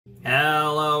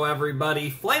Hello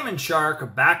everybody, Flamin'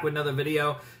 Shark back with another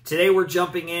video. Today we're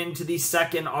jumping into the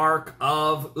second arc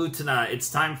of Utena.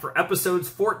 It's time for episodes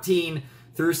 14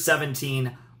 through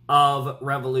 17 of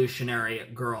Revolutionary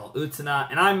Girl Utena.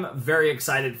 And I'm very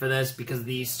excited for this because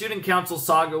the Student Council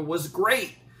saga was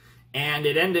great. And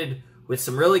it ended with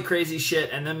some really crazy shit.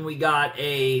 And then we got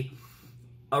a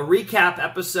recap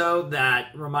episode that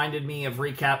reminded me of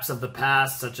recaps of the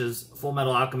past, such as Full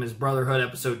Metal Alchemist Brotherhood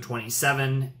episode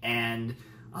 27 and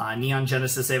Neon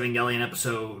Genesis Evangelion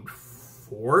episode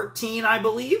 14, I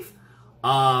believe.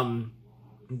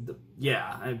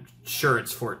 Yeah, I'm sure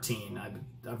it's 14.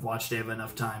 I've watched Eva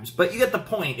enough times. But you get the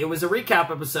point. It was a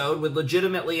recap episode with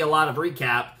legitimately a lot of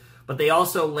recap, but they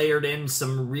also layered in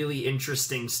some really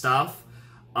interesting stuff.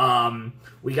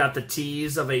 We got the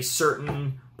tease of a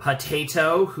certain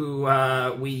Potato, who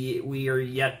we are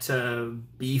yet to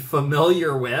be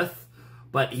familiar with,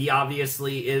 but he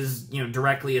obviously is,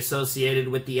 directly associated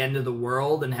with the end of the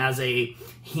world and has a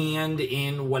hand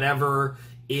in whatever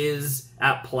is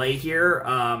at play here.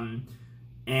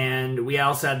 And we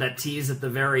also had that tease at the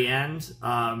very end,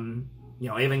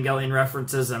 Evangelion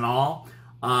references and all,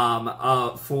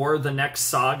 for the next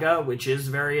saga, which is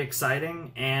very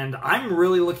exciting. And I'm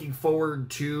really looking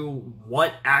forward to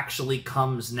what actually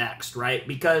comes next, right?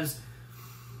 Because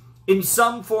in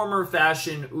some form or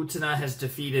fashion, Utena has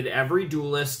defeated every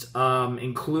duelist,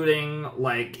 including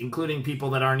people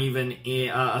that aren't even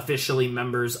officially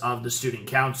members of the Student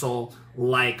Council,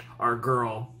 like our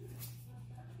girl,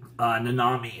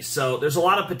 Nanami. So there's a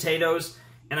lot of potatoes,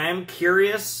 and I am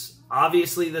curious.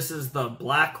 Obviously, this is the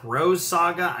Black Rose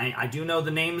Saga. I do know the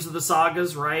names of the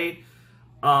sagas, right?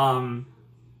 And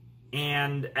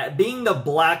being the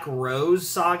Black Rose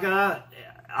Saga,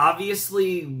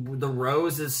 obviously the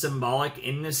rose is symbolic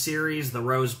in this series. The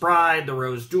Rose Bride, the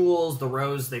Rose Duels, the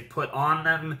rose they put on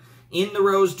them in the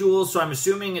Rose Duels. So I'm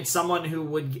assuming it's someone who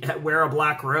would wear a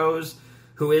black rose,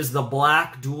 who is the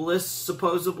Black Duelist,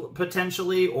 supposedly,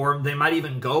 potentially. Or they might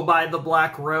even go by the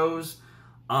Black Rose.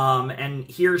 And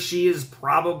he or she is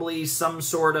probably some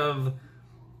sort of,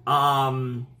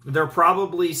 they're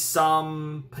probably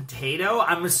some potato.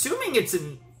 I'm assuming it's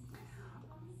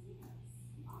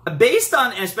based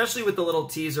on, especially with the little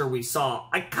teaser we saw,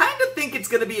 I kind of think it's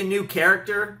going to be a new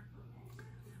character,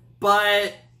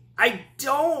 but I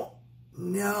don't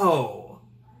know.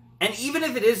 And even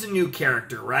if it is a new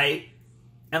character, right?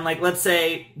 And let's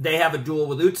say they have a duel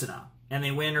with Utena, and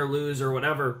they win or lose or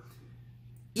whatever.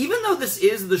 Even though this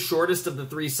is the shortest of the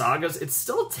three sagas, it's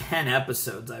still 10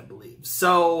 episodes, I believe.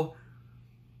 So,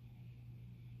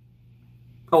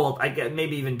 I guess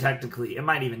maybe even technically, it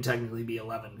might even technically be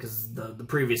 11, because the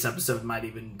previous episode might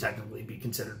even technically be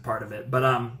considered part of it. But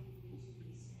I'm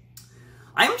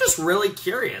just really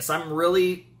curious. I'm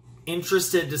really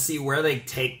interested to see where they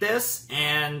take this.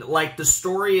 And, the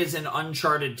story is in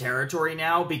uncharted territory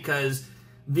now, because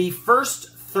the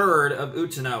first third of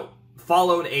Utena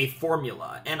followed a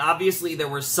formula, and obviously there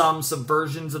were some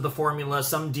subversions of the formula,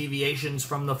 some deviations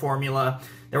from the formula.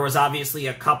 There was obviously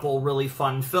a couple really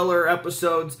fun filler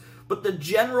episodes, but the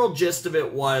general gist of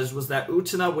it was that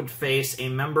Utena would face a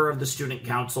member of the Student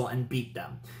Council and beat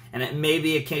them, and it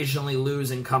maybe occasionally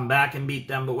lose and come back and beat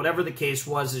them, but whatever the case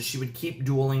was, is she would keep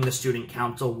dueling the Student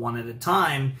Council one at a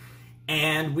time,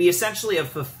 and we essentially have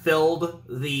fulfilled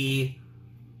the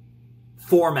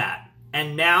format.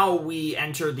 And now we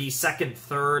enter the second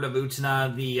third of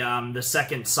Utena, the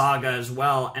second saga as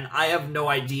well. And I have no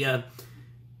idea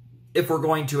if we're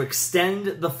going to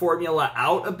extend the formula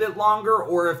out a bit longer,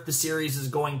 or if the series is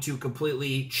going to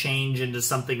completely change into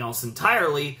something else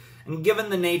entirely. And given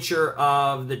the nature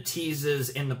of the teases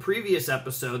in the previous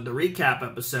episode, the recap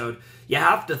episode, you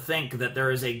have to think that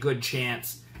there is a good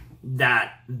chance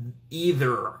that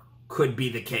either could be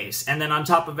the case. And then on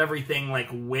top of everything,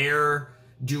 where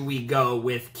do we go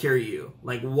with Kiryu?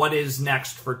 What is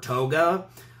next for Toga?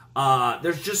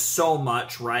 There's just so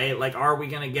much, right? Are we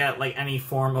gonna get, any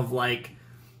form of, and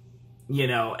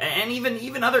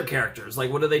even other characters?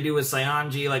 What do they do with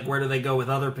Saionji? Where do they go with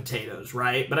other potatoes,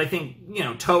 right? But I think,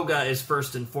 Toga is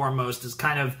first and foremost, is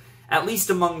kind of, at least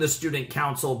among the Student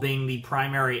Council, being the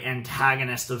primary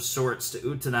antagonist of sorts to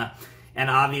Utena. And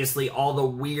obviously all the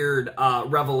weird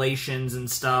revelations and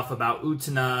stuff about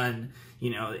Utena and,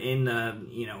 in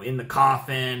the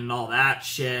coffin and all that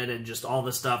shit, and just all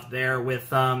the stuff there with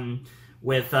Saionji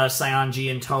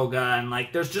and Toga, and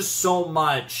there's just so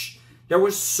much. There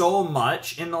was so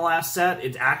much in the last set.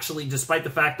 It's actually, despite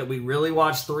the fact that we really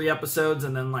watched 3 episodes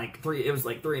and then it was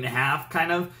 3.5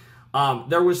 kind of.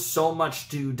 There was so much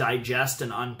to digest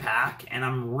and unpack, and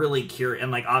I'm really curious.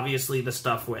 And obviously the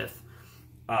stuff with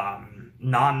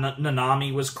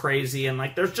Nanami was crazy, and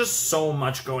like there's just so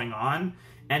much going on,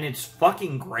 and it's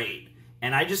fucking great.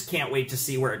 And I just can't wait to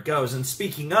see where it goes. And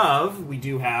speaking of, we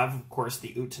do have, of course, the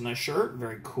Utena shirt.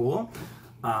 Very cool.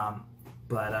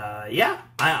 Yeah,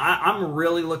 I'm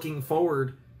really looking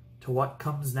forward to what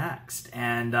comes next.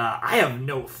 And I have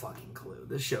no fucking clue.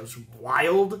 This show's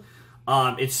wild.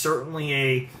 It is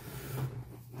certainly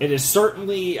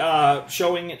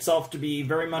showing itself to be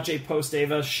very much a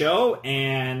post-Eva show,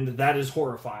 and that is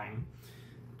horrifying.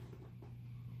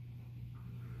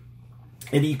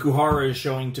 And Ikuhara is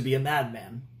showing to be a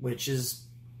madman, which is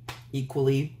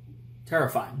equally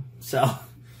terrifying. So,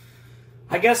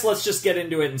 I guess let's just get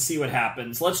into it and see what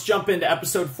happens. Let's jump into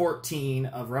episode 14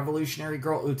 of Revolutionary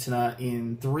Girl Utena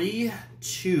in 3,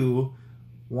 2,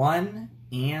 1,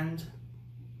 and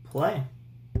play.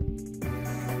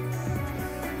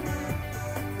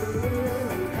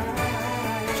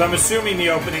 So I'm assuming the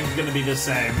opening is going to be the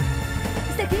same.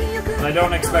 But I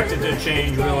don't expect it to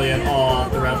change really at all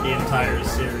throughout the entire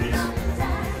series.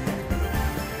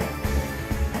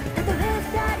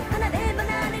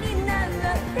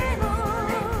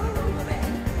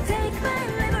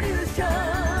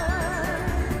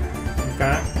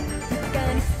 Okay.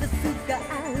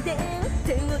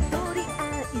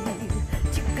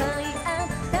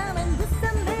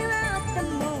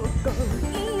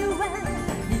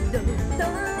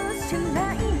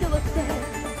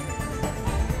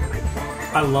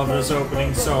 I love this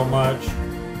opening so much.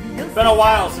 It's been a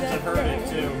while since I've heard it,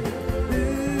 too.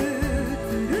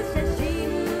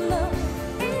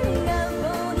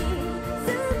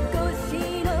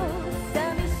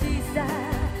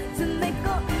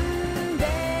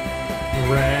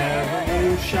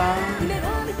 Revolution.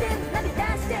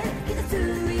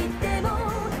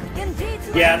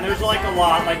 Yeah, and there's like a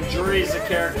lot. Like, Juri's a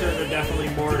character, there's definitely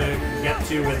more to get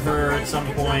to with her at some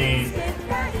point.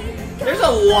 There's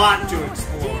a lot to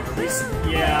explore.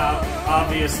 Yeah,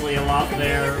 obviously a lot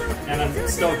there. And I'm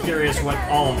still curious what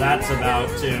all of that's about,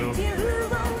 too.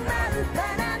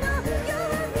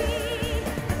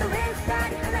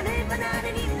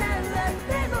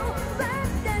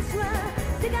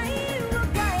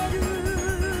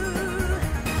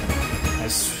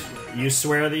 You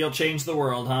swear that you'll change the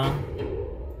world, huh?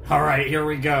 Alright, here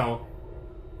we go.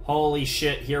 Holy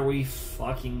shit, here we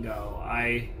fucking go.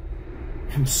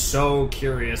 I'm so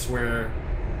curious where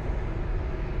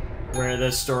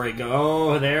this story goes.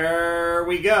 Oh, there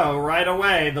we go. Right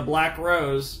away, the Black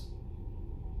Rose.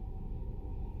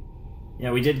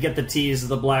 Yeah, we did get the tease of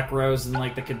the Black Rose in,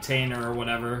 like, the container or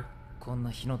whatever. What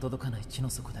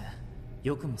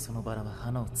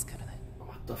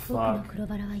the fuck?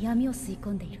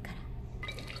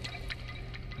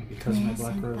 Because my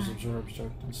Black Rose absorbs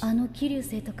darkness.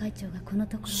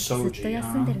 Shōjo,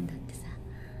 huh?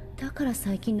 だから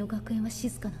最近の学園は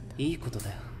静かなんだ。いいことだ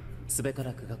よ。すべか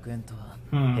らく学園とは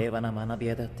平和な学び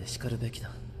屋だって叱るべきだ。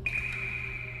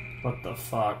What the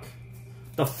fuck?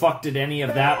 The fuck did any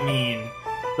of that mean?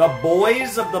 The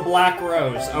boys of the Black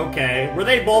Rose. Okay. Were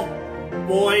they both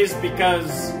boys?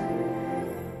 Because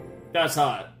that's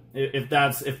hot. If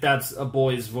that's a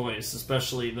boy's voice,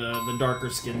 especially the darker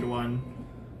skinned one.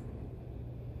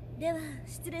 では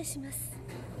失礼します。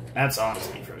 That's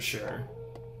honesty for sure.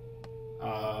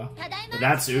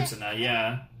 That's Utena,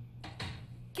 yeah.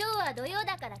 今日は土曜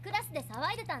だからクラスで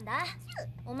騒いでたんだ。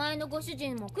お前のご主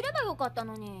人も来ればよかった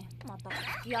のに。また付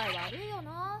き合い悪いよ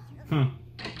な。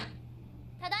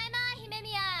ただいま、姫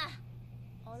宮。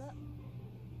あ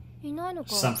れ、いないのか。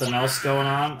 Something else going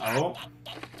on? Oh.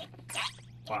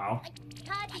 Wow. パ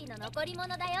ーティーの残り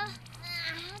物だよ。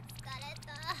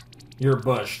You're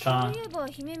bushed, huh?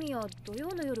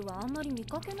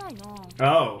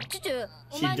 Oh.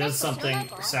 She does something.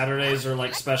 Saturdays are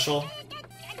like special.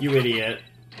 You idiot.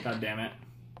 God damn it.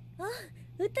 あ、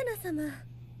ウテナ様。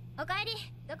おかえり。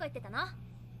どこ行ってたの？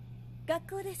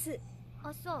学校です。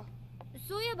あ、そう。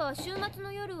そういえば週末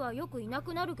の夜はよくいな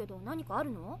くなるけど何かあ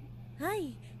るの？は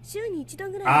い。週に一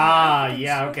度ぐらい。Ah,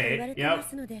 yeah, okay. Yep.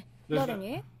 誰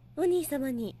に？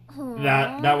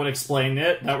 That would explain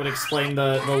it. That would explain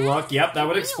the look. Yep, that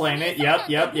would explain it. Yep.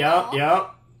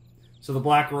 So the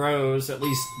Black Rose, at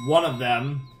least one of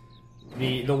them,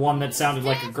 the one that sounded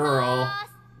like a girl.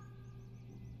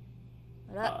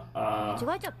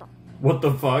 What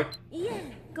the fuck? い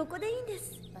え、ここでいいんで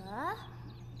す。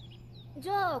じ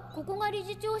ゃあここが理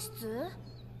事長室？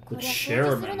これシェ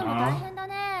ルマンな。大変だ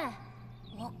ね。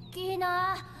大きい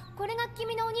な。これが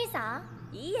君のお兄さん？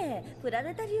 いいえ、プラ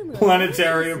ネタリウム。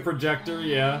 Planetarium projector,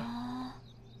 yeah.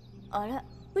 あれ、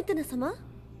ウテナ様？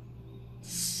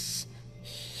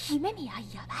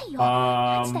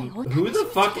 Who the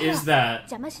fuck is that?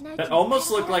 That almost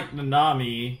looked like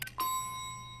Nanami.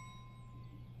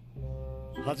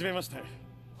 はじめまして、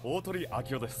大鳥明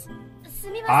夫です。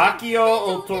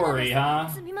Akio Otori, huh?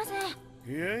 すみません。い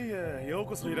えいえ、よう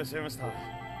こそいらっしゃいました。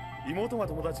妹が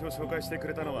友達を紹介してく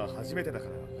れたのは初めてだか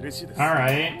ら嬉しいです。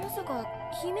Alright. まさか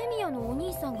姫宮のお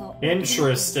兄さんが。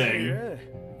Interesting.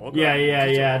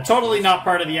 Yeah. Totally not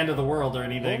part of the end of the world or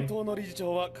anything. 本当の理事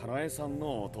長はかなえさん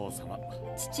のお父様。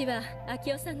父は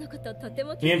明夫さんのこととて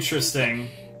も。Interesting.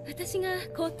 私が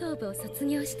高等部を卒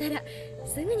業したら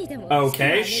すぐにでも。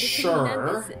Okay,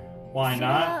 sure. Why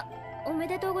not? おめ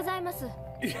でとうございます。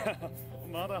いや、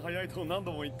まだ早いと何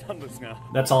度も言ったんですが。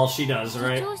That's all she does,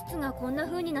 right? 教室がこんな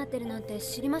風になってるなんて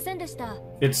知りませんでした。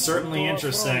It's certainly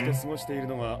interesting.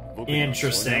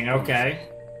 Interesting, okay.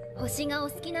 星がお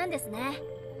好きなんですね。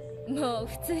もう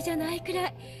普通じゃないくら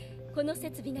い。この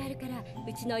設備があるから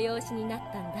うちの養子になっ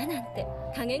たんだなんて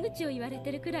陰口を言われ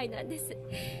てるくらいなんです。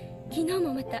昨日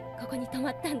もまたここに泊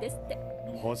まったんですって。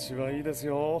星はいいです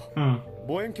よ。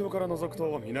望遠鏡から覗く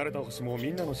と見慣れた星も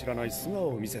みんなの知らない素顔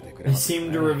を見せてくれます、ね。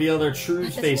Seem to reveal their true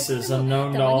faces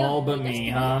unknown to all but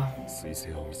me, huh? 彗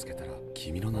星を見つけたら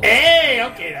君の名。Hey,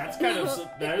 okay, that's kind of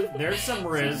there's some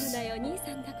riz.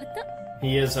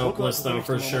 He is hopeless though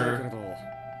for sure.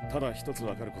 ただ一つ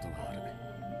わかることがある。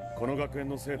この学園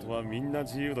の生徒はみんな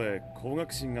自由で高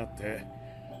学心があって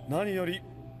何より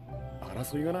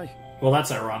争いがない。Well,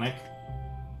 that's ironic.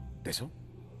 でしょ？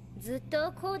ずっ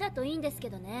とこうだといいんですけ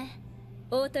どね。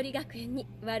大鳥学園に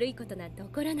悪いことなんて起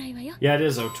こらないわよ。Yeah, it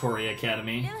is Otori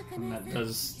Academy. And that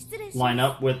does line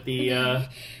up with the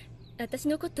私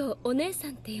のことをお姉さ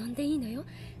んって呼んでいいのよ。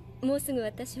もうすぐ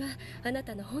私はあな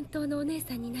たの本当のお姉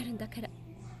さんになるんだから。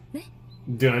ね。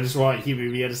Dude, I just want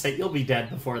Hibimiya to say, you'll be dead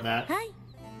before that.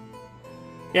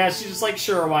 Yeah, she's just like,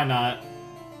 sure, why not?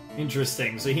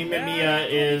 Interesting. So Hibimiya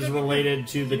is related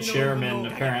to the chairman,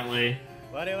 apparently.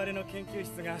 我々の研究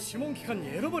室が諮問機関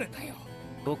に選ばれたよ。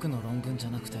僕の論文じゃ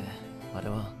なくて、あれ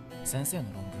は先生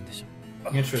の論文でしょ。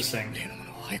Interesting. 例のも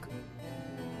のを早く。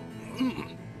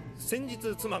先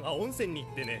日妻が温泉に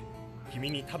行ってね、君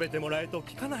に食べてもらえと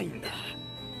聞かないんだ。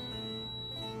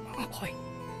はい。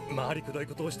回りくどい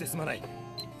ことをしてすまない。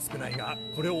少ないが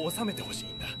これを収めてほしい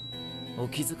んだ。お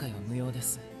気遣いは無用で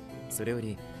す。それよ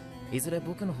りいずれ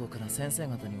僕の方から先生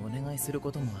方にお願いする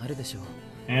こともあるでしょう。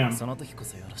その時こ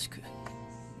そよろしく。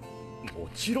も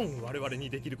ちろん我々に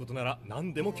できることなら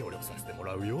何でも協力させても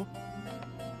らうよ。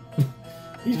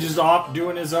He's just off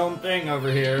doing his own thing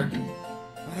over here.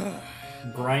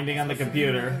 Grinding on the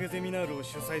computer. ゼミナールを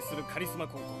主催するカリスマ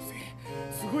高校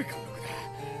生。すごい感覚だ。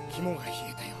肝が冷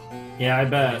えたよ。Yeah, I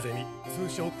bet. 通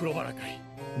称黒バラ会。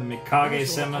The Mikage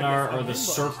Seminar or the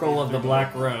Circle of the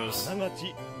Black Rose.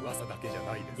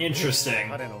 Interesting.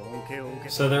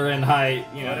 So they're in high,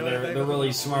 you know, they're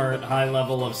really smart, high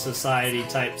level of society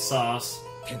type sauce.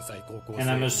 And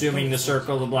I'm assuming the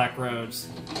Circle of the Black Rose.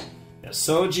 Yeah,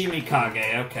 Soji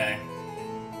Mikage, okay.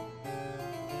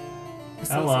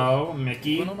 Hello,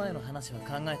 Mickey. この前の話は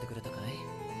考えてくれたかい？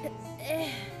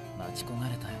待ち焦が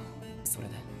れたよ。それ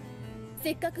で。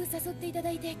せっかく誘っていた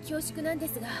だいて恐縮なんで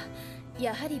すが、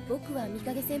やはり僕は三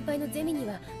影先輩のゼミに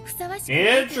はふさわしく。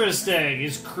Interesting.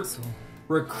 He's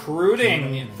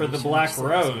recruiting for the Black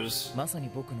Rose. まさに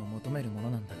僕の求めるもの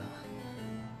なんだが。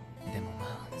でも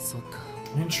まあ、そうか。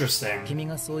Interesting. 君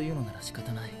がそういうのなら仕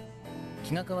方ない。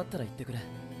気が変わったら言ってくれ。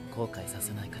後悔さ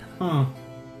せないから。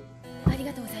あり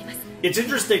がとうございます。It's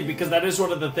interesting because that is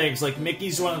one of the things. Like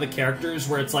Mickey's one of the characters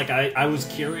where it's like I was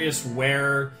curious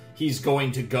where he's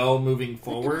going to go moving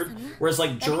forward, whereas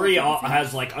like Juri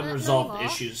has like unresolved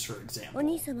issues, for example. お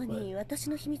兄様に私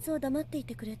の秘密を黙ってい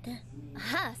てくれて。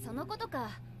ああ、そのこと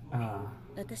か。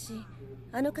私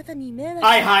あの方に迷惑。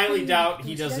I highly doubt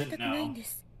he doesn't know.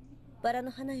 バラの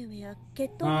花嫁や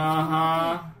血統。分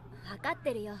かっ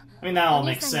てるよ。I mean that all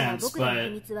makes sense, 僕の秘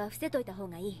but 密は伏せといた方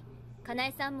がいい。かな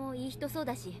えさんもいい人そう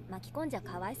だし、巻き込んじゃ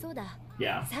かわいそうだ。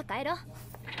yeah. さあ帰ろう。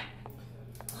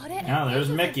あれ Now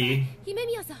there's Mickey. 姫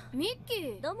宮さん。ミッキ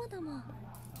ー。どうもどうも。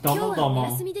 Domo 今日はお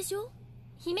domo. 休みでしょ？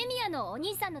姫宮のお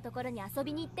兄さんのところに遊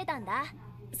びに行ってたんだ。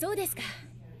そうですか。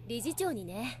理事長に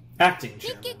ね。Acting ミ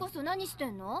ッキーこそ何して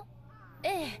んの？え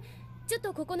え、ちょっ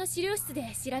とここの資料室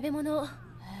で調べ物を。へえ、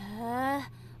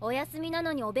お休みな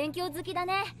のにお勉強好きだ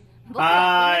ね。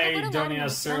I don't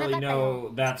necessarily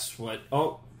know that's what.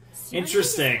 Oh,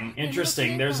 interesting,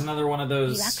 interesting. There's another one of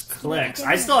those clicks.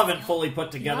 I still haven't fully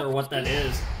put together what that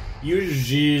is. You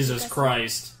Jesus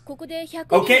Christ.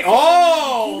 Okay,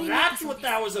 oh, that's what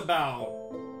that was about.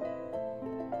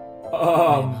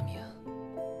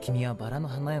 君はバラの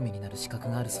花嫁になる資格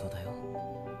があるそうだよ。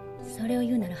それを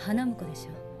言うなら花婿でし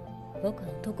ょ。僕は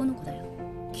男の子だよ。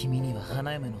君には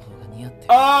花嫁の方が似合ってる。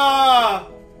あ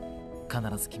必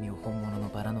ず君を本物の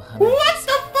バラの花嫁にす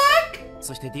る。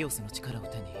そしてディオスの力を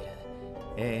手に入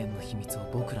れ、永遠の秘密を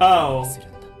僕らにする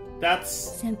んだ。That's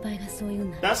先輩がそう言う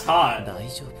んだ。that's hot. 大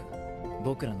丈夫。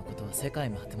僕らのことは世界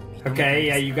も果ても認めてる。Okay,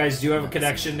 yeah, you guys do have a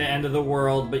connection to end of the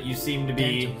world, but you seem to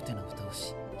店 be 長ウテナを倒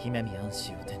し、姫宮アン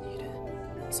シーを手に入れ、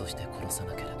そして殺さ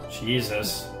なければ。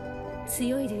Jesus.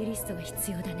 強いデュエリストが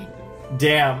必要だね。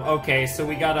Damn. Okay, so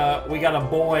we got a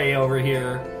boy over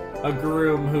here, a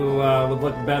groom who would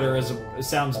look better as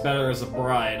sounds better as a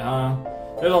bride, huh?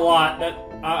 There's a lot that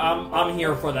I'm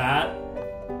here for that.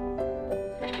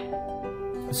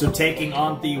 So taking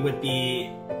Anthi with the,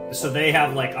 so they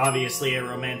have like obviously a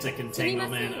romantic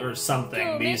entanglement or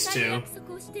something. These two,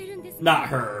 not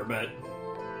her, but.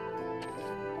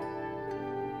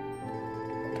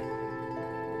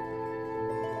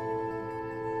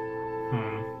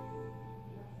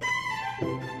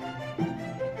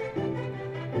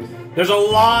 There's a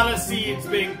lot of seeds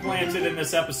being planted in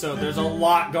this episode. There's a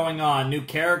lot going on. New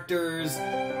characters,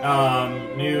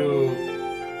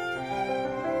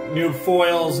 new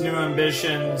foils, new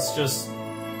ambitions, just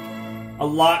a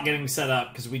lot getting set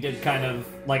up because we did kind of,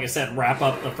 like I said, wrap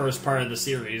up the first part of the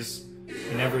series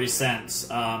in every sense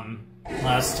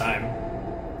last time.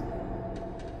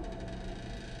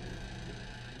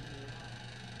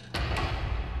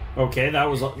 Okay, that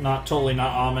was totally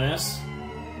not ominous.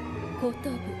 高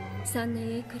等部3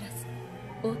年 A クラス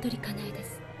大鳥かなえで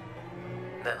す。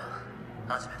では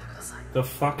始めてください。The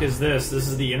fuck is this? This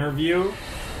is the interview?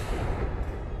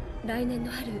 来年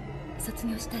の春卒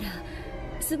業したら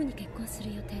すぐに結婚す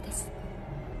る予定です。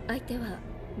相手は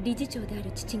理事長であ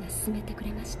る父が勧めてく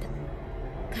れました。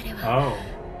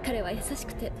彼は優し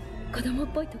くて子供っ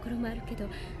ぽいところもあるけど、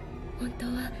本当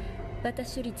は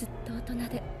私よりずっと大人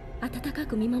で温か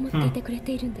く見守っていてくれ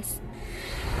ているんです。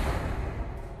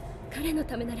彼の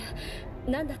ためなら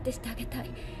何だってしてあげたい。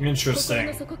心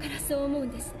の底からそう思う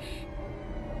んです。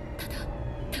ただ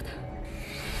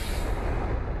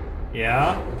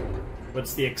Yeah?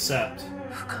 What's the accept?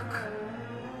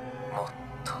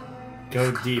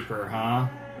 Go deeper, huh?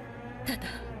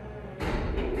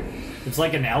 It's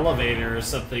like an elevator or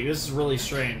something. This is really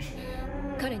strange.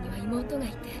 彼には妹がい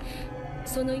て、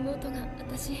その妹が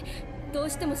私どう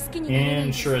しても好きになれないん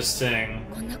です。Interesting.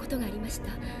 こんなことがありまし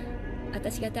た。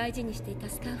私が大事にしていた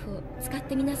スカーフを使っ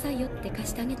てみなさいよって貸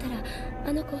してあげたら、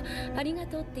あの子ありが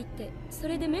とうって言ってそ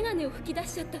れでメガネを吹き出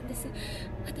しちゃったんです。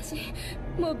私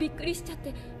もうびっくりしちゃっ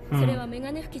て、それはメ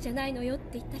ガネ吹きじゃないのよっ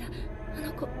て言ったら、あ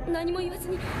の子何も言わず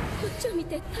にこっちを見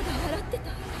てただ笑ってた。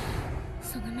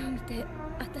その目を見て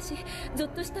私ゾッ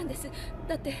としたんです。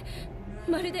だって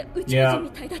まるで宇宙人み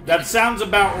たいだった。That sounds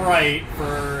about right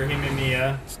for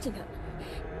Himemiya.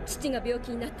 父が病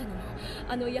気になったのも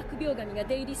あの疫病神が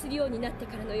出入りするようになって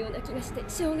からのような気がして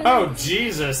しょうがない。 Oh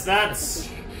Jesus, that's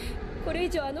これ以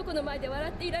上あの子の前で笑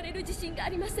っていられる自信があ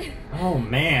りません。 Oh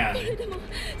man. それでも好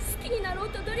きになろう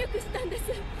と努力したんです。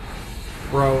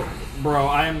 Bro,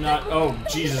 I am not. Oh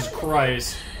Jesus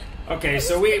Christ. Okay,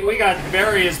 so we got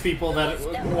various people that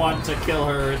want to kill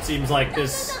her. It seems like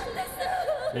this,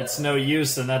 it's no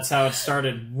use, and that's how it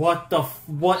started. What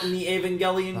in the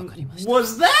Evangelion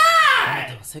was that?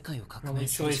 Only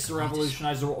choice to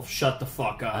revolutionize the world. Shut the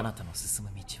fuck up.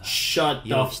 Shut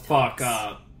the fuck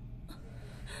up.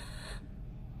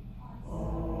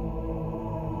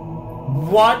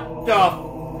 What the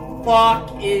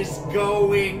fuck is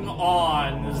going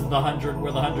on? This is the 100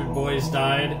 where the 100 boys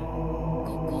died.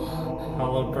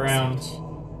 Hallowed ground.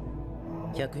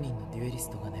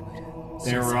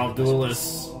 They were all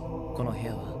duelists.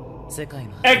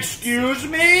 Excuse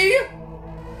me?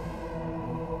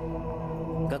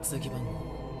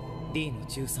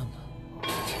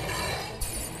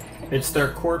 It's their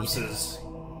corpses.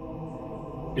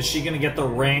 Is she gonna get the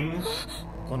ring?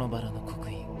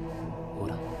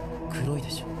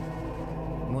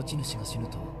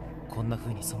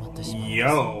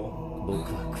 Yo.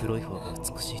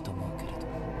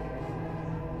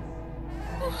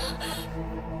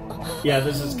 Yeah,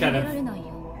 this is kind of.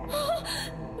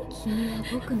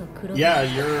 Yeah,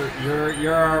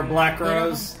 you're our Black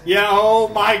Rose. Yeah, oh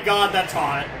my god, that's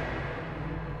hot.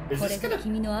 Is this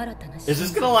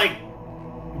gonna like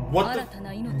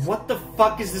what the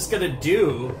fuck is this gonna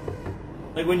do?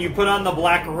 Like when you put on the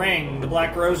black ring, the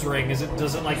Black Rose ring, does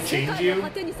it like change you?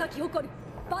 Poor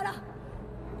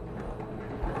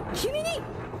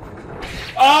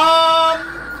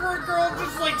girl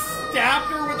just like stabbed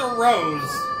her with a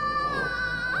rose.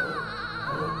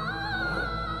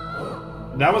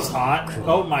 That was hot.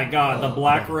 Oh my god, the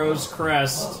Black Rose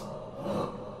crest.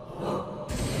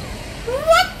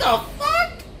 What the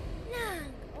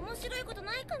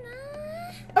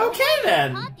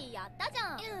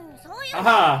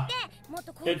Huh.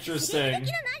 Interesting.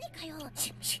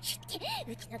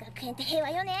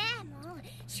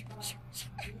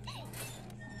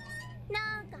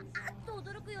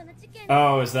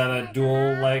 Oh, is that a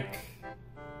duel, like...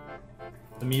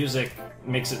 The music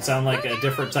makes it sound like a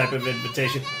different type of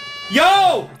invitation.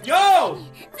 Yo! Yo!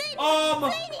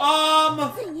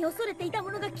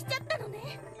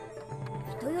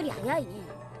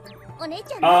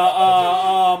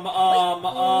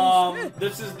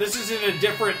 This is in a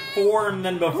different form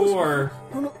than before.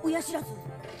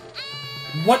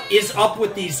 What is up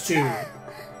with these two?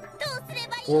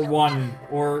 Or 1,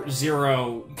 or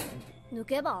 0.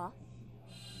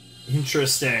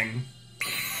 Interesting.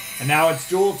 And now it's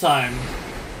duel time.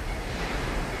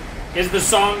 Is the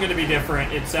song gonna be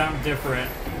different? It sounds different.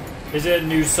 Is it a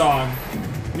new song?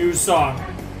 New song.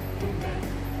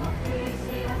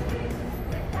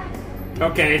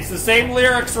 Okay, it's the same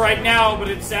lyrics right now, but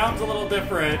it sounds a little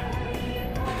different.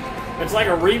 It's like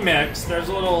a remix. There's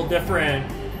a little different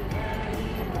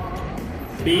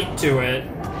beat to it.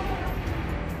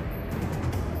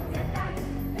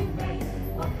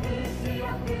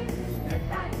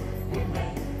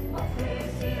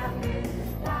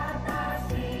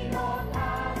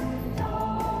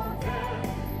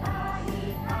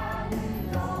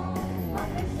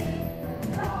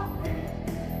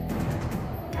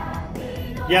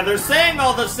 Yeah, they're saying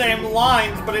all the same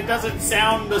lines, but it doesn't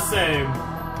sound the same.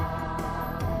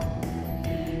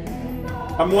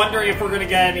 I'm wondering if we're gonna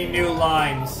get any new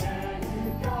lines.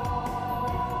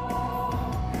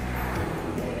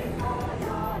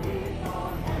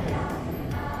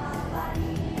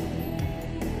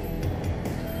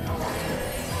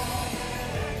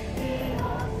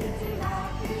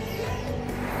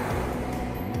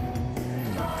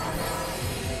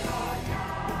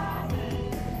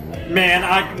 Man,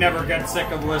 I can never get sick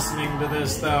of listening to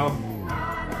this, though.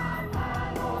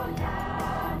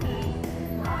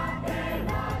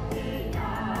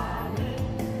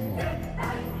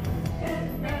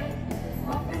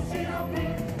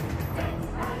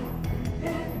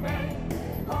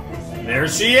 There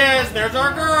she is! There's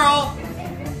our girl!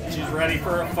 She's ready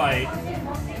for a fight.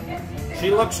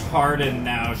 She looks hardened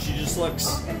now. She's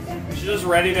just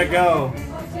ready to go.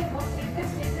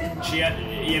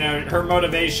 You know, her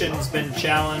motivation's been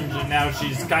challenged, and now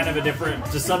she's kind of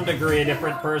to some degree, a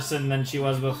different person than she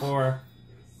was before.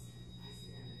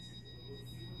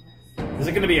 Is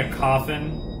it gonna be a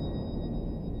coffin?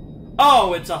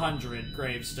 Oh, it's 100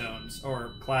 gravestones,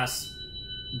 or class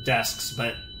desks,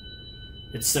 but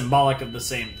it's symbolic of the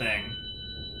same thing.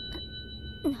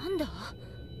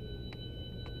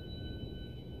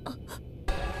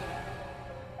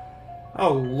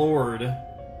 Oh, Lord.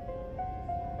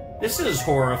 This is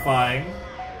horrifying.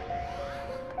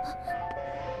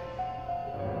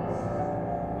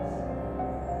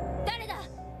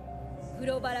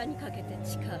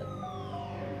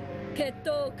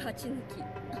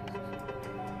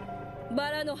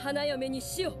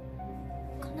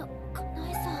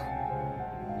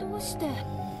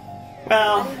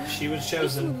 Well, she was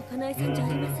chosen.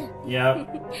 Yep.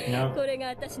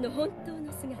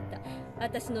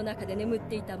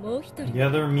 The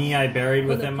other me I buried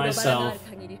within myself.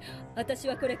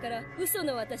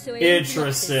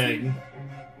 Interesting.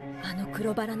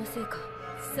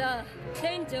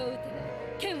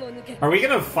 Are we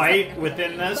gonna fight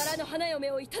within this?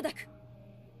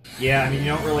 Yeah, I mean, you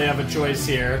don't really have a choice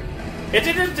here. It's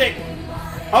interesting.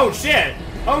 Oh shit!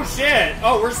 Oh shit!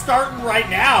 Oh, we're starting right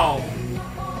now!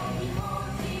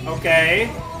 Okay.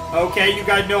 Okay, you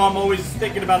guys know I'm always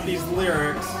thinking about these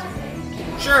lyrics.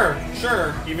 Sure,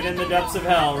 sure. Even in the depths of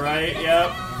hell, right?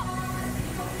 Yep.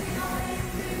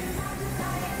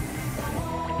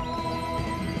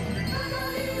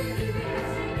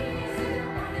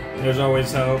 There's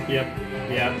always hope. Yep.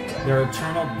 Yep. Their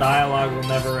eternal dialogue will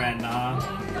never end, huh?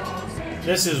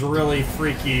 This is really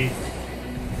freaky.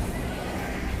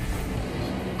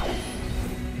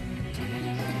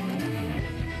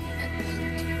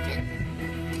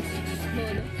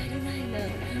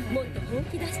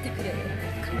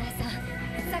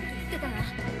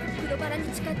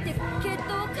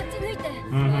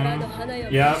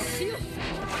 Yep.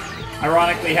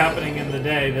 Ironically happening in the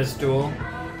day, this duel.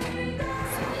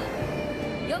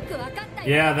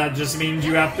 Yeah, that just means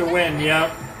you have to win,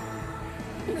 yep.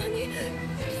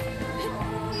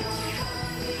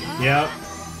 Yep.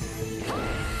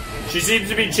 She seems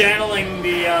to be channeling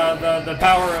the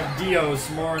power of Dios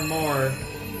more and more.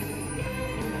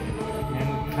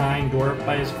 Mankind, dwarfed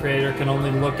by his creator, can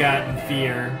only look at and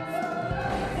fear.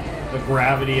 The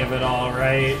gravity of it all,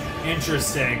 right?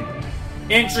 Interesting.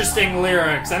 Interesting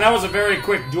lyrics. And that was a very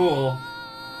quick duel.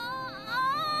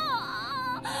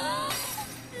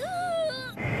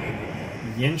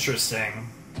 Interesting.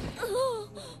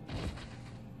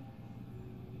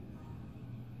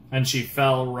 And she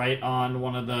fell right on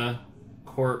one of the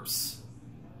corpse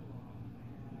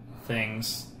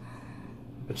things.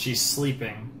 But she's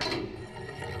sleeping.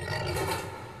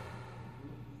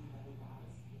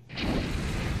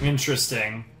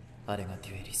 Interesting. あれがデ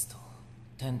ュエリスト、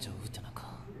店長ウテナか。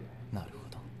なるほ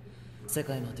ど。世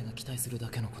界の果てが期待するだ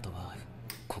けのことはある。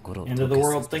心を End of the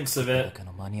world thinks of だ it. け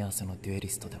の間に合わせのデュエリ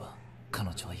ストでは彼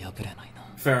女は破れないな。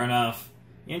Fair enough.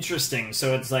 Interesting.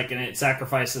 So it's like, and it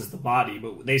sacrifices the body,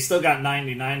 but they still got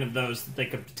 99 of those that they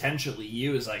could potentially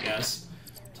use, I guess,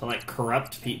 to like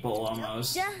corrupt people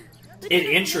almost.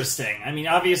 Interesting. I mean,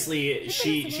 obviously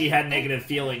she had negative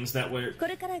feelings that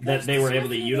they were able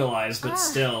to utilize, but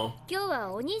still. 今日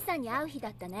はお兄さんに会う日だ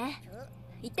ったね。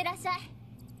行ってらっしゃい。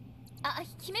あ、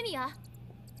姫宮。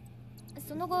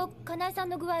その後、かなえさん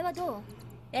の具合はど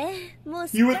う？もう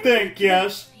You would think,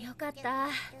 yes. よかった。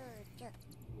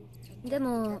で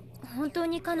も本当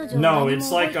に彼女 No,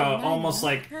 it's like almost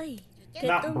like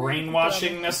not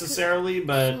brainwashing necessarily,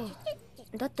 but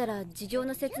だったら事情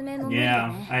の説明も無理 yeah, だ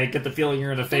ね。 I get the feeling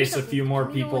you're gonna face a few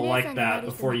more people like that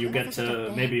before you get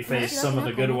to maybe face some of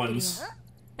the good ones.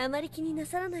 あまり気にな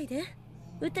さらないで。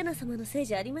ウテナ様のせい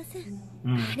じゃありません。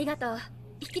ありがとう。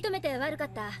引き止めて悪かっ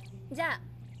た。じゃあ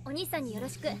お兄さんによろ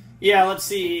しく。Yeah, let's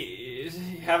see.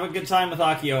 Have a good time with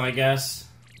Akio, I guess.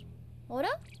 あれ？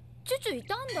チュチュい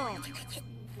たんだ。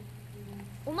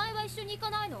お前は一緒に行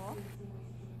かないの？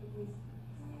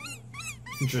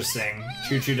 Interesting.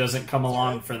 Choo-Choo doesn't come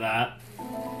along for that.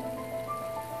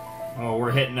 Oh,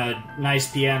 we're hitting a nice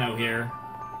piano here.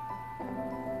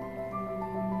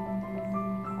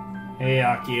 Hey,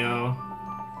 Akio.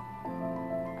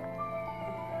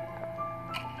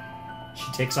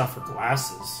 She takes off her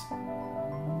glasses.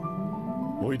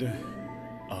 おいで、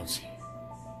安心。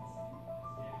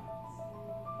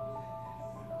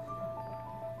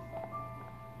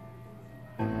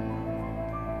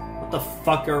What the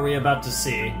fuck are we about to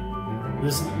see?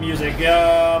 This music,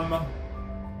 the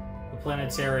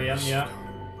planetarium, yeah.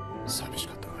 寂し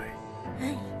かったかい。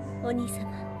はい、お兄様。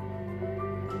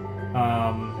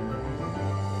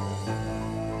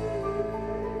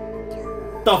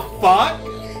The fuck?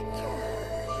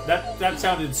 That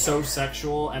sounded so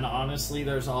sexual, and honestly,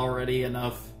 there's already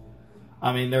enough.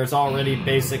 I mean, there's already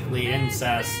basically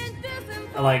incest.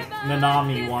 Like,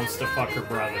 Nanami wants to fuck her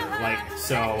brother, like,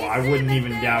 so I wouldn't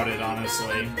even doubt it,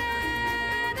 honestly.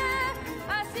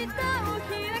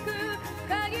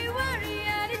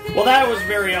 Well, that was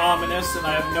very ominous, and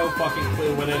I have no fucking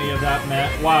clue what any of that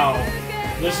meant. Wow.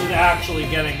 This is actually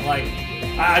getting, like...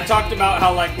 I talked about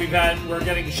how, like, we're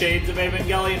getting shades of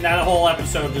Evangelion. That whole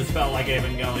episode just felt like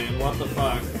Evangelion. What the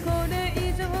fuck?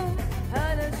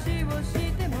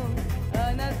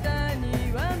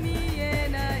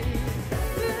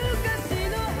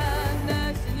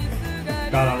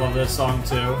 God, I love this song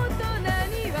too.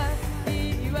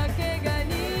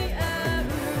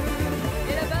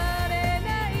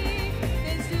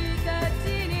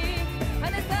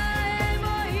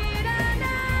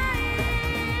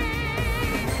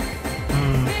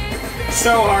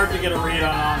 So hard to get a read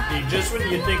on Anki. Just when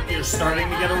you think you're starting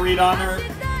to get a read on her,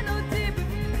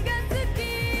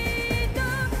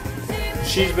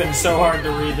 she's been so hard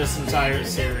to read this entire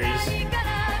series.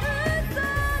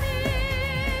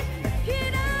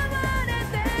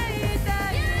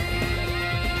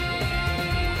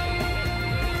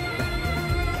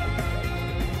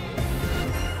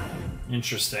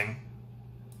 Interesting.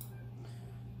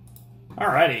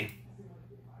 Alrighty.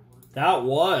 That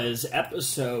was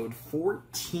episode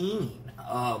 14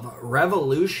 of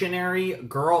Revolutionary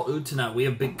Girl Utena. We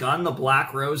have begun the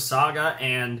Black Rose Saga,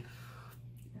 and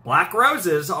Black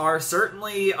Roses are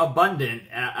certainly abundant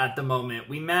at the moment.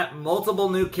 We met multiple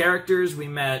new characters. We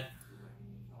met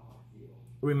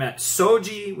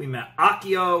Soji, we met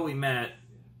Akio, we met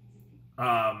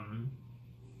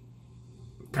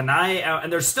Kanae,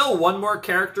 and there's still one more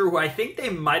character who I think they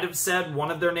might have said one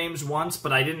of their names once,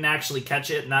 but I didn't actually catch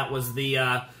it, and that was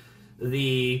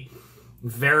the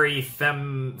very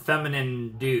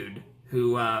feminine dude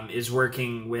who is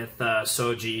working with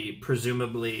Soji,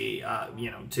 presumably,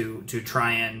 to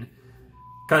try and...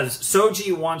 Because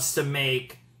Soji wants to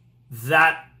make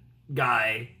that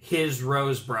guy his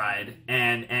Rose Bride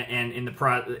and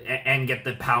get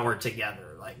the power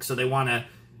together. Like, so they want to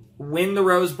win the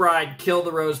Rose Bride, kill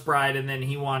the Rose Bride, and then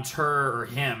he wants her or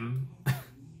him,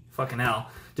 fucking hell,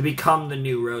 to become the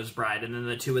new Rose Bride, and then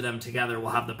the two of them together will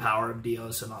have the power of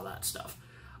Dios and all that stuff.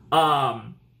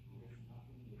 But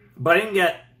I didn't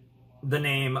get the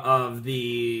name of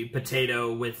the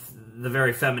potato with the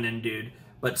very feminine dude.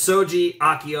 But Soji,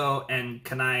 Akio, and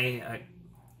Kanae,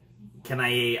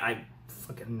 I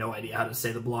fucking no idea how to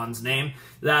say the blonde's name,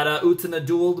 that Utena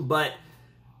dueled, but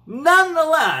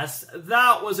nonetheless,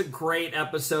 that was a great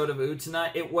episode of Utena.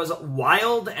 It was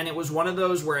wild, and it was one of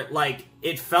those where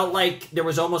it felt like there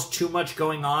was almost too much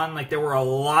going on. Like, there were a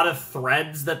lot of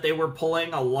threads that they were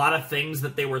pulling, a lot of things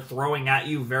that they were throwing at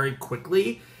you very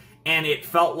quickly, and it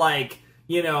felt like,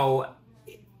 you know,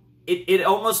 it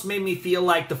almost made me feel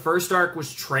like the first arc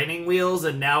was training wheels,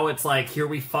 and now it's like, here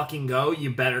we fucking go, you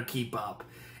better keep up.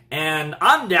 And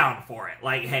I'm down for it.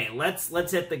 Like, hey, let's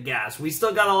hit the gas. We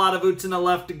still got a lot of Utena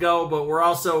left to go, but we're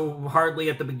also hardly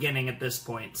at the beginning at this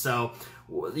point. So,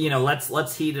 you know,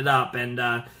 let's heat it up. And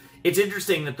it's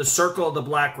interesting that the Circle of the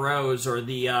Black Rose, or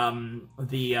the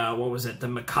what was it? The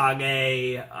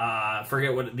Mikage,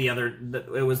 forget what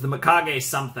it was, the Mikage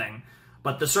something.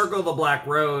 But the Circle of the Black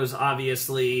Rose,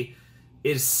 obviously,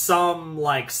 is some,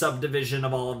 like, subdivision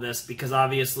of all of this, because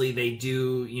obviously they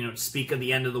do, you know, speak of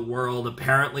the end of the world.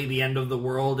 Apparently the end of the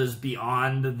world is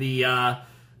beyond the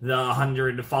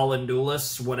 100 fallen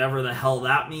duelists, whatever the hell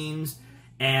that means.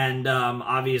 And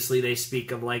obviously they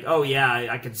speak of, like, oh yeah,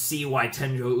 I can see why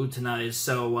Tenjo Utena is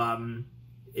so,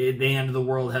 the end of the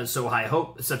world has such high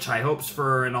hopes for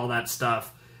her and all that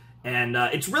stuff. And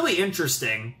it's really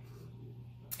interesting.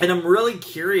 And I'm really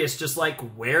curious, just like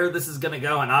where this is going to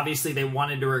go. And obviously, they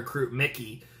wanted to recruit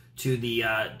Mickey to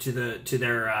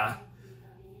their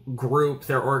group,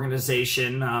 their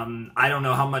organization. I don't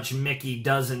know how much Mickey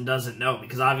does and doesn't know,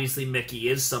 because obviously Mickey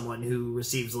is someone who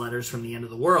receives letters from the end of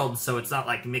the world. So it's not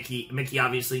like Mickey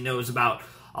obviously knows about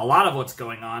a lot of what's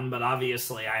going on, but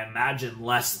obviously I imagine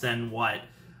less than what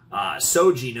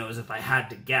Soji knows, if I had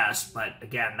to guess, but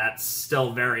again, that's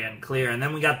still very unclear. And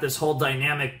then we got this whole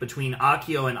dynamic between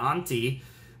Akio and Auntie,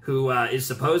 who is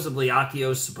supposedly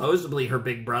her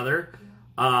big brother.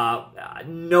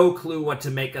 No clue what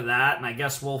to make of that, and I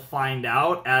guess we'll find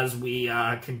out as we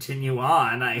continue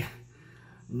on.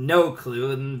 No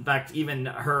clue. In fact, even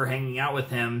her hanging out with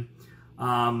him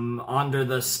under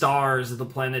the stars of the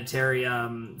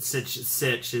planetarium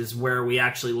Sitch is where we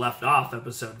actually left off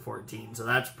episode 14, so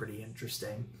that's pretty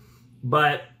interesting.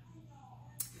 But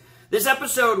this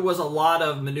episode was a lot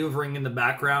of maneuvering in the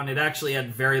background. It actually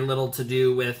had very little to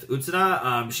do with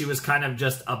Utena. She was kind of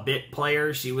just a bit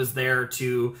player. She was there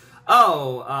to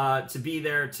be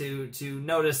there to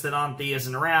notice that Auntie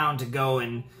isn't around, to go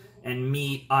and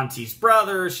meet Auntie's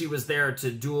brother. She was there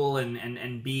to duel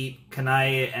and beat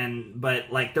Kanae,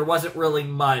 but like there wasn't really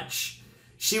much.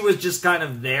 She was just kind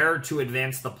of there to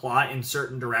advance the plot in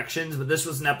certain directions. But this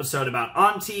was an episode about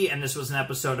Auntie, and this was an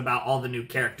episode about all the new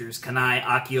characters: Kanae,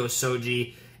 Akio,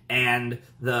 Soji, and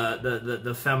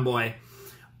the femboy,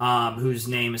 whose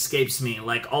name escapes me.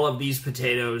 Like, all of these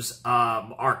potatoes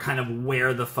are kind of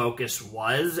where the focus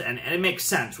was, and it makes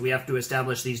sense. We have to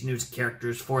establish these new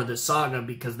characters for this saga,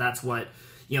 because that's what,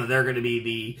 you know, they're going to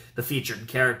be the featured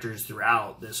characters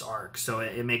throughout this arc. So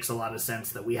it makes a lot of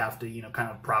sense that we have to, you know, kind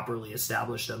of properly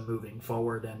establish them moving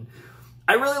forward. And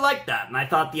I really liked that, and I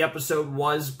thought the episode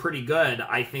was pretty good.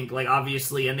 I think, like,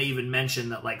 obviously, and they even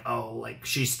mentioned that, like, oh, like,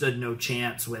 she stood no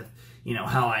chance with, you know,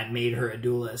 how I made her a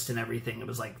duelist and everything. It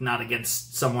was, like, not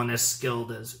against someone as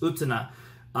skilled as Utena,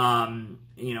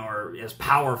 you know, or as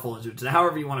powerful as Utena,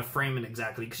 however you want to frame it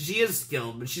exactly, because she is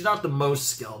skilled, but she's not the most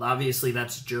skilled. Obviously,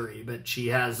 that's jury, but she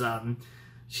has a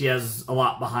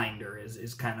lot behind her,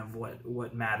 is kind of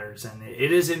what matters. And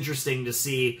it is interesting to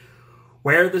see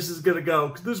where this is going to go,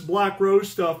 because this Black Rose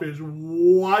stuff is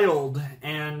wild,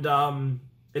 and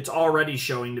it's already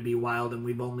showing to be wild, and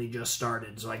we've only just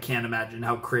started, so I can't imagine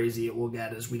how crazy it will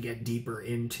get as we get deeper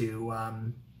into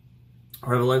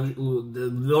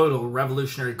the little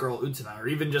Revolutionary Girl Utena, or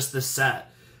even just this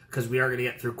set, because we are going to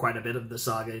get through quite a bit of the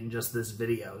saga in just this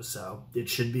video, so it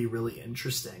should be really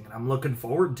interesting, and I'm looking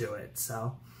forward to it.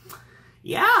 So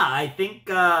yeah, I think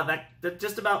that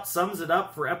just about sums it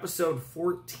up for episode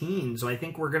 14, so I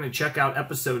think we're going to check out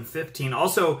episode 15.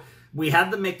 Also, we had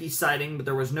the Mickey sighting, but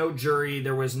there was no Jury,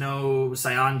 there was no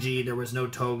Saionji, there was no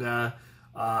Toga,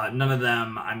 none of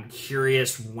them. I'm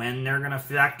curious when they're going to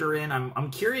factor in.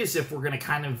 I'm curious if we're going to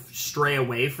kind of stray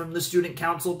away from the student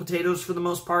council potatoes for the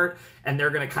most part, and they're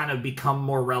going to kind of become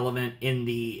more relevant in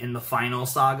the final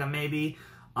saga maybe,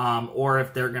 or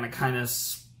if they're going to kind of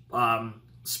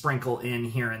sprinkle in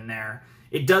here and there.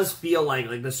 It does feel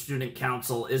like the student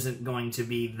council isn't going to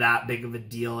be that big of a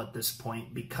deal at this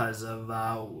point because of,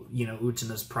 you know,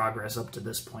 Utena's progress up to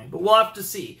this point. But we'll have to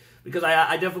see, because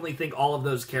I definitely think all of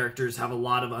those characters have a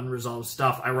lot of unresolved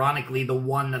stuff. Ironically, the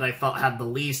one that I felt had the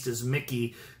least is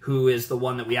Mickey, who is the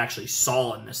one that we actually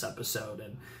saw in this episode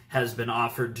and has been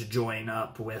offered to join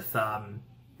up with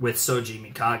with Soji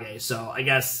Mikage. So I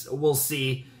guess we'll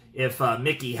see if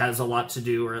Mickey has a lot to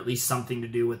do, or at least something to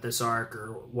do with this arc,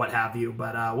 or what have you.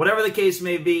 But whatever the case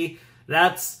may be,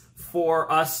 that's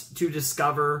for us to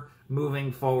discover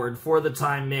moving forward. For the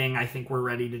time being, I think we're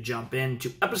ready to jump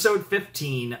into episode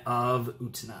 15 of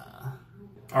Utena.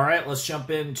 Alright, let's jump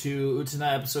into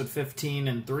Utena episode 15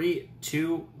 in 3,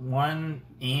 2, 1,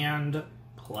 and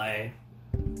play.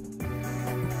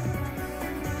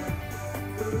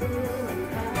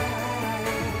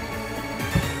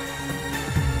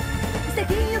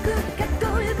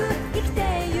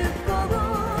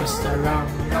 Just a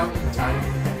long, long time.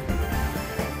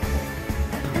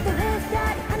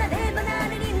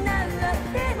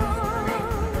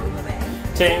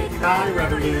 Take my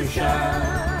revolution.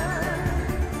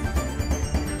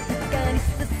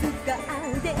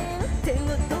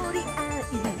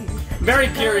 Very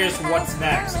curious what's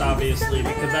next, obviously,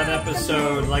 because that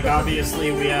episode, like,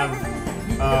 obviously we have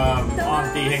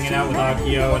Auntie hanging out with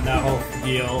Akio and that whole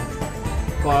deal,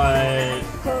 but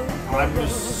I'm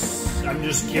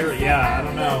just curious. Yeah, I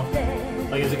don't know.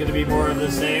 Like, is it going to be more of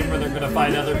the same, or they're going to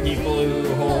find other people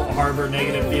who harbor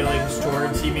negative feelings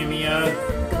towards Himemiya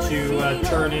to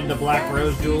turn into Black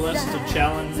Rose duelists to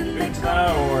challenge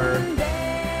Utena, or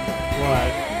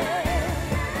what?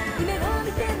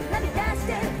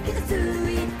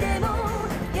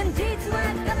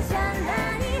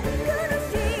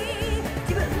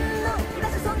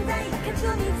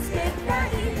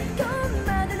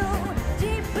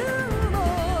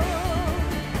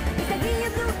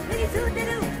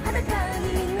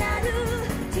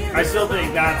 I still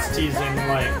think that's teasing,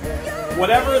 like,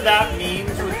 whatever that means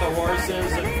with the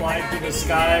horses and flying through the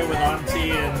sky with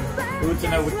Auntie and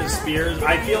Utena with the spears.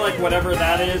 I feel like whatever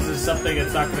that is something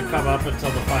that's not going to come up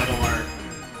until the final arc.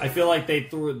 I feel like they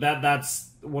threw that's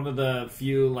one of the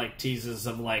few, like, teases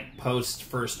of, like,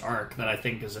 post-first arc that I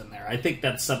think is in there. I think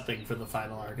that's something for the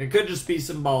final arc. It could just be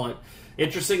symbolic.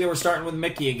 Interesting that we're starting with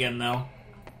Mickey again, though.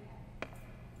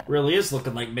 Really is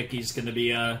looking like Mickey's going to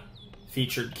be a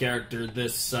featured character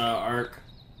this arc.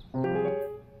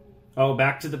 Oh,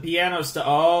 back to the piano stuff.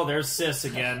 Oh, there's Sis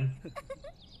again.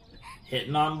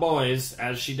 Hitting on boys,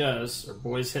 as she does. Or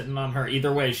boys hitting on her.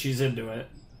 Either way, she's into it.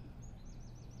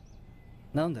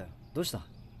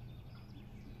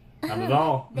 Not at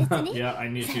all. Yeah, I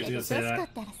knew she was going to say that.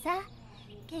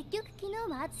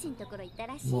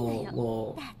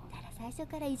 Well.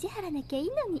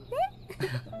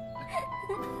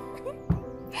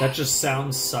 That just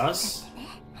sounds sus.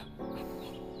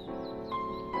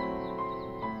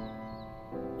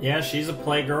 Yeah, she's a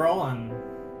playgirl, and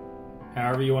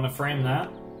however you want to frame that.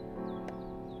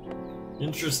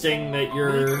 Interesting that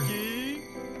you're...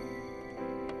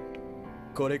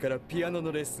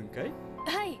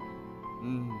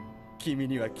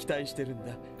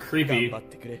 Creepy.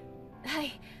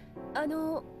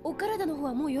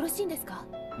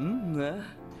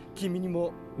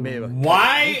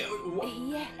 Why?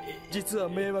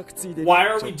 Why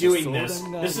are we doing this?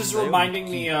 This is reminding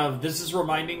me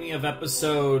of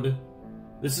episode.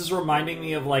 This is reminding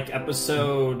me of, like,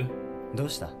 episode.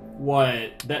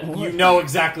 What? That you know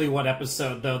exactly what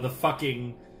episode, though. The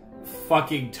fucking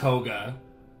toga,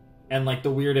 and, like,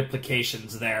 the weird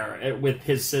implications there with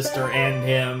his sister and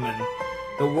him, and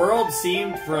the world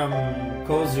seemed from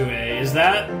Kozue. Is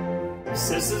that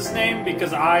Sis's name?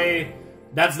 Because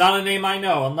that's not a name I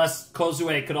know, unless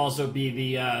Kozue could also be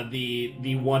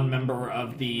the one member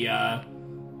of the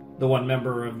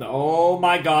oh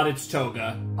my god, it's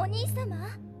Toga.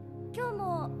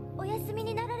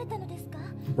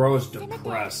 Bro's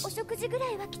depressed.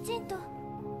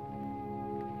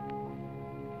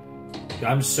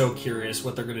 I'm so curious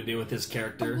what they're gonna do with his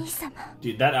character.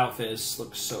 Dude, that outfit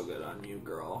looks so good on you,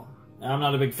 girl. I'm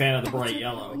not a big fan of the bright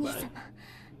yellow, but...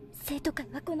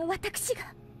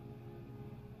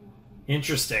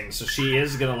 Interesting, so she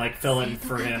is gonna, like, fill in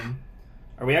for him.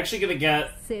 Are we actually gonna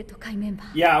get...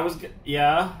 Yeah,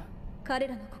 yeah?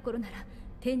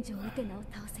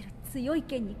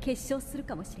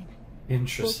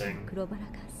 Interesting.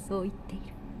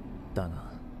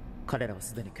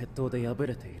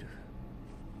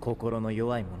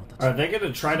 Are they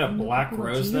gonna try to Black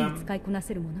Rose them?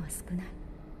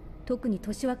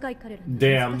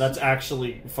 Damn, that's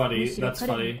actually funny. That's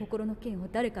funny.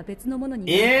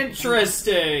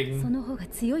 Interesting!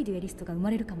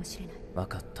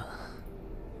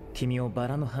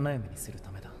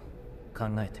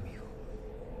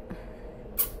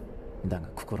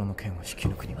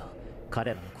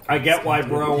 I get why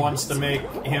Bro wants to make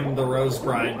him the Rose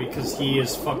Bride, because he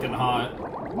is fucking hot.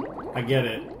 I get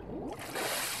it.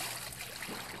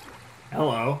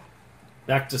 Hello.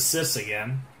 Back to Sis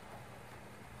again.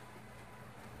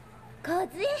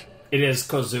 It is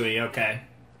Kozue, okay.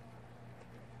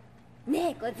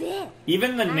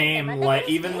 Even the name, like,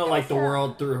 even the, like, the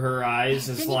world through her eyes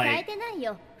is, like,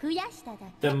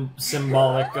 the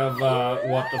symbolic of,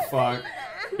 what the fuck?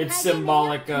 It's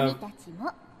symbolic of...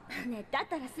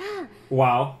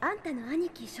 Wow.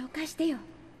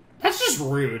 That's just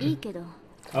rude.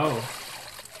 Oh.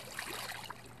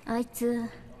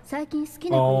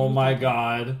 Oh my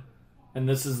god. And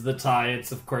this is the tie,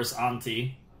 it's of course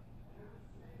Auntie.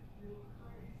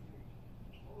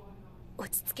 落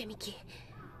ち着けミキ。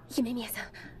姫宮さん、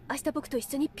明日僕と一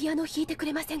緒にピアノを弾いてく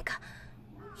れませんか。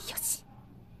よし。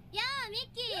やあミッ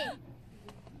キー。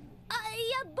あ、い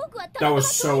や僕は。That was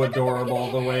so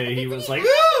adorable the way he was like.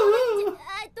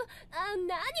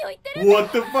 何を言ってるんだ。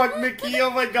 What the fuck, Mickey? Oh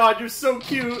my god, you're so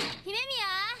cute. 姫宮、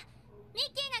ミ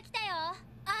ッキーが来たよ。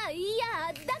あ、い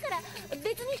やだから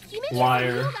別に姫宮の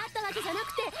用があったわけじゃな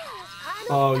くて。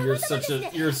Oh,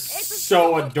 you're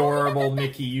so adorable,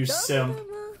 Mickey. You simp.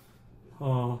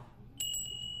 Oh,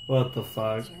 what the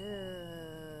fuck,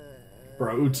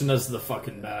 bro? Utena's the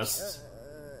fucking best.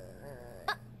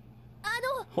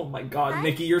 Oh my god,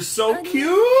 Mickey, you're so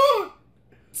cute.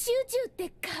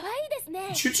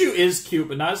 Choo-choo is cute,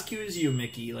 but not as cute as you,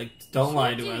 Mickey. Like, don't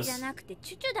lie to us.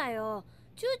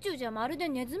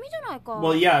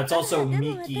 Well, yeah, it's also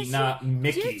Miki, not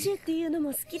Mickey.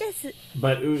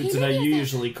 But Utena, you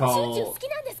usually call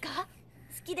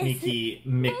Miki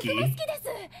Mickey.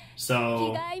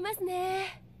 So.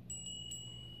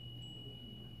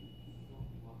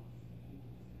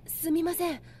 すみま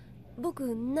せん。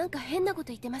僕なんか変なこと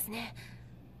言ってますね。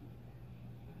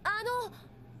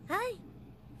はい。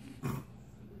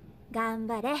頑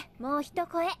張れ、もう一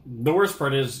声。 The worst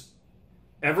part is,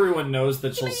 everyone knows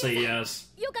that she'll say yes,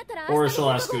 or she'll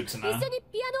ask Utena. 一緒に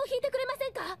ピアノを弾いてくれませ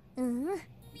んか。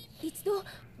一度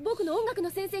僕の音楽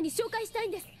の先生に紹介したい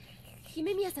んです。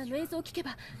姫宮さんの演奏を聴け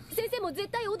ば先生も絶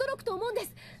対驚くと思うんで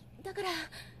す。だから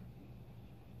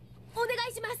お願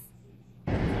いします。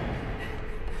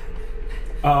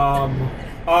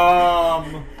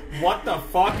What the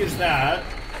fuck is that?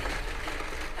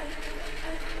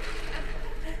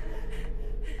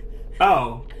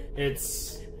 Oh,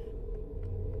 it's...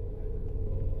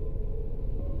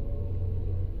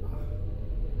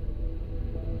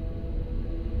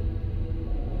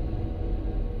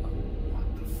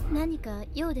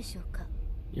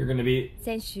 You're gonna be...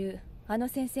 先週あの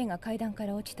先生が階段か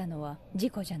ら落ちたのは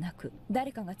事故じゃなく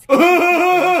誰かが突き落とさ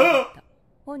れた。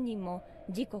本人も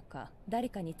事故か誰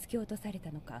かに突き落とされ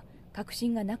たのか確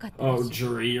信がなかったらしい。 Oh,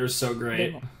 Jury, you're so great.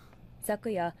 でも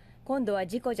昨夜今度は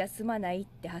事故じゃ済まないっ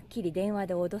てはっきり電話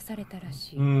で脅されたら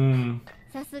しい。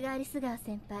さすがアリスガー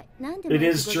先輩。It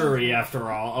is Jury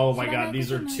after all. Oh my god,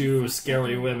 these are two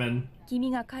scary women.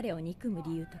 君が彼を憎む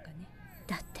理由とかね。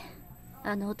だって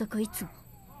あの男いつも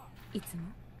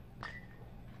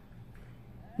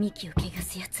ミキを怪我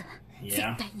すやつは絶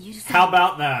対に許さない。 How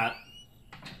about that?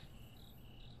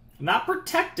 Not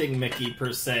protecting Mickey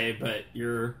per se, but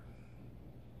you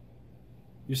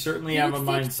certainly have a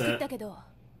mindset.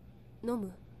 飲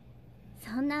む。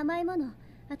そんな甘いもの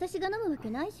私が飲むわけ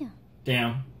ないじゃん。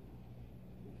 Damn.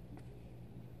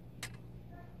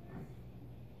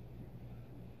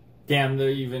 Damn,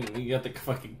 you got the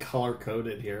fucking color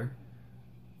coded here.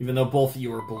 Even though both of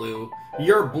you are blue.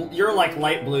 You're like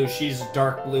light blue, she's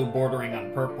dark blue bordering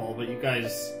on purple, but you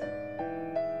guys...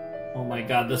 Oh my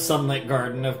god, the sunlit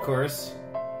garden, of course.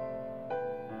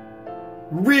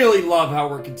 Really love how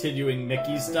we're continuing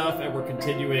Mickey's stuff, and we're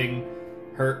continuing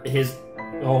his...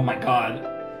 Oh my god.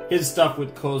 His stuff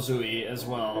with Kozue as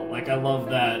well. Like, I love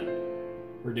that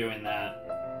we're doing that.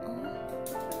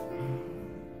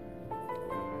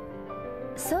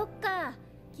 そっか、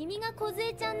君が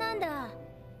梢ちゃんなんだ。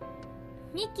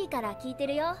ミッキーから聞いて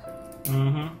るよ。は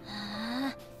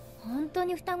あ、本当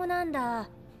に双子なんだ。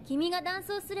君がダン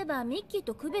スをすればミッキー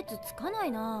と区別つかな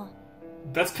いな。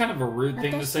 That's kind of a rude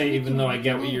thing to say, even though I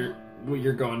get what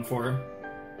you're going for.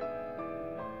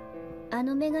 あ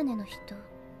のメガネの人、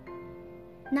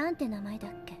なんて名前だ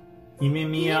っけ？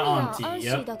 Himemiya Auntie. アンシ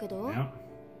ーだけど、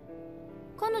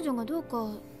彼女がどう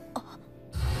か。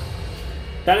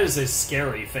 That is a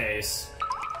scary face.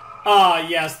 Ah,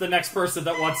 yes, the next person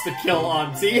that wants to kill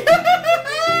Auntie.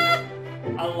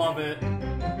 I love it.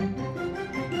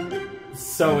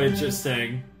 So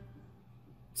interesting.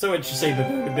 So interesting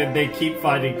that they keep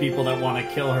finding people that want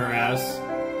to kill her ass.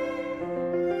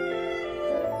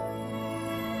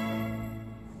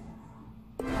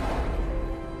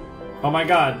 Oh my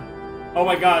god. Oh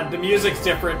my god, the music's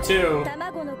different too.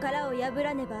 卵の殻を破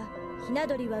らねばひな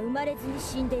鳥は生まれずに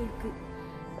死んでいく。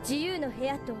自由の部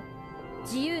屋と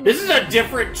This is a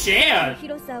different chant.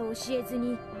 広さを教えず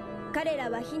に彼ら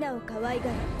はヒナを可愛が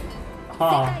る。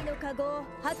 Huh. 世界のカゴを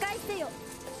破壊せよ。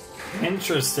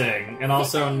 Interesting. And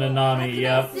also Nanami,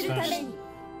 yep.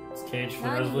 It's cage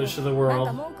for the resolution of the なんか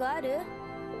world. 文句ある？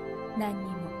何に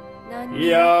も。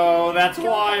 Yo, that's 今日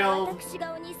は wild. 私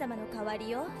がお兄様の代わり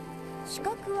よ。資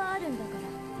格はあるんだか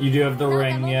ら。 You do have the なんか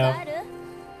ring, 文句 yeah. ある？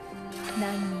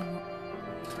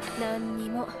何に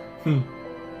も。 Hmm.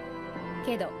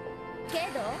 けど、け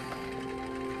ど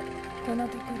この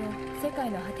ところ世界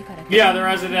の果てから。 Yeah, there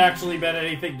hasn't actually been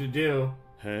anything to do.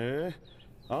 へえ、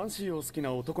アンシーを好き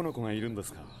な男の子がいるんで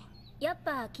すか。やっ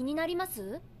ぱ気になりま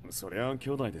す？そりゃ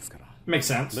兄弟ですから。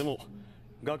 Makes sense. でも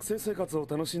学生生活を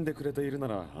楽しんでくれているな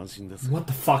ら安心です。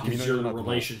 What the fuck is 君の your ような子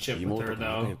も relationship with 妹 her, と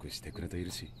仲 though? 良くしてくれてい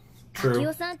るし。秋 True.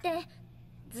 代さんって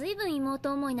ずいぶん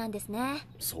妹思いなんですね。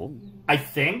そう。I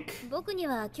think? 僕に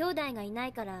は兄弟がいな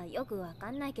いからよくわか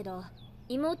んないけど、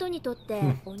妹にとって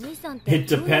お兄さんって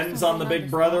It depends on the big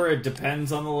brother, it depends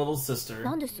on the little sister.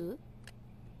 なんです？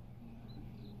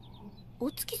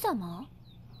お月様？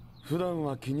普段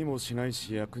は気にもしない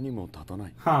し役にも立たな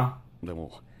い。 Huh. で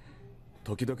も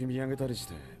時々見上げたりし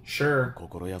て Sure.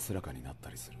 心安らかになった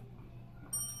りする。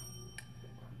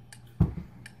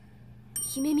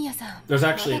姫宮さん。 There's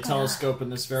actually a telescope in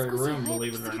this very room,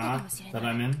 believe it or not, that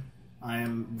I'm in. I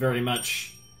am very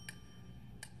much...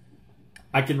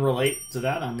 I can relate to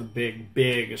that. I'm a big,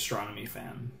 big astronomy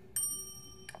fan.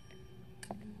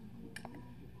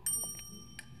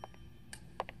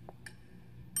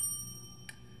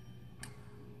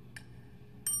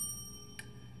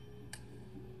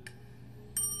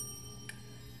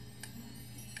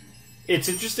 It's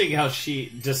interesting how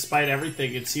she, despite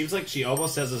everything, it seems like she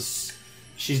almost has a...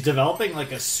 She's developing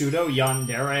like a pseudo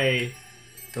yandere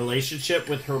relationship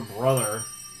with her brother,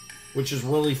 which is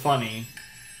really funny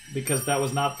because that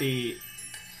was not the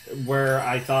where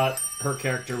I thought her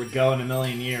character would go in a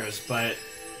million years, but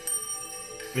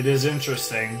it is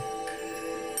interesting.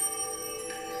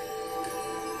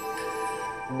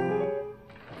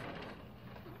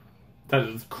 That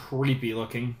is creepy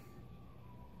looking.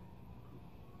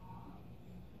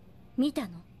 見た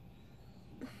の？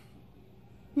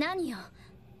何よ？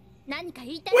何か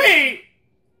言いたい？ Wait!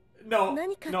 No,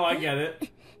 何かって？ no, I get it.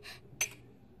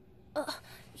 あ、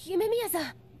姫宮さ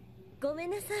ん。ごめ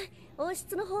んなさい。王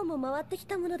室の方も回ってき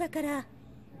たものだから。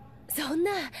そん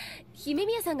な、姫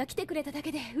宮さんが来てくれただ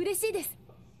けで嬉しいです。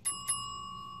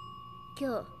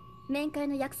今日面会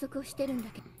の約束をしてるんだ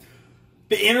けど。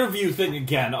 The interview thing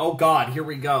again. Oh god, here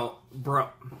we go. Bro.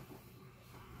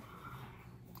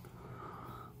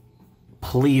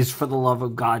 Please, for the love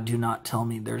of God, do not tell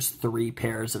me there's 3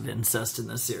 pairs of incest in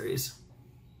this series.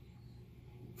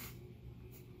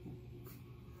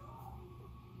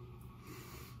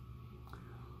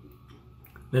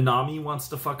 Nanami wants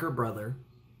to fuck her brother.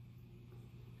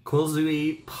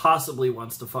 Kozue possibly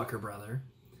wants to fuck her brother.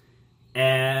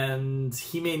 And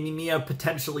Hime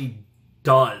potentially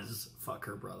does fuck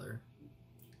her brother.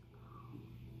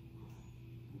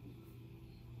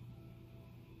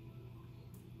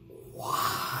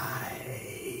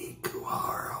 Why,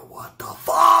 Kuhara? What the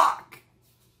fuck?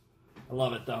 I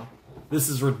love it, though. This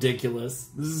is ridiculous.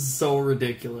 This is so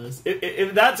ridiculous.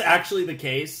 If that's actually the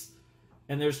case,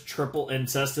 and there's triple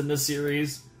incest in this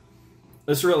series,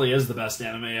 this really is the best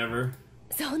anime ever.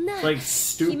 そんな、 Like,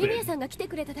 姫宮 stupid. さんが来て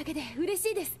くれただけで嬉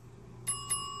しいです。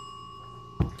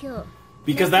今日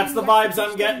Because that's the vibes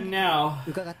I'm getting now.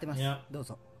 伺ってます。 Yep. どう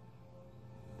ぞ。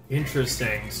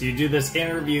 Interesting. So you do this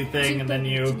interview thing, and then 1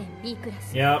 you... 年 B クラ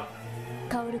ス。 Yep.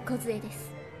 カオル小杖で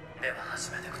す。では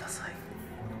始めてください。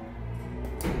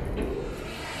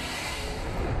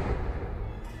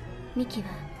ミキは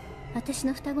私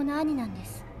の双子の兄なんで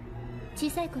す。小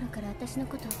さい頃から私の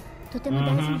ことをとても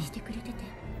大事にしてくれてて、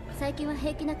最近は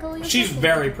平気な顔をよ She's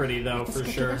very pretty, though, 私 for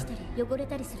が怪 sure. 我したり汚れ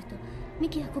たりすると、ミ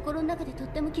キは心の中でとっ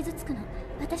ても傷つくの。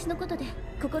私のことで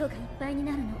心がいっぱいに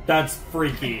なるの。 That's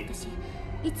freaky. 私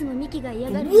いつもミキが嫌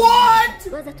がる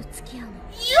What? わざと付き合うの。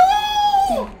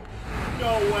 Yo!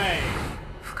 No way.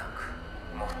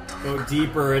 Go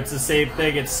deeper. It's the same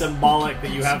thing. It's symbolic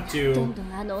that you have to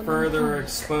further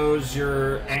expose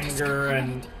your anger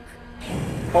and...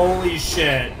 Holy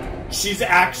shit. She's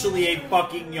actually a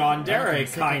fucking yandere,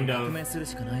 kind of. する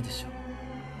しかないでしょ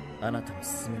う。あなたの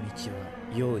進む道は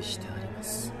用意してありま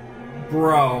す。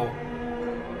 Bro.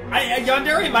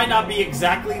 Yandere might not be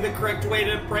exactly the correct way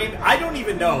to frame it. I don't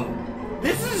even know.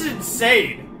 This is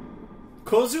insane.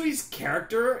 Kozui's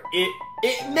character,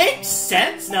 it makes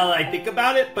sense now that I think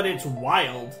about it, but it's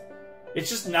wild. It's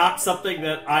just not something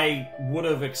that I would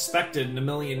have expected in a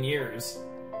million years.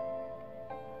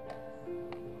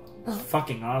 It's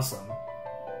fucking awesome.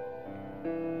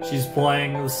 She's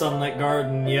playing the Sunlit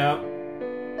Garden, yep.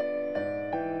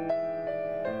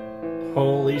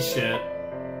 Holy shit.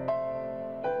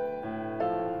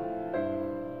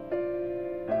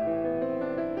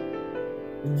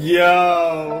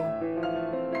 Yo!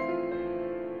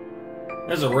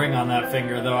 There's a ring on that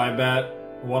finger, though, I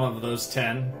bet. One of those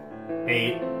 10,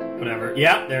 8, whatever.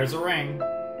 Yep, there's a ring.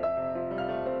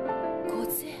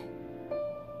 Kozue.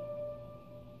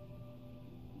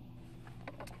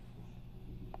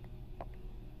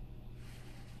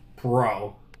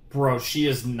 Bro, she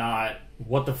is not.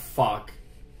 What the fuck?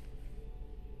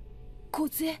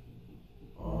 Kozue.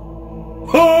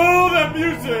 Oh, that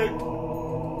music!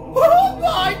 Oh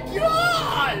my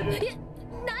god!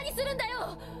 何するんだ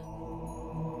よ。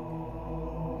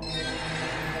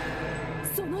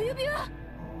その指輪。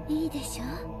いいでしょ。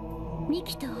ミ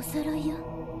キとお揃いよ。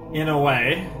In a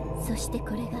way. そしてこ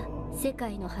れが世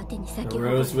界の果てに咲 The き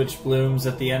誇る。 rose which blooms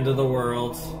at the end of the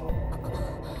world.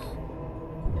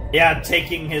 Yeah,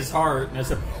 taking his heart. And I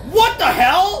said, what the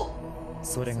hell?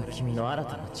 それが君の新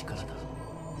たな力だ。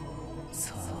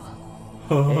さ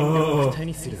あ、遠慮なく手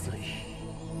にするがいい。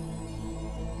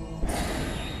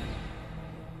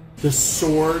The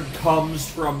sword comes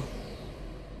from...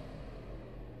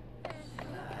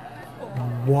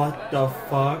 What the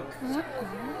fuck?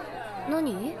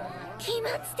 何？期末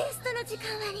テストの時間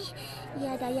割。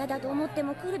やだやだと思って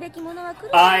も来るべきものは来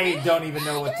る。I don't even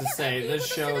know what to say. This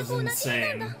show is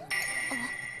insane.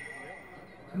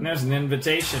 And there's an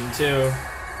invitation too.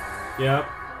 Yep.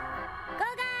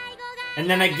 And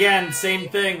then again, same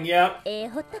thing, yep.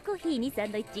 It's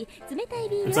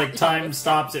like time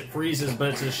stops, it freezes,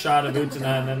 but it's a shot of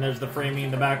Utena, and then there's the framing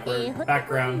in the background.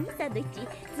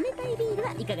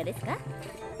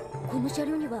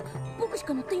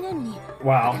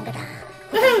 Wow.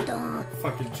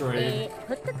 Fucking trade.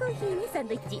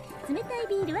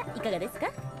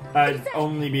 I'd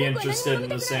only be interested in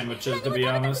the sandwiches, to be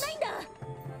honest.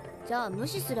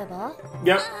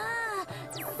 Yep.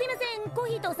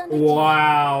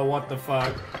 Wow, what the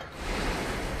fuck?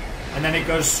 And then it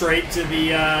goes straight to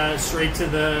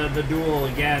the duel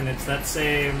again. It's that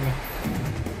same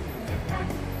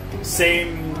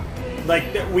like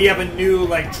we have a new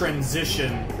like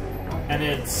transition, and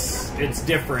it's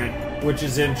different, which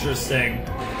is interesting.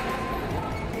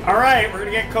 All right, we're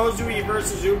gonna get Kozue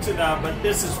versus Utena, but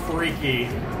this is freaky.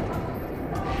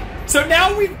 So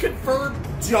now we've confirmed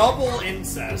double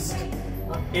incest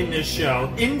in this show.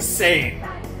 Insane.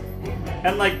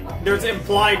 And like, there's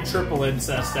implied triple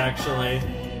incest, actually.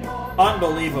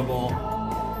 Unbelievable.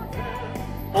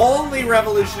 Only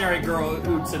Revolutionary Girl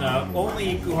Utena,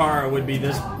 only Ikuhara would be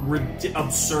this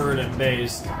absurd and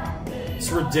based.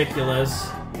 It's ridiculous.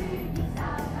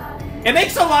 It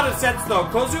makes a lot of sense, though.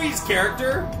 Kozue's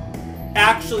character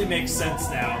actually makes sense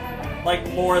now. Like,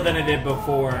 more than it did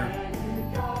before.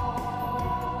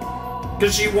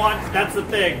 Because she wants, that's the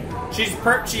thing. She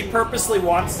purposely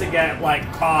wants to get,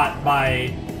 like, caught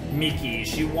by Miki.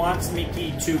 She wants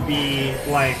Miki to be,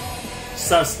 like,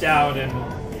 sussed out and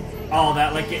all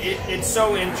that. Like, it's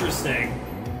so interesting.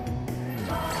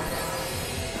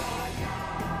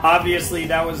 Obviously,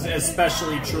 that was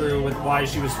especially true with why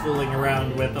she was fooling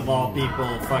around with, of all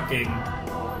people, fucking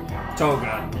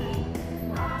Toga.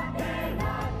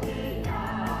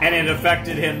 And it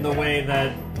affected him the way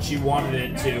that she wanted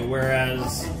it to,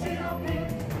 whereas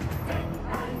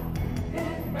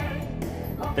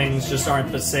things just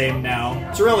aren't the same now.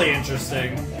 It's really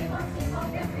interesting.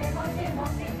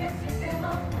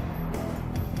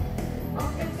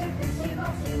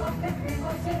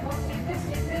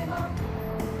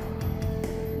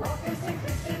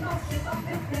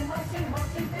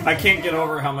 I can't get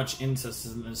over how much incest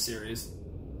is in this series.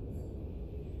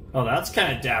 Oh, that's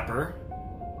kind of dapper.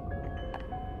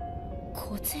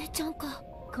 梢ちゃんか。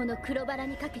この黒バラ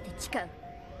にかけて誓う。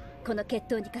この決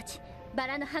闘に勝ち、バ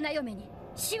ラの花嫁に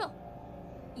死を。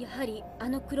やはりあ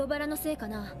の黒バラのせいか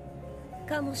な。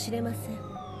かもしれません。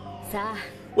さあ。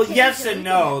Well, yes and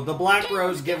no. The Black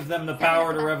Rose gives them the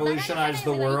power to revolutionize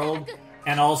the world,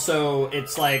 and also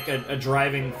it's like a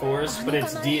driving force, but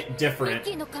it's different.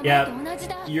 Yeah,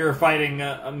 you're fighting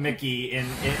a Mickey in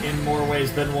more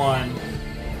ways than one.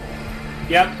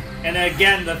 Yep, and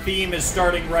again, the theme is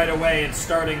starting right away. It's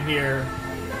starting here.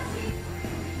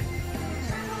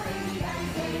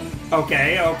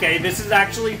 Okay, this is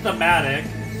actually thematic.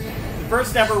 The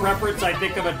first ever reference, I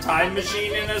think, of a time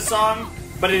machine in a song,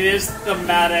 but it is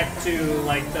thematic to,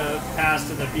 like, the past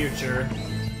and the future.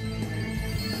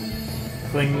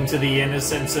 Clinging to the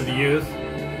innocence of youth.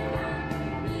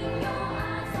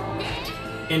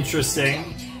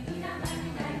 Interesting.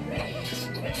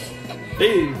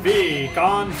 Vivi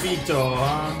confito,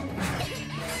 huh?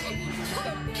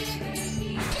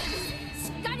 し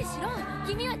っかりしろ。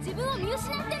君は自分を見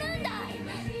失ってるんだ。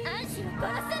アンシを殺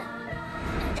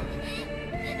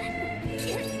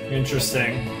す。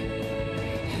 Interesting.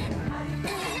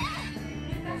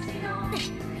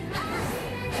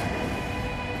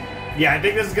 Yeah, I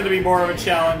think this is going to be more of a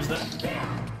challenge than...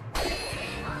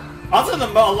 Also, a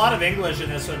lot of English in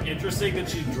this one. Interesting that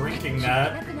she's drinking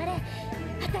that.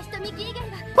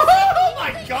 Oh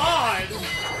my god!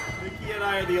 Mickey and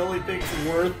I are the only things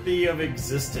worthy of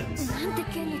existence.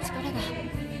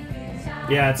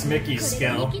 Yeah, it's Mickey's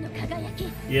skill.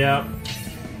 Yep.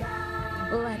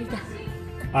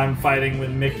 I'm fighting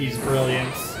with Mickey's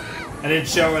brilliance. And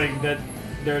it's showing that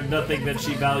there's nothing that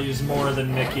she values more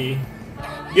than Mickey.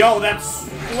 Yo, that's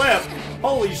flip!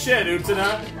 Holy shit,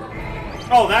 Utena!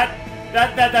 Oh, that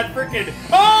freaking...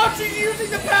 Oh, she's using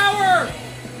the power!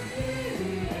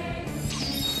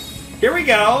 Here we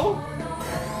go!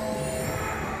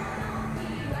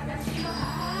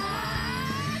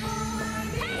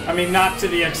 I mean, not to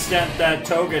the extent that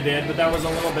Toga did, but that was a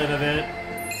little bit of it.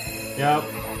 Yep.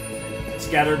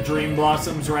 Scattered dream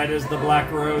blossoms right as the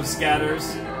Black Rose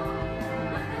scatters.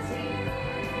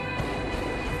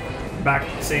 Back,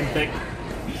 same thing.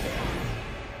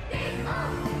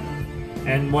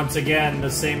 And once again,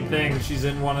 the same thing. She's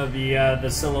in one of the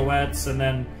silhouettes, and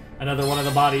then another one of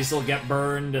the bodies will get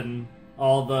burned, and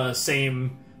all the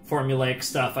same formulaic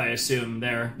stuff, I assume,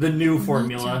 there. The new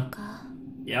formula.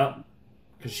 Yep.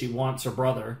 Because she wants her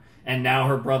brother. And now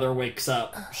her brother wakes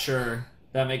up. Sure.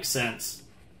 That makes sense.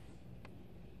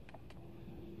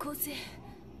 Kozue.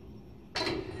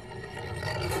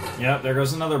 Yep, there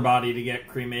goes another body to get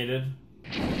cremated.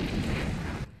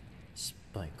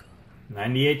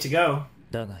 98 to go.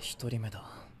 だが一人目だ。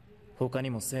他に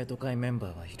も生徒会メン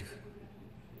バーはいる。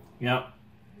Yep.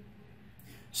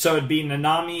 So it'd be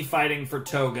Nanami fighting for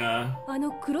Toga.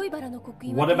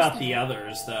 What about the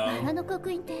others, though? バラの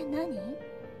刻印って何？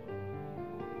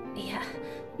いや、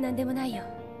なんでもないよ。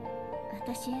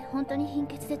私、本当に貧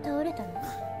血で倒れたの。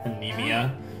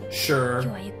 Anemia. Sure. 今日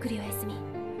はゆっくりお休み。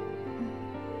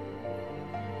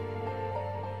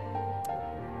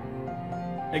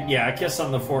Yeah, a kiss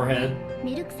on the forehead.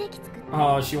 ミルクセーキ作って。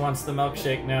Oh, she wants the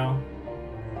milkshake now.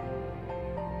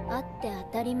 あって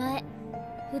当たり前。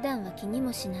普段は気に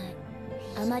もしない。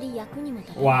あまり役にも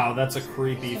立たない。 Wow, that's a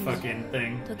creepy fucking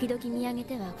thing. 時々見上げ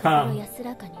ては心安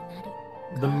らかになる。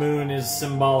The moon is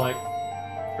symbolic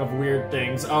of weird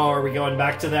things. Oh, are we going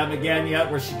back to them again yet,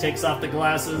 where she takes off the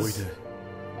glasses?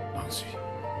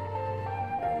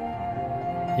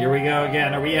 Here we go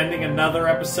again. Are we ending another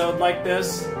episode like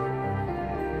this?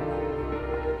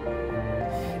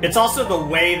 It's also the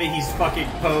way that he's fucking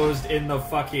posed in the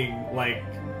fucking, like,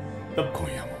 the...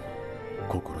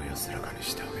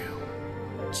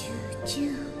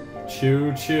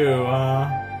 Choo choo,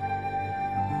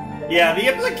 Yeah, the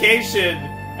implication,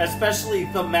 especially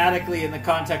thematically in the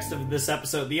context of this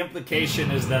episode, the implication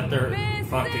is that they're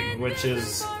fucking, which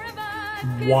is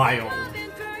wild.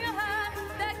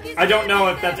 I don't know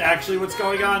if that's actually what's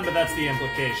going on, but that's the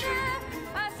implication.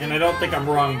 And I don't think I'm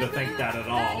wrong to think that at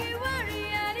all.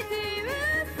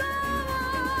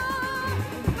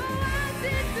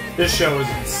 This show is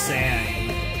insane.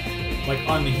 Like,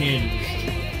 unhinged.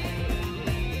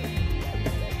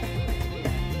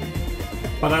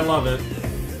 But I love it.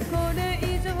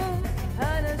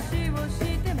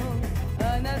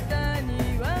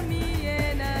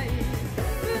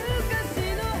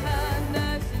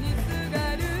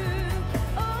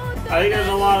 I think there's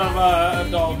a lot of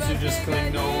adults who just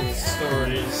cling to old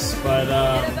stories, but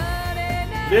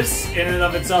this, in and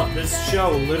of itself, this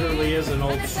show literally is an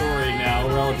old story now,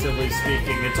 relatively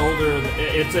speaking. It's older,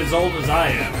 it's as old as I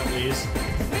am, at least.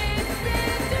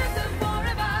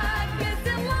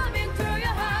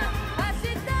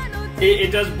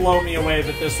 It does blow me away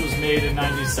that this was made in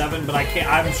 '97, but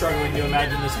I'm struggling to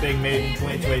imagine this being made in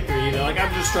 2023 either. Like,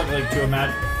 I'm just struggling to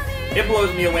imagine. It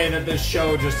blows me away that this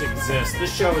show just exists.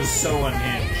 This show is so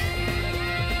unhinged.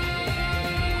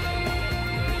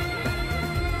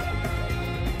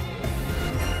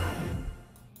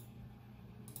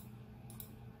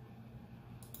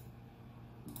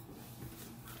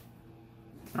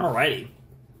 Alrighty.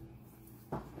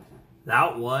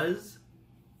 That was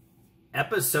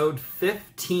episode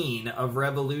 15 of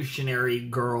Revolutionary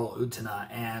Girl Utena,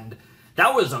 and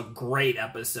that was a great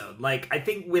episode. Like, I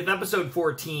think with episode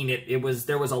 14,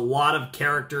 there was a lot of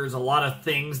characters, a lot of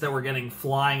things that were getting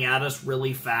flying at us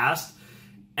really fast,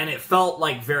 and it felt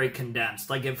like very condensed.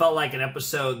 Like, it felt like an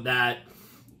episode that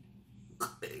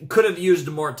could have used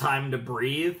more time to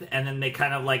breathe, and then they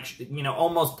kind of like, you know,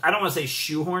 almost, I don't want to say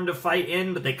shoehorned a fight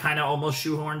in, but they kind of almost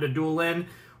shoehorned a duel in,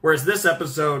 whereas this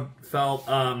episode felt,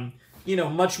 you know,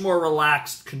 much more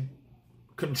relaxed,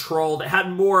 controlled. It had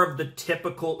more of the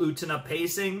typical Utena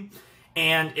pacing,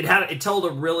 and it told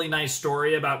a really nice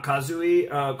story about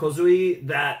Kozue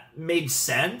that made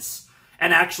sense,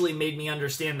 and actually made me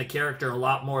understand the character a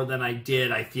lot more than I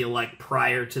did, I feel like,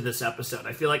 prior to this episode.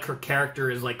 I feel like her character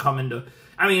is like coming to...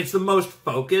 I mean, it's the most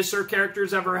focus her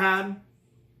character's ever had.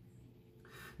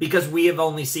 Because we have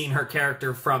only seen her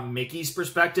character from Mickey's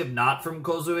perspective, not from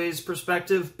Kozue's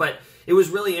perspective. But it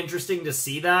was really interesting to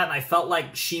see that, and I felt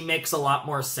like she makes a lot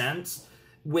more sense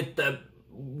with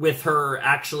her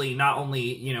actually not only,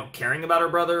 you know, caring about her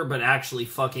brother, but actually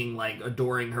fucking, like,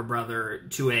 adoring her brother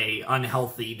to a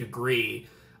unhealthy degree,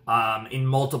 in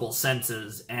multiple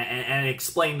senses, and it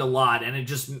explained a lot, and it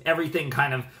just, everything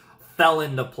kind of fell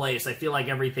into place. I feel like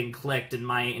everything clicked in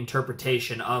my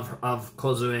interpretation of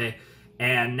Kozue,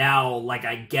 and now, like,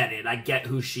 I get it. I get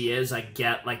who she is. I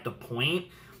get, like, the point.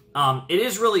 It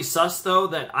is really sus, though,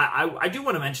 that I do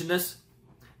want to mention this.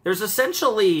 There's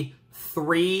essentially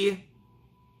three...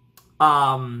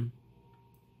 I'll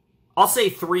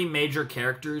say three major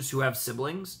characters who have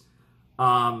siblings,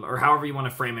 or however you want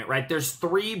to frame it, right? There's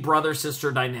three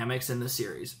brother-sister dynamics in the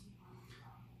series.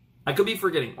 I could be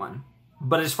forgetting one,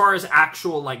 but as far as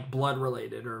actual, like,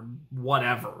 blood-related or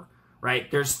whatever,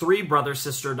 right? There's three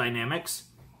brother-sister dynamics,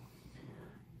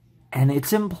 and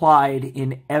it's implied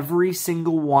in every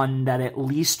single one that at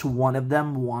least one of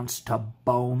them wants to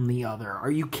bone the other.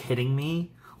 Are you kidding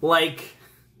me? Like...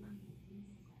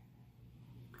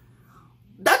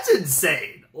 That's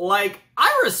insane. Like,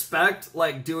 I respect,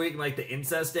 like, doing, like, the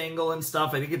incest angle and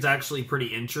stuff. I think it's actually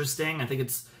pretty interesting. I think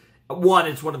it's one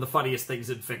of the funniest things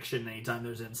in fiction anytime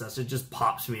there's incest. It just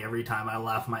pops me every time. I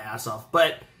laugh my ass off.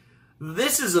 But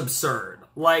this is absurd.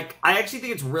 Like, I actually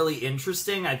think it's really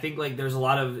interesting. I think, like, there's a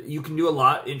lot of... You can do a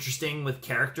lot interesting with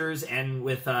characters and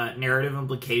with narrative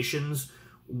implications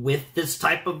with this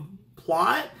type of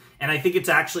plot. And I think it's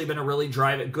actually been a really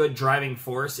good driving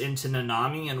force into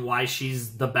Nanami and why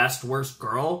she's the best, worst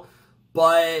girl.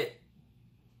 But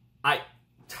I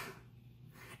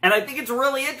think it's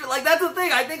really interesting. Like, that's the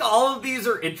thing. I think all of these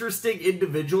are interesting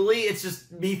individually. It's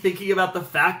just me thinking about the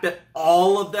fact that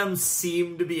all of them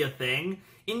seem to be a thing.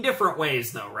 In different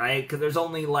ways, though, right? Because there's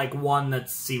only, like, one that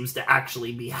seems to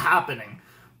actually be happening.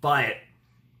 But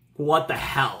what the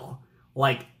hell?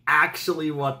 Like,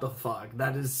 actually, what the fuck?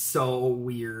 That is so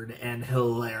weird and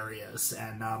hilarious,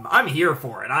 and I'm here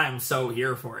for it. I am so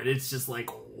here for it. It's just like,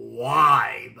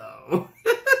 why, though?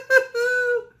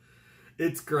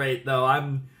 It's great, though.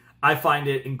 I find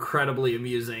it incredibly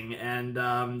amusing, and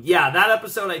yeah, that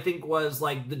episode, I think, was,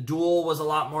 like, the duel was a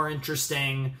lot more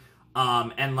interesting,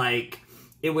 and, like,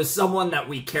 it was someone that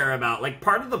we care about. Like,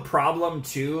 part of the problem,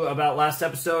 too, about last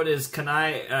episode is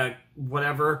Kanai,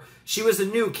 whatever, she was a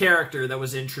new character that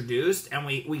was introduced, and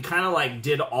we kind of, like,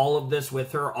 did all of this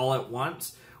with her all at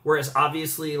once, whereas,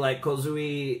 obviously, like,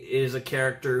 Kozue is a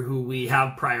character who we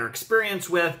have prior experience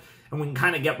with, and we can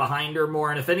kind of get behind her more,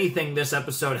 and if anything, this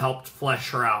episode helped flesh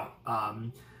her out.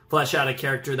 Flesh out a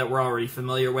character that we're already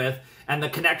familiar with, and the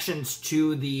connections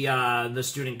to the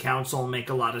student council make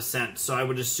a lot of sense. So I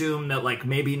would assume that, like,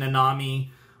 maybe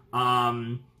Nanami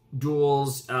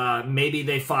duels, maybe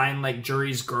they find, like,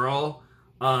 Juri's girl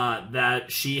that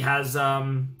she has,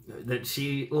 that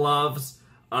she loves.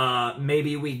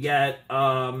 Maybe we get,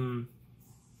 I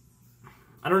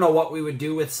don't know what we would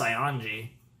do with Saionji.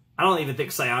 I don't even think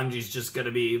Saionji's just going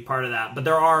to be part of that. But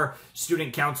there are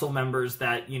student council members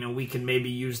that, you know, we can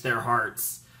maybe use their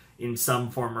hearts in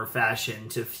some form or fashion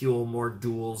to fuel more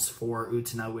duels for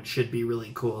Utena, which should be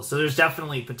really cool. So there's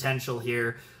definitely potential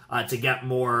here to get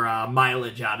more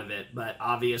mileage out of it. But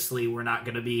obviously we're not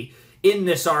going to be in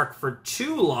this arc for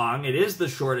too long. It is the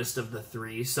shortest of the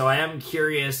three. So I am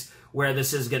curious where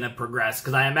this is going to progress,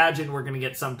 because I imagine we're going to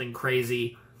get something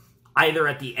crazy either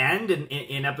at the end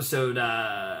in episode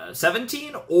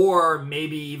 17, or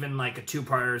maybe even like a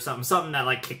two-parter or something that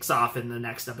like kicks off in the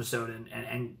next episode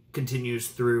and continues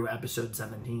through episode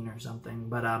 17 or something.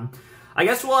 But I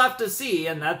guess we'll have to see,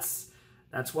 and that's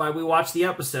why we watch the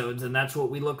episodes, and that's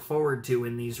what we look forward to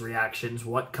in these reactions,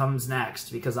 what comes next,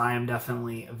 because I am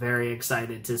definitely very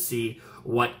excited to see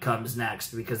what comes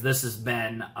next, because this has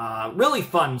been really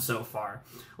fun so far.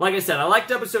 Like I said, I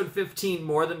liked episode 15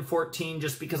 more than 14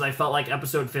 just because I felt like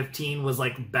episode 15 was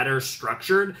like better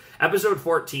structured. Episode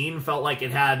 14 felt like it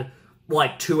had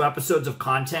like 2 episodes of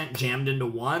content jammed into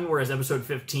one, whereas episode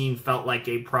 15 felt like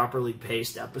a properly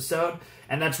paced episode.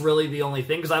 And that's really the only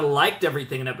thing, because I liked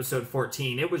everything in episode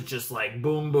 14. It was just like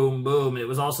boom, boom, boom. It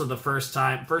was also the first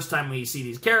time we see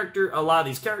these characters, a lot of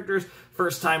these characters.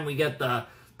 First time we get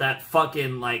that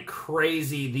fucking like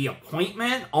crazy The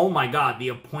Appointment. Oh my god, The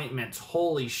Appointments.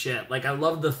 Holy shit. Like, I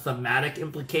love the thematic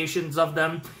implications of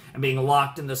them. And being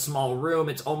locked in the small room,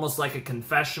 it's almost like a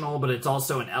confessional, but it's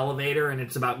also an elevator, and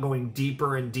it's about going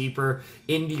deeper and deeper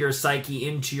into your psyche,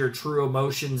 into your true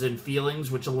emotions and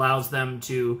feelings, which allows them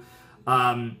to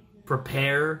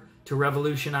prepare to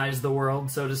revolutionize the world,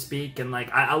 so to speak. And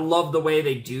like, I love the way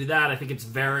they do that. I think it's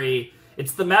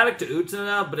thematic to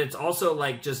Utena, but it's also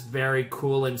like just very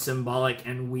cool and symbolic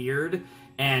and weird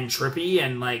and trippy,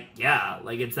 and like, yeah,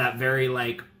 like it's that very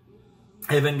like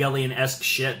Evangelion-esque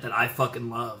shit that I fucking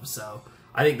love. So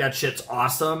I think that shit's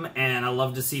awesome, and I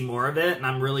love to see more of it, and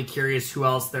I'm really curious who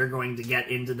else they're going to get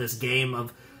into this game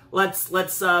of let's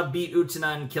beat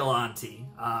Utena and kill Auntie.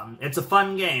 It's a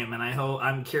fun game, and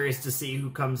I'm curious to see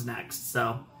who comes next.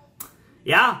 So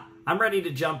yeah, I'm ready to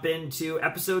jump into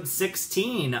episode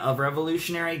 16 of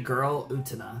Revolutionary Girl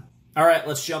Utena. Alright,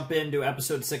 let's jump into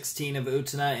episode 16 of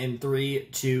Utena in 3,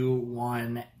 2,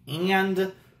 1,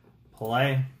 and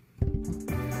play.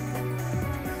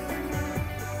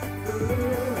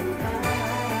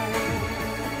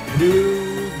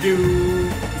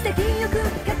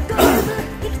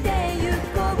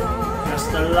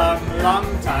 Just a long,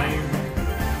 long time.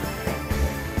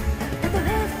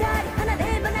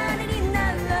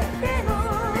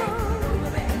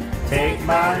 Take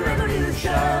my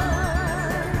revolution.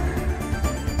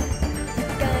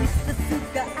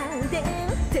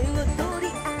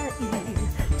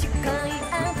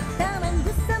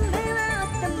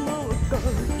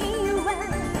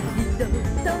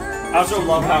 I also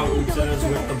love how Utena's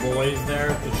with the boys there,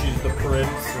 because she's the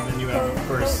prince, and then you have, of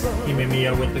course,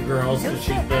 Himemiya with the girls, because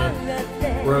she's the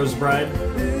Rose Bride.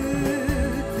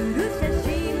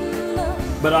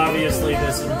 But obviously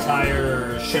this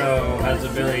entire show has a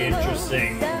very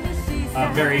interesting,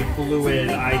 very fluid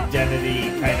identity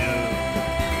kind of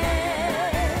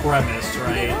premise,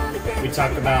 right? We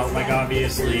talk about, like,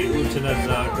 obviously Utena's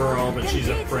a girl, but she's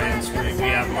a prince. We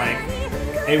have, like,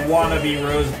 a wannabe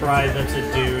Rose Bride that's a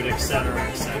dude, etc.,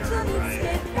 right?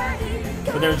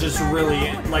 But there's just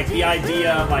really, like, the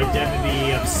idea of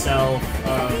identity, of self,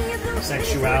 of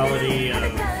sexuality,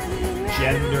 of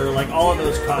gender, like, all of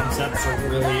those concepts are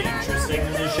really interesting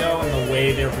in the show and the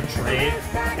way they're portrayed.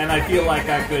 And I feel like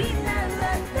I could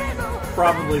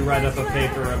probably write up a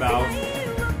paper about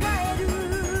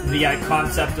the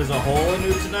concept as a whole in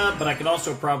Utena, but I could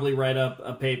also probably write up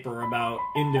a paper about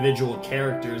individual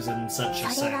characters in such a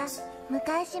sense.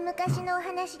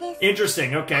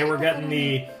 Interesting. Okay, we're getting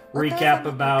the recap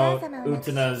about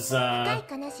Utena's,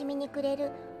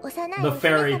 the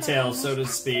fairy tale, so to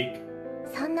speak.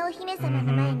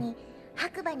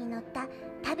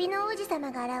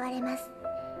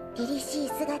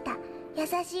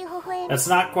 That's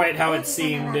not quite how it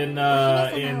seemed in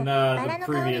the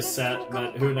previous set,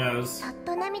 but who knows.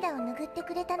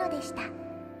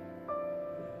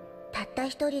 たった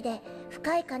一人で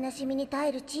深い悲しみに耐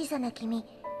える小さな君、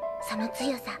その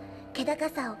強さ、気高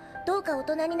さをどうか大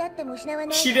人になっても失わ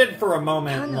ない。 She did for a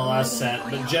moment in the last set,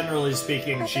 but generally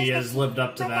speaking, she has lived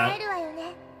up to that.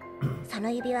 そ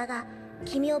の指輪が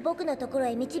君を僕のところ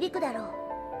へ導くだろ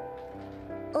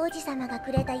う。王子様が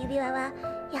くれた指輪は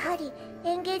やはり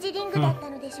エンゲージリングだった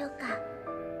のでしょうか。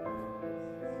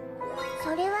そ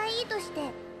れはいいとして、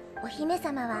お姫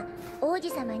様は王子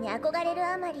様に憧れる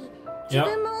あまり。 自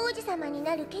分も王子様に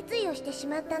なる決意をしてし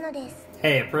まったのです。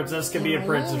 Hey, a princess can be a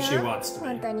prince if she wants to be.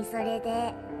 本当にそれ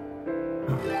で。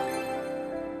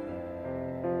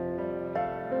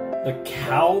The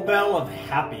Cowbell of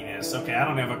Happiness. Okay, I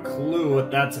don't have a clue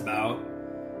what that's about.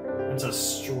 That's a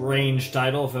strange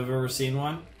title if I've ever seen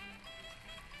one.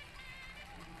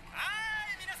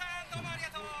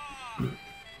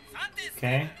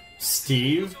 Okay,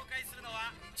 Steve.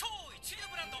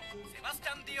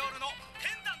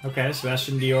 Okay,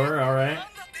 Sebastian Dior, alright.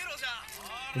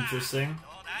 Interesting.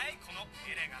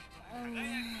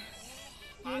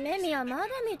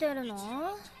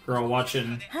 Girl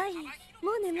watching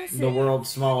the world's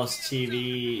smallest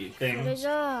TV thing.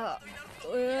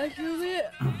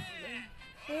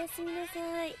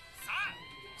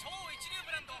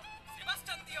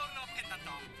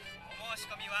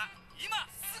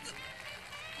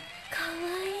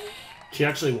 She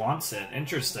actually wants it.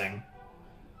 Interesting.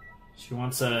 She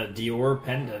wants a Dior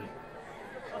pendant.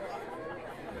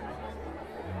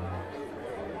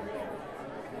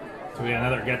 So we got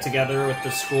another get-together with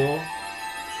the school.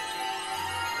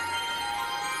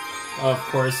 Of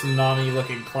course, Nami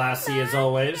looking classy as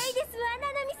always.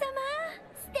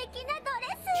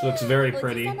 She looks very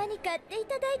pretty.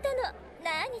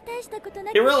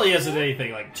 It really isn't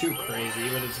anything like too crazy,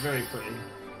 but it's very pretty.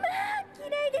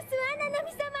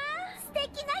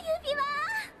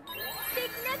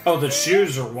 Oh, the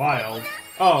shoes are wild.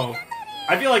 Oh,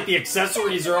 I feel like the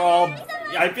accessories are all...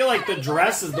 I feel like the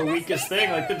dress is the weakest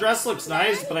thing. Like, the dress looks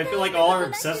nice, but I feel like all her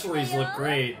accessories look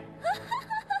great.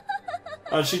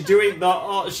 She's doing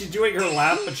her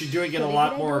lap, but she's doing it a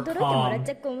lot more calm.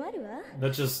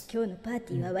 That just...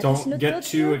 Don't get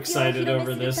too excited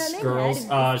over this, girls.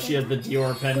 She has the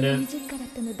Dior pendant.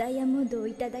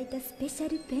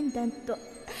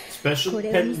 Special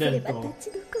pendant.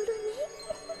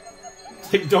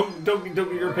 Like, don't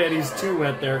get your panties too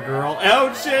wet there, girl.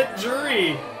 Oh shit,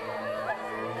 Jury!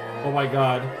 Oh my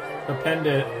god. The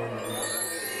pendant.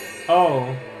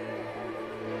 Oh.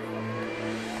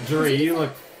 Jury, you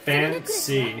look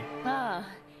fancy.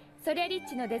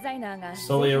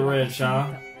 Solia Rich, huh?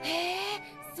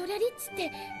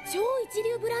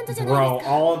 Bro,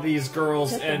 all of these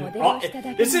girls and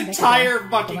this entire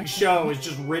fucking show is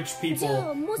just rich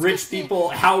people. Rich people.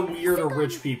 How weird are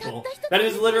rich people? That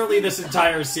is literally this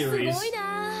entire series.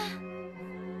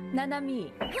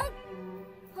 Nanami.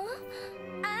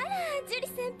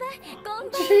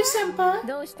 Jury-senpai?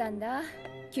 どうしたんだ?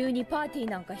 急にパーティー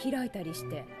なんか開いたりし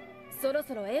て。そろ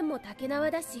そろ縁も竹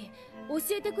縄だし、教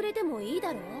えてくれてもいい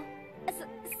だろう？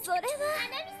それは。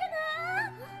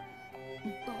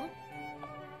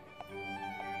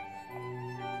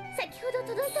先ほど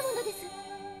届いたものです。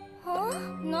はあ？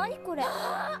何これ？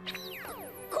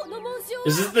この紋章。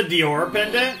Is this the Dior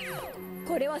pendant?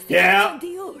 これはセバスチャン・デ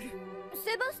ィオール。セ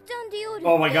バスチャン・ディオール。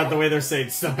 Oh my god, the way they're saying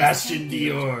Sebastian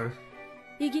Dior.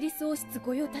 イギリス王室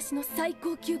御用達の最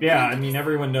高級。Yeah, I mean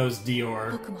everyone knows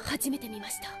Dior. 僕も初めて見ま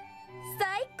した。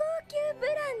最高級ブ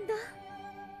ランド。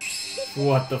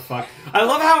 What the fuck? I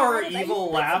love how her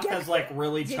evil laugh has like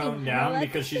really toned down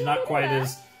because she's not quite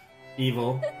as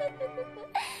evil.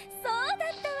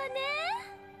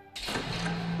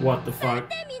 What the fuck?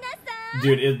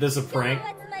 Dude, is this a prank?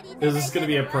 Is this gonna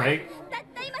be a prank?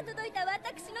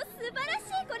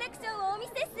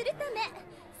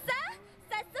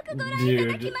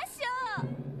 Dude,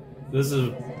 this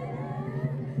is...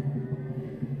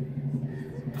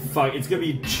 Fuck, it's gonna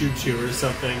be Choo Choo or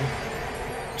something.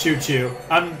 Choo Choo.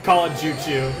 I'm calling Choo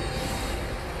Choo.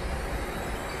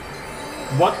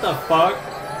 What the fuck?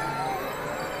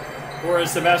 Or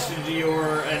is Sebastian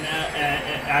Dior an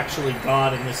actually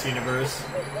god in this universe?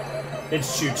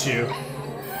 It's Choo Choo.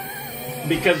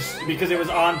 Because it was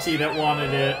Auntie that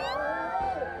wanted it.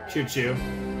 Choo Choo.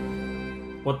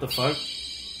 What the fuck?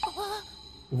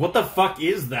 What the fuck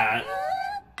is that?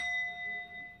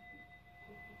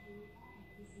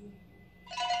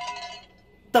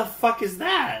 The fuck is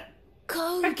that?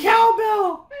 A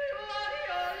cowbell!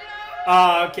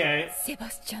 Ah, okay.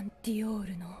 Sebastian Dior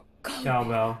no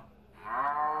Cowbell.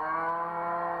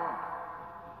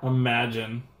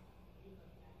 Imagine.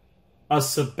 A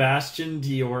Sebastian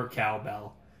Dior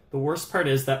cowbell. The worst part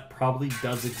is that probably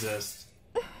does exist.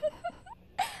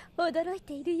 I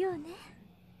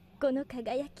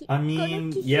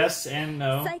mean, yes and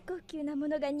no.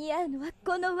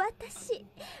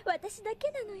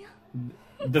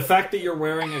 The fact that you're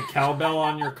wearing a cowbell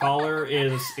on your collar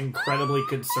is incredibly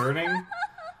concerning.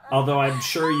 Although I'm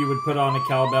sure you would put on a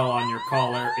cowbell on your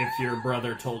collar if your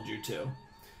brother told you to.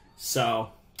 So,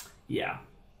 yeah.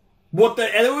 What the?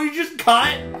 And then we just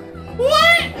cut?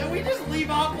 What? And we just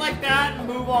leave off like that and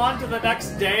move on to the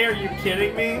next day? Are you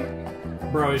kidding me?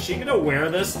 Bro, is she gonna wear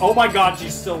this? Oh my god,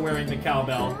 she's still wearing the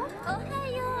cowbell.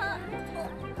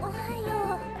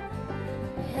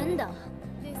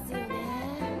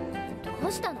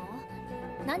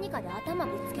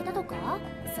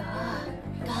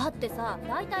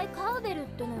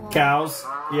 Cows.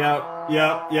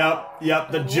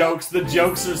 Yep. The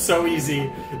jokes are so easy.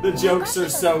 The jokes are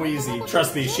so easy.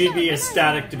 Trust me, she'd be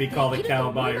ecstatic to be called a cow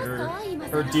by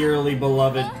her dearly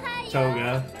beloved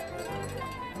Toga.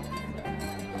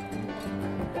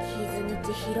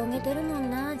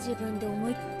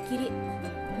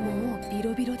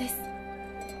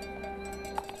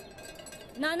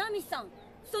 Nanami-san,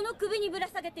 その首にぶら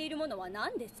下げているものは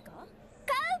何ですか?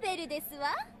 カウベルです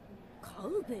わ。カ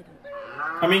ウベル?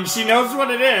 I mean, she knows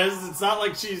what it is. It's not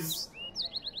like she's...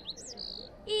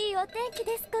 いいお天気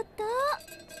ですこと。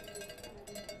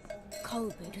カウ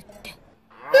ベルって。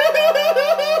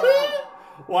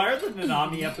Why are the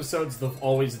Nanami episodes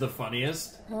always the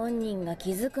funniest? 本人が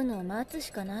気づくのを待つ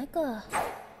しかないか。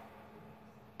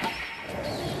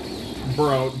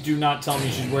Bro, do not tell me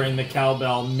she's wearing the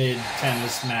cowbell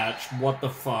mid-tennis match. What the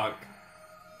fuck?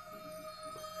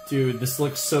 Dude, this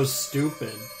looks so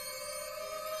stupid.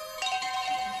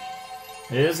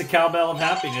 It is a cowbell of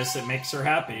happiness. It makes her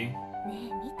happy.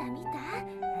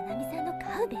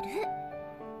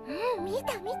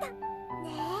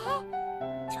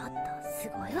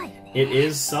 It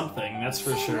is something, that's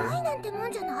for sure.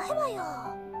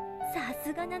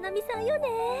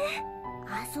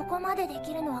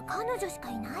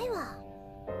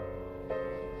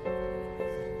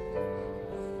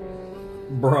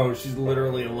 Bro, she's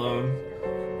literally alone.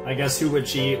 I guess who would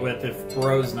she eat with if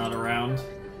Bro's not around?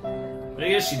 But I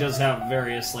guess she does have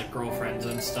various, like, girlfriends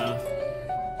and stuff.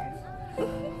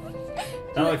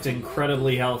 That looked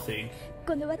incredibly healthy.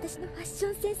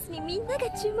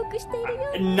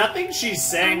 Nothing she's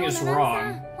saying is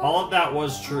wrong. All of that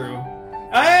was true.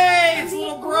 Hey, it's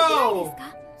little bro!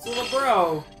 It's little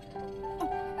bro!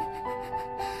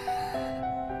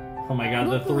 Oh my god,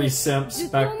 the three simps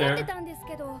back there.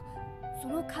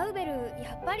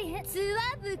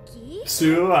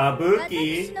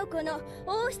 Tsuwabuki?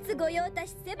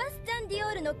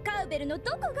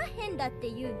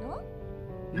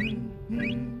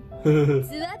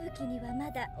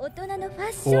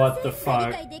 What the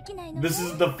fuck? This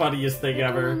is the funniest thing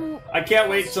ever. I can't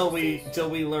wait till we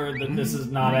learn that this is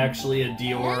not actually a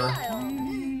Dior.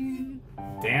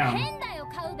 Damn.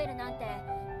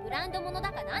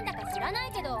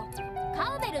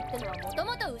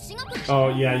 Oh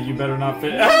yeah, you better not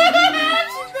fit.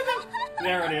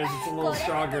 There it is, it's a little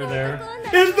stronger there.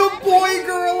 Is the boy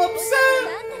girl upset?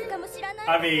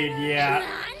 I mean, yeah.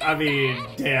 I mean,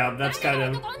 damn, that's kind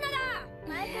of...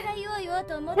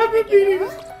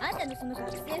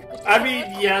 I mean,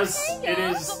 yes, it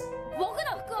is...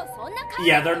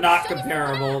 Yeah, they're not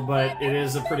comparable, but it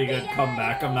is a pretty good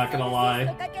comeback, I'm not gonna lie.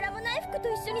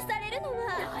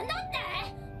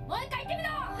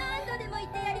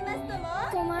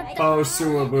 Oh,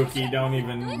 Suwabuki, don't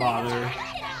even bother.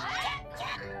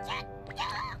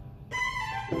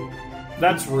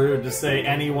 That's rude to say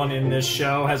anyone in this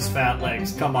show has fat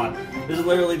legs. Come on. This is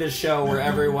literally the show where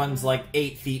everyone's like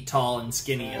 8 feet tall and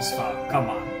skinny as fuck. Come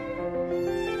on.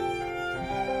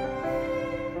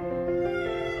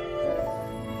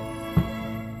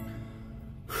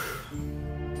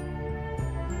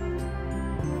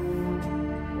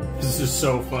 This is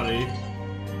so funny.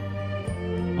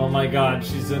 Oh my god,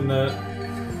 she's in the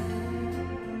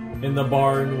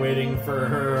barn waiting for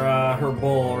her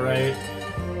bull, right?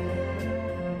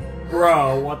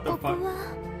 Bro, what the fuck?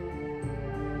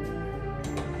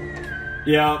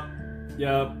 Yep.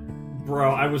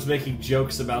 Bro, I was making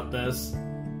jokes about this.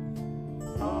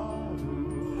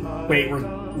 Wait,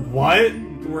 what?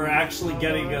 We're actually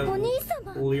getting a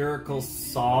lyrical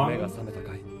song?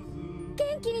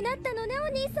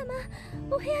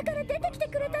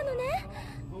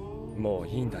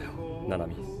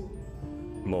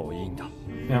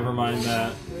 Never mind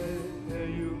that.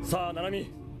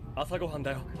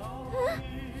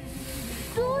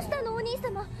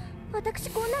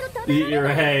 Eat your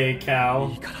hay, cow.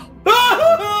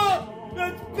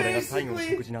 That's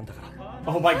basically...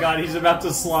 Oh my god, he's about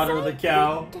to slaughter the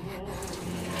cow.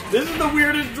 This is the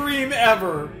weirdest dream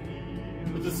ever.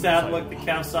 With a sad look, the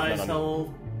capsized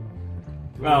hole.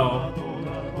 Oh.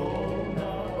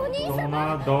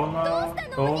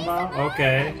 Dona,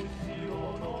 okay.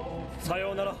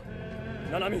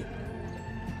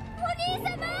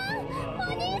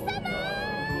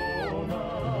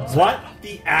 What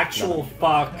the actual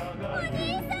fuck?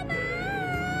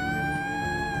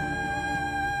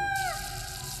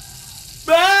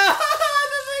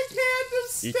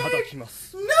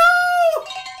 No!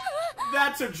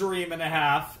 That's a dream and a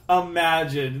half.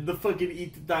 Imagine the fucking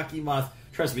itadakimasu.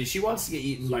 Trust me, she wants to get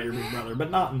eaten by your big brother, but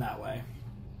not in that way.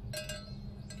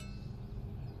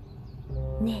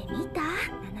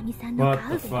 What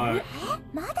the fuck?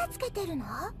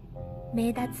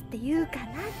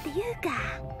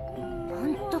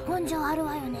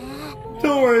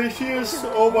 Don't worry, she is.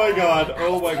 Oh my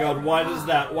god, why does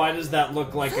that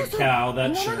look like a cow,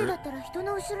 that shirt?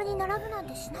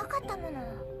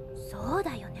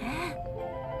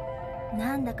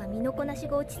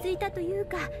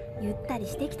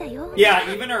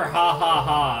 Yeah, even her ha ha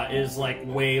ha is like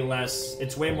way less,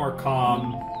 it's way more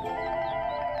calm.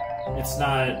 It's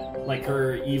not like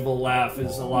her evil laugh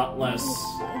is a lot less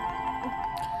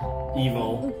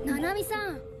evil.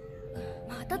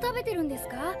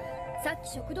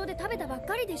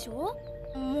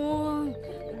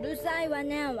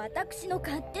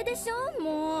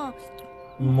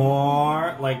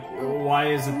 More? Like, why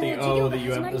is it the O that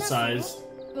you emphasize?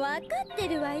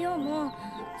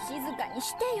 静かに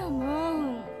してよ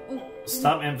もう。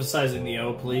 Stop emphasizing the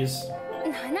O, please. な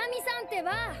なみさんって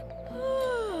ば。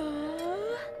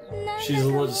 She's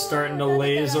starting to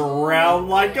laze around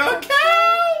like a cow. What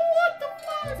the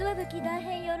fuck? つわぶき大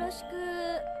変よろしく。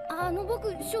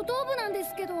僕初等部なんで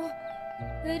すけど。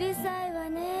うるさいわ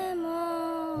ね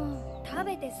もう。食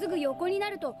べてすぐ横にな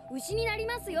ると牛になり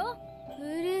ますよ。う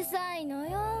るさいの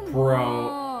よも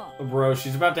う。 Bro,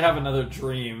 she's about to have another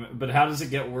dream, but how does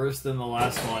it get worse than the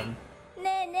last one?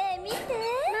 ねえねえ見て。ま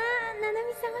あなな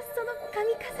みさんはその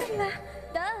髪飾りは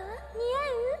どう？似合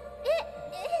う？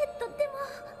とっても。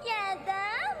やだ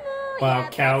もう。 Wow,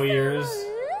 cow ears. もう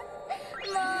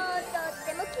とっ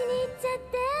ても気に入っちゃっ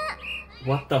て。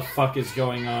 What the fuck is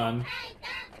going on?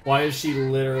 Why is she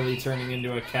literally turning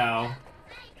into a cow?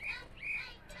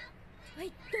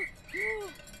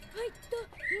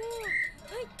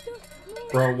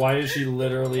 Bro, why is she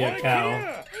literally a cow?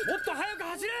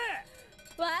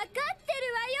 わかって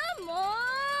るわよも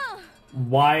う。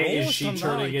 Why is she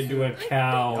turning into a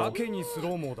cow?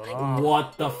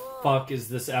 What the fuck is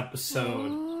this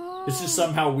episode? This is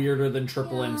somehow weirder than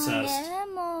triple incest.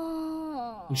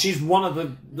 And she's one of the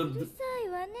うるさい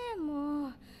わねも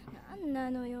う。な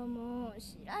んなのよもう。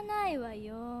知らないわ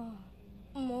よ。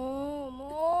もう。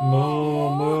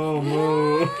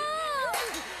 Moo.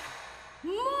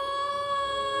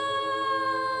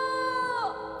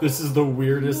 This is the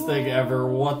weirdest thing ever.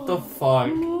 What the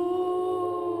fuck?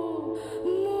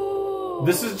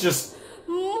 This is just...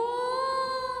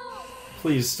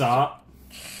 Please stop.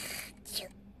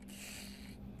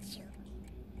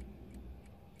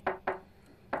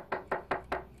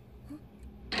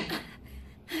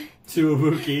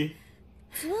 Tsuwabuki.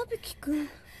 つわぶきくん。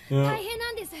 Yeah. 大変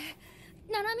なんです。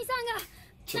ななみさん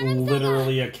が。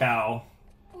 Literally a cow.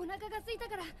 お腹が空いた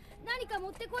から何か持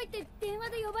ってこいって電話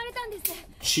で呼ばれたんです。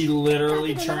 She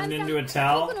literally turned into a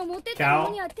cow. 僕の持ってったもの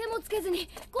Cow? には手もつけずに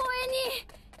公園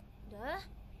に。で、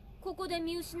ここで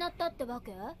見失ったってわ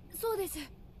け？そうです。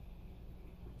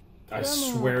 I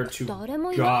swear to God,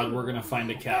 we're gonna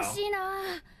find a お cow. かしいな。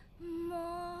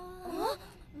もう。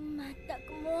まった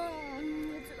くもう。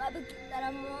つわぶきった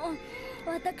らもう。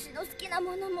私の好きな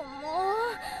ものももうわ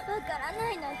から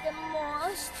ないなんても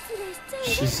う失礼しちゃ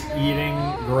う。 She's eating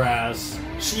grass.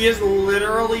 She is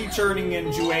literally turning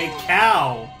into a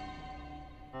cow.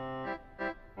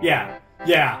 Yeah,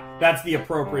 that's the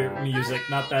appropriate music,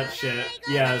 not that shit.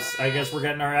 Yes, I guess we're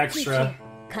getting our extra.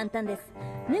 簡単です。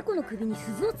猫の首に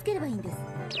鈴をつければいいんです。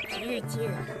チューチュ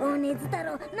ー、おねず太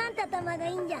郎、なんて頭が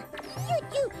いいんじゃ。チュー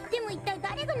チュー、でも一体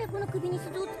誰が猫の首に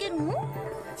鈴をつけるの？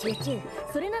チューチュー、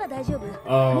それなら大丈夫。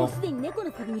もうすでに猫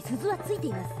の首に鈴はついて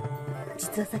います。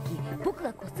実はさっき僕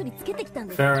がこっそりつけてきたん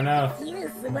です。 Fair enough. チュー、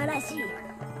素晴らしい。ね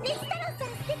ず太郎さん、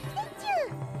素敵でチ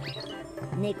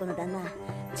ュー。猫の旦那、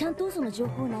ちゃんと嘘の情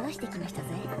報を流してきましたぜ。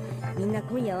みんな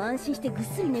今夜は安心してぐっ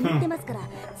すり眠ってますから、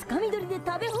つかみ取りで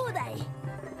食べ放題。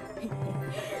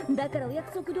だからお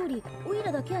約束通りオイ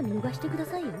ラだけは見逃してくだ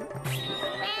さいよ。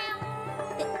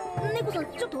猫さん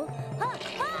ちょっとバ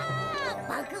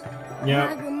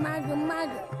グ。マグ。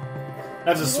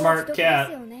 That's a smart cat.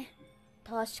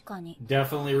 確かに。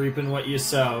 Definitely reaping what you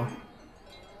sow.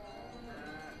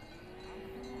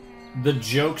 The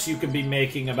jokes you could be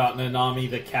making about Nanami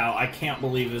the cow. I can't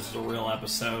believe this is a real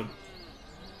episode.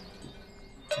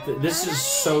 This is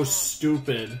so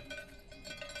stupid.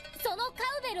 そのカ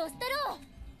ウベルを捨てろ。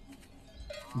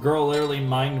 Girl literally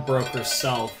mind broke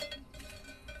herself. 捨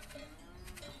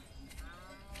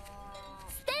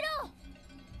てろ。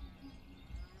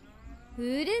う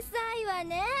るさいわ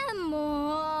ね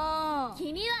もう。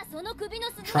君はその首の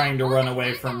鈴を Trying to run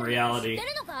away from reality.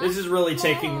 This is really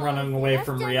taking running away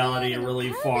from reality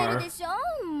really far.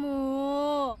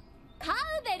 もうカウ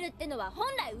ベルってのは本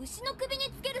来牛の首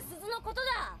につける鈴のこと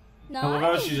だ。 I love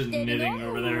how she's just knitting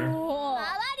over there. 周り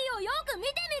をよく見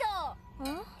てみ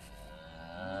ろ。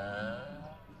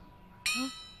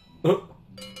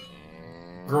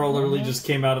 Girl literally just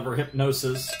came out of her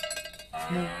hypnosis.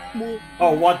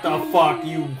 Oh, what the fuck,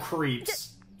 you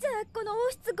creeps. じゃあこの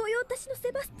王室御用達の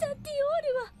セバスチャン・ディオー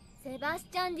ルは。セバス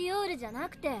チャン・ディオールじゃな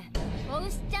くてコウ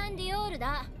スチャン・ディオール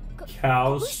だ。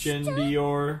 Cowstion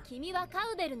Dior. 君はカ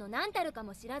ウベルの何たるか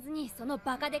も知らずにその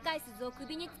バカでかい鈴を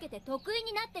首につけて得意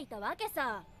になっていたわけ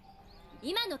さ。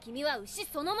今の君は牛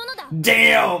そのものだ。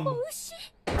 Damn! 牛。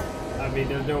 I mean,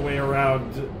 there's no way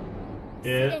around す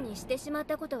で it. にしてしまっ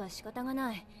たことは仕方が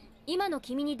ない。今の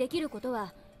君にできること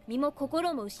は身も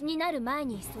心も牛になる前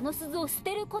にその鈴を捨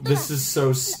てることだ。 This is so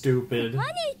stupid. 何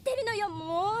言ってるのよ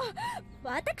もう。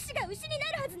私が牛にな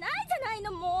るはずないじゃない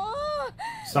のもう。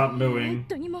 Stop 本 mooing.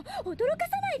 当にもう驚か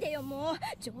さないでよもう。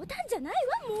冗談じゃない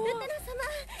わもう。ウテナ様、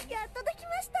やっとでき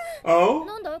ました。 Oh?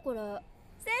 なんだいこれ。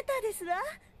セーターですわ。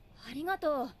ありが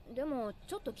とう。でも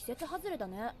ちょっと季節外れだ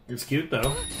ね。 It's cute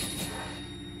though.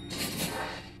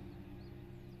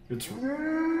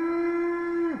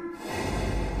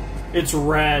 It's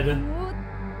red. もう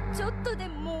ちょっとで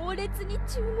猛烈に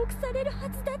注目されるは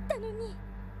ずだったのに、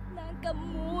なんか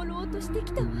朦朧として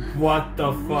きたわ。 What the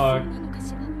fuck? なのか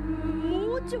しら。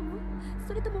猛女？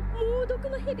それとも猛毒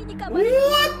の蛇に噛まれる？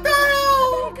 What the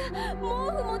hell? 誰か毛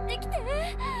布持ってきて。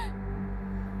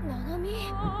ななみ。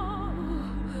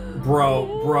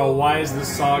 Bro, why is this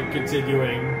song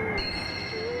continuing?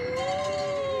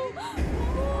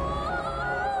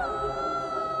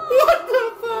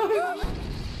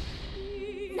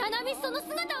 ななみその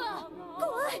姿は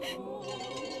怖い。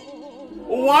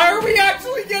 Why are we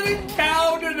actually getting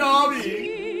Cow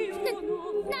Nanami?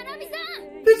 ななみさ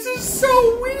ん。 This is so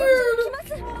weird.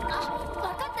 あ、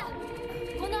わかった。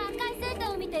この赤いセータ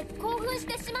ーを見て興奮し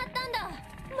てしまったんだ。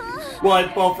 Well,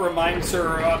 it both reminds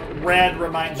her, red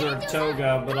reminds her of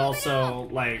Toga, but also,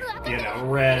 like, you know,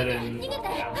 red and,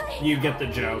 yeah, you get the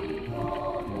joke.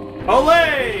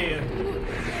 Olay!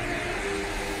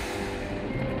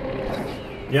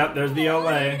 Yep, there's the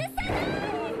Olay.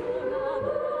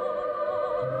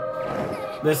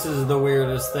 This is the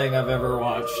weirdest thing I've ever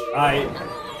watched.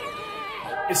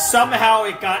 Somehow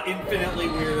it got infinitely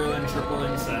weirder than triple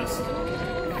incest.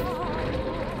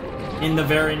 In the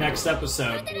very next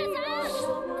episode.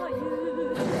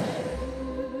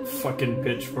 Fucking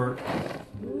pitchfork.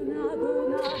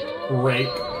 Rake.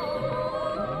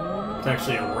 It's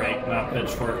actually a rake, not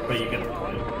pitchfork, but you get the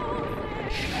point.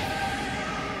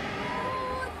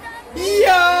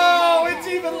 Yo! It's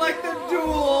even like the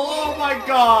duel! Oh my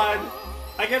god!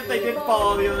 I guess they did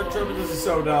follow the other tropes. This is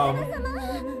so dumb.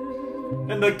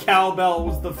 And the cowbell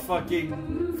was the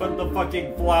fucking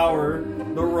flower.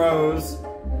 The rose.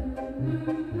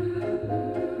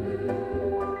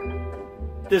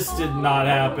 This did not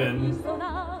happen.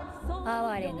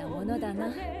 哀れなものだな。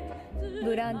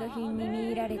ブランド品に見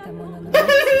入られたものの。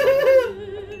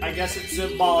 I guess it's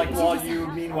symbolic while you,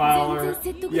 meanwhile,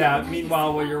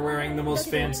 while you're wearing the most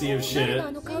fancy of shit. 誰が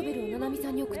あのカウベルをななみさ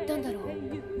んに送ったんだろう。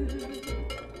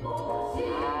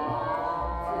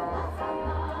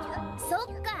そっ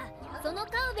か、その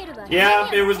カウベルは。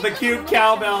 Yep, it was the cute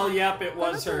cowbell. Yep, it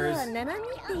was hers. ななみっ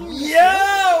ていう。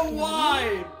 Yeah,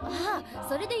 why? ああ、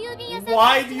それで郵便屋さん。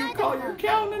 Why do you call your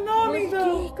cow Nanami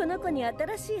though? この子に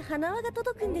新しい花輪が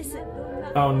届くんです。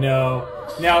 Oh no!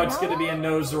 Now it's gonna be a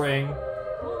nose ring.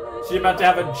 She's about to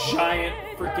have a giant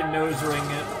freaking nose ring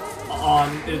on,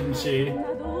 isn't she?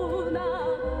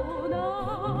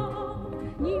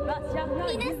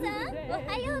 皆さん、お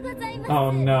はようございます。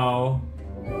 Oh no.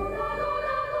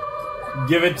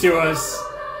 Give it to us.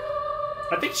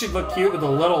 I think she'd look cute with a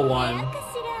little one.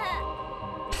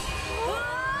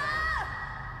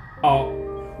 Oh.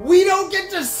 We don't get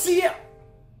to see it!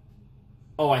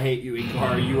 Oh, I hate you,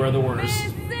 Ikuhara. You are the worst.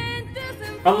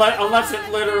 Unless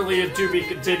it literally is to be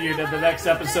continued and the next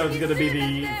episode is gonna be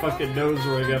the fucking nose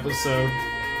ring episode.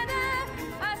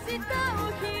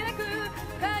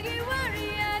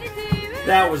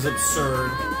 That was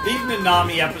absurd. These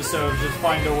Nanami episodes just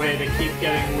find a way to keep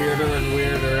getting weirder and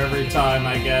weirder every time,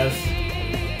 I guess.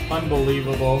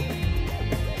 Unbelievable.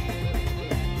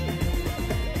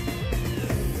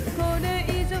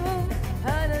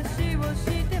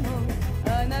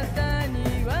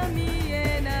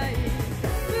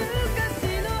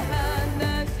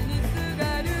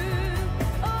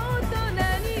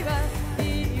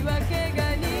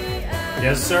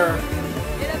 Yes, sir.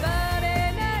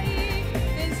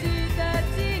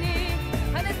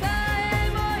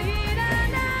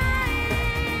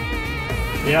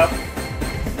 Yep.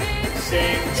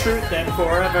 Saying truth and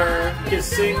forever,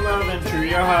 kissing love into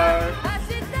your heart.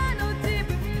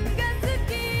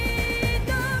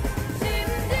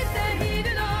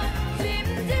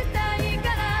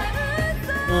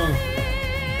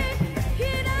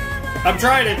 I'm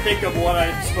trying to think of what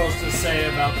I'm supposed to say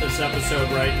about this episode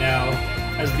right now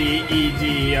as the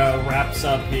ED wraps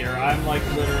up here. I'm like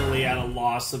literally at a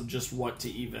loss of just what to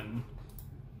even...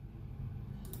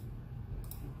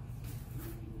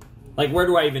 Like, where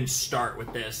do I even start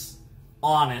with this?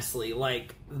 Honestly,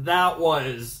 like, that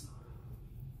was...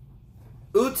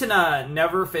 Utena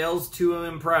never fails to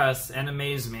impress and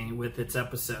amaze me with its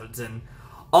episodes in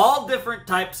all different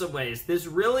types of ways. This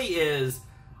really is...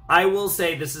 I will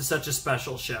say this is such a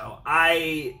special show.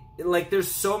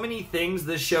 There's so many things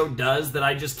this show does that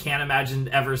I just can't imagine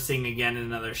ever seeing again in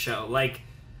another show. Like,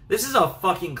 This is a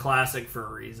fucking classic for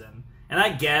a reason. And I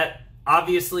get,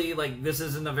 obviously, like, this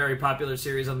isn't a very popular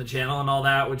series on the channel and all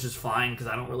that, which is fine, because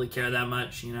I don't really care that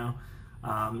much, you know.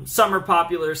 Some are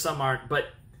popular, some aren't. But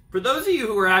for those of you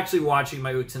who are actually watching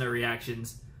my Utena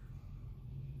reactions,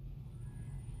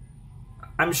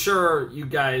 I'm sure you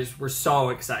guys were so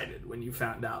excited when you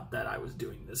found out that I was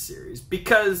doing this series.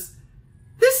 Because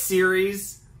this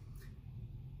series,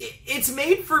 it's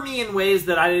made for me in ways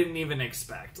that I didn't even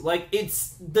expect. Like,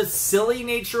 it's the silly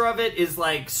nature of it is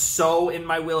like so in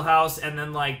my wheelhouse, and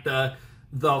then like the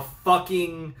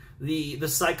fucking the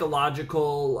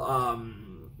psychological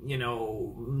you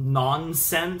know,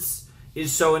 nonsense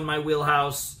is so in my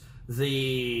wheelhouse.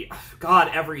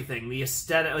 Everything, the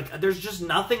aesthetic, like, there's just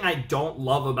nothing I don't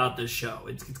love about this show.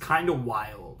 It's kind of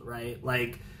wild, right?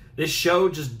 Like, this show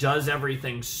just does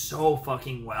everything so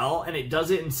fucking well, and it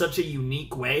does it in such a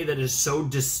unique way that is so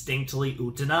distinctly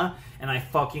Utena, and I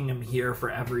fucking am here for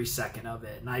every second of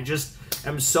it. And I just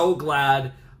am so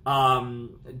glad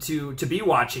to be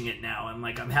watching it now, and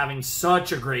like, I'm having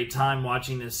such a great time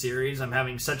watching this series. I'm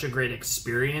having such a great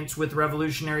experience with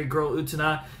Revolutionary Girl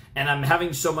Utena, and I'm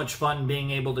having so much fun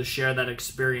being able to share that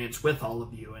experience with all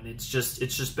of you. And it's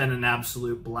just been an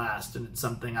absolute blast, and it's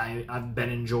something I've been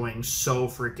enjoying so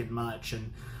freaking much.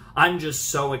 And I'm just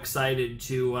so excited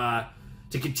to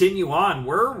continue on.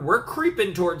 We're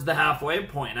creeping towards the halfway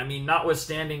point. I mean,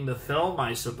 notwithstanding the film,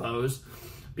 I suppose,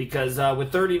 because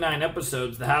with 39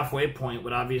 episodes, the halfway point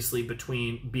would obviously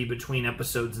be between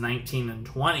episodes 19 and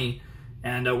 20.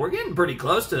 And we're getting pretty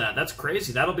close to that. That's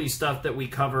crazy. That'll be stuff that we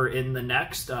cover in the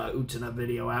next Utena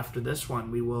video after this one.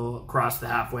 We will cross the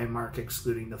halfway mark,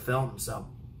 excluding the film. So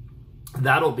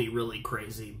that'll be really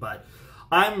crazy. But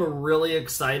I'm really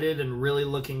excited and really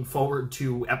looking forward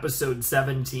to episode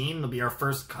 17. It'll be our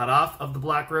first cutoff of the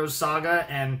Black Rose Saga.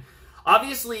 And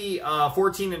obviously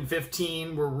 14 and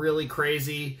 15 were really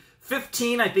crazy.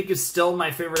 15, I think, is still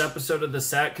my favorite episode of the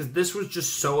set, because this was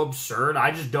just so absurd. I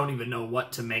just don't even know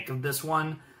what to make of this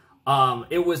one.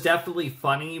 It was definitely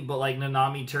funny, but like,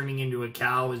 Nanami turning into a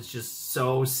cow is just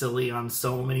so silly on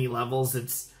so many levels.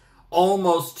 It's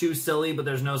almost too silly, but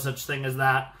there's no such thing as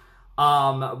that.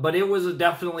 But it was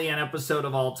definitely an episode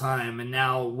of all time. And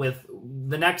now with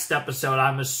the next episode,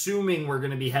 I'm assuming we're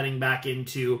going to be heading back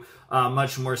into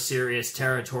much more serious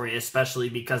territory, especially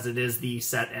because it is the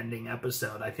set ending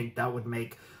episode. I think that would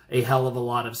make a hell of a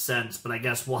lot of sense, but I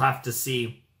guess we'll have to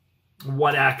see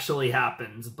what actually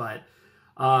happens. But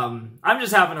I'm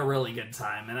just having a really good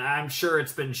time, and I'm sure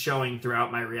it's been showing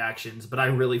throughout my reactions, but I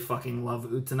really fucking love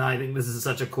Utena. I think this is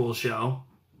such a cool show.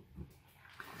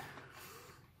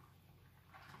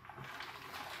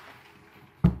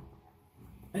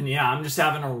 And yeah, I'm just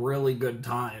having a really good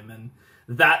time. And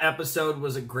that episode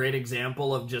was a great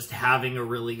example of just having a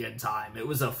really good time. It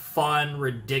was a fun,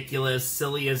 ridiculous,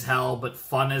 silly as hell, but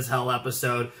fun as hell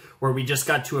episode where we just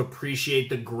got to appreciate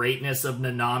the greatness of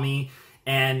Nanami,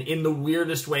 and in the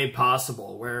weirdest way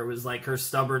possible, where it was like her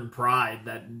stubborn pride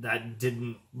that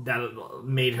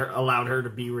allowed her to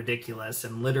be ridiculous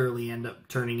and literally end up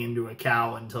turning into a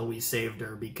cow until we saved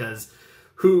her, because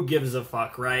who gives a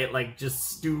fuck, right? Like,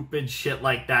 just stupid shit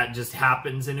like that just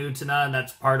happens in Utena, and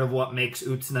that's part of what makes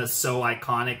Utena so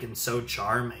iconic and so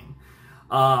charming.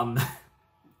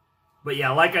 But yeah,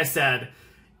 like I said,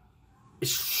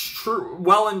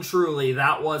 well and truly,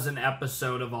 that was an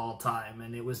episode of all time,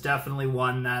 and it was definitely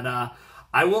one that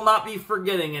I will not be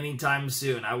forgetting anytime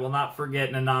soon. I will not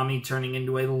forget Nanami turning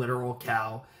into a literal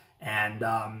cow, and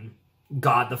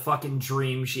God, the fucking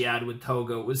dream she had with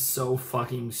Togo was so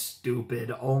fucking stupid.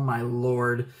 Oh my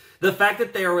lord. The fact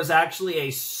that there was actually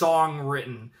a song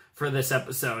written for this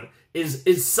episode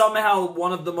is somehow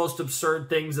one of the most absurd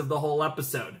things of the whole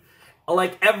episode.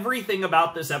 Like, everything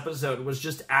about this episode was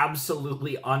just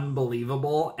absolutely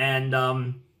unbelievable, and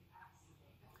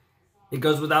it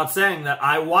goes without saying that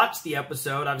I watched the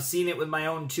episode, I've seen it with my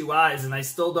own two eyes, and I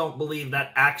still don't believe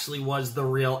that actually was the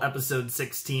real episode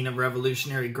 16 of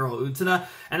Revolutionary Girl Utena,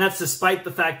 and that's despite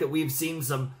the fact that we've seen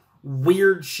some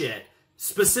weird shit,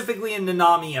 specifically in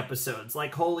Nanami episodes.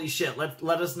 Like, holy shit, let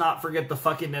us not forget the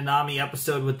fucking Nanami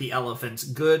episode with the elephants.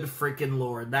 Good freaking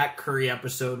lord, that curry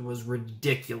episode was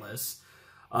ridiculous,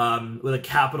 with a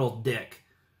capital dick.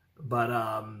 But,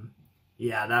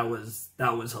 yeah, that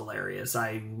was hilarious.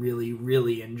 I really,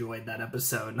 really enjoyed that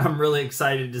episode. And I'm really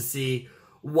excited to see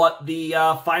what the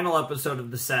final episode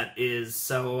of the set is.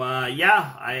 So,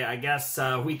 yeah, I guess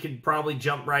we could probably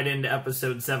jump right into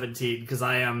episode 17, because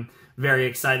I am very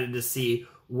excited to see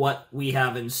what we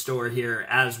have in store here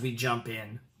as we jump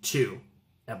in to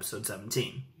episode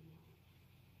 17.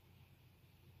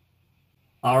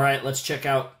 All right, let's check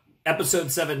out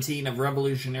episode 17 of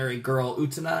Revolutionary Girl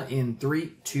Utena in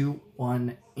 3, 2,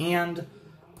 1, and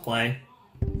play.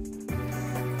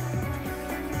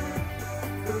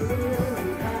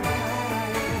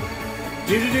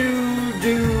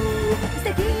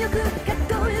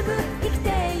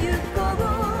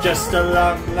 Just a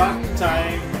long, long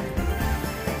time.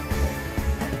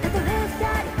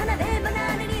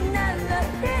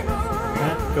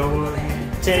 Go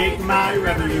and take my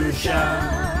revolution.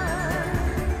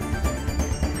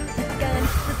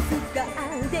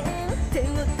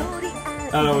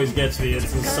 That always gets me. It's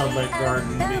the Sunlit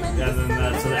Garden, and then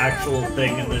that's an actual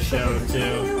thing in the show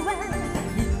too.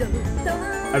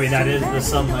 I mean, that is the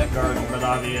Sunlit Garden, but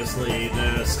obviously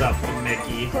the stuff with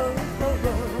Mickey.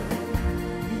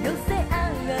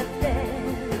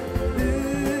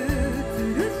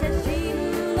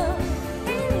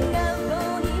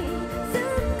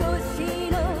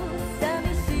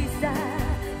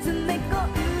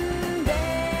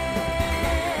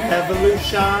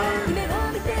 Evolution.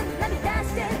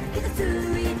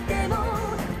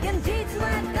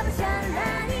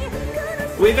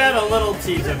 We've had a little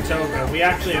tease of Toga. We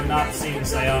actually have not seen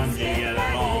Saionji yet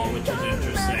at all, which is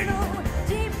interesting.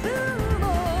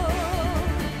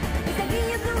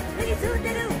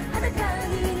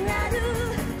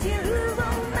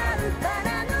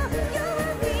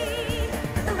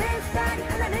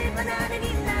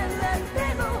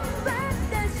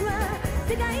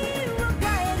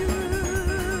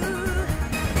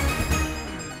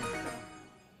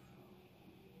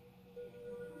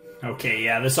 Okay,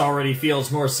 yeah, this already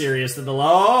feels more serious than the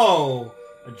a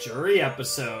jury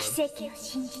episode.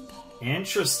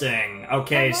 Interesting.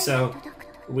 Okay, so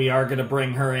we are gonna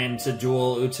bring her into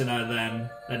Duel Utena then.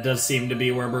 That does seem to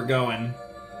be where we're going.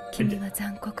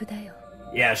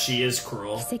 Yeah, she is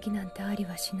cruel.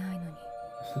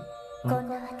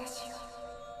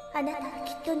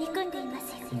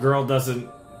 Girl doesn't...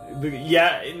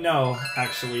 Yeah, no,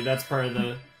 actually, that's part of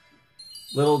the...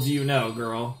 Little do you know,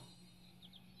 girl.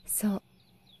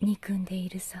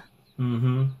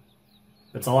 Mm-hmm.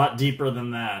 It's a lot deeper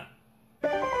than that.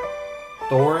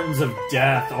 Thorns of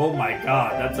Death. Oh my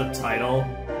god, that's a title.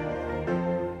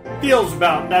 Feels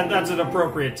about... That's an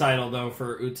appropriate title, though,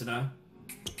 for Utena.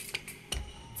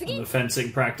 The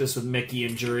fencing practice with Mickey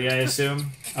and Juri, I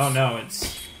assume. Oh no,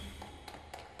 it's...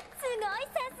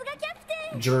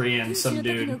 Juri and some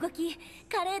dude.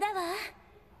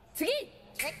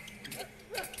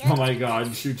 Oh my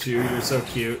god, Choo-Choo, you're so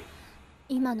cute.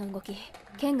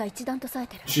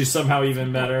 She's somehow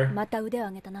even better.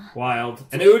 Wild.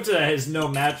 And Utena has no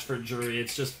match for Juri,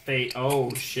 it's just fate.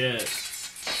 Oh shit.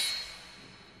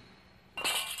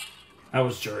 That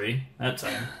was Juri, that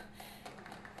time.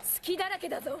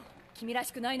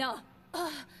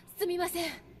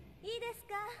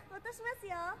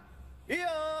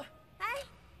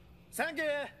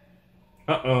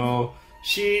 Uh-oh.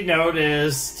 She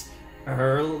noticed.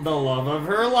 The love of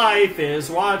her life is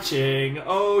watching.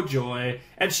 Oh joy.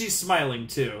 And she's smiling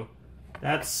too.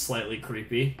 That's slightly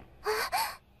creepy.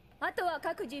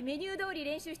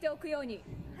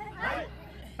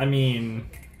 I mean...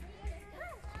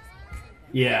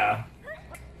 Yeah.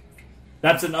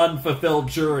 That's an unfulfilled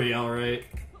jury, alright.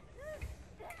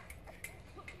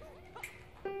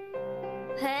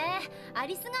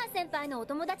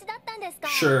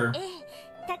 Sure.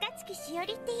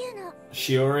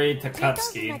 Shiori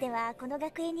Takatsuki.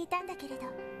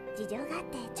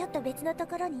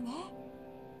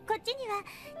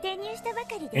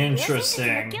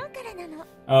 Interesting.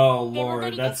 Oh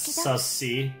lord, that's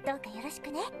sussy.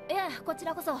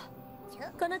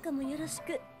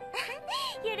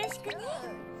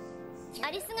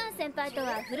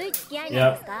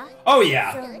 Yep. Oh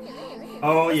yeah.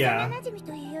 Oh yeah.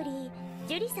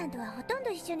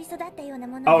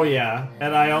 Oh yeah,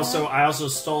 and I also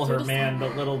stole her man,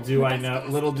 but little do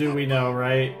we know,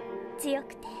 right?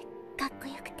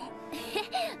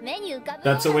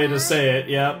 That's a way to say it,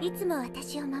 yep.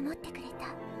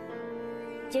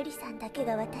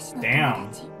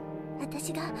 Damn.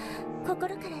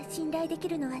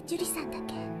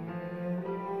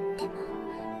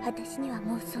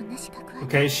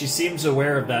 Okay, she seems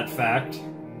aware of that fact.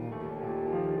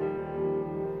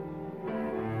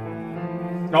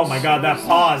 Oh my god, that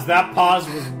pause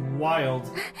was wild.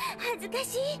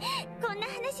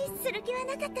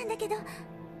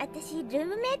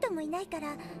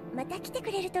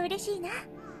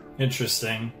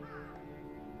 Interesting.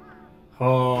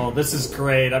 Oh, this is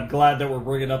great. I'm glad that we're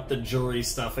bringing up the jewelry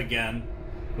stuff again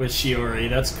with Shiori.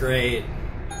 That's great.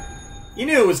 You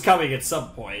knew it was coming at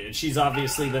some point, and she's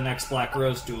obviously the next Black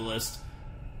Rose duelist.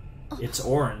 It's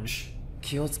Orange.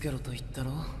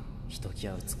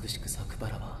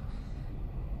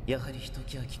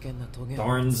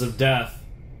 Thorns of death.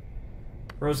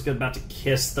 Rosika about to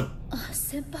kiss the...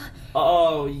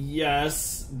 Oh,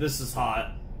 yes. This is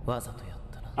hot.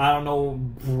 I don't know,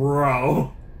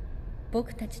 bro.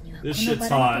 This shit's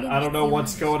hot. I don't know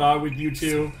what's going on with you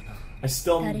two. I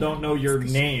still don't know your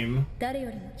name.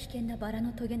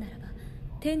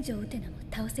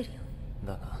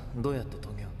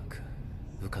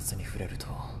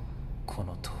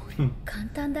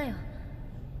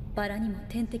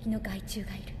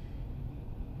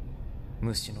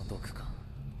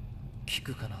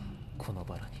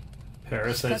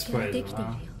 Parasites poison,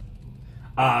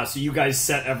 huh? So you guys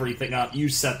set everything up. You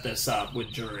set this up with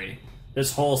Juri.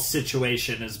 This whole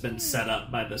situation has been set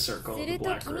up by the Circle of the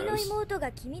Black Rose.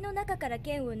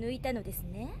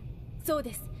 そう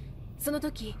です。その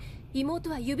時、妹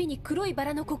は指に黒いバ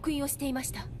ラの刻印をしていま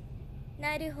した。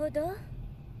なるほど。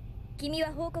君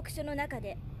は報告書の中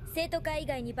で生徒会以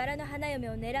外にバラの花嫁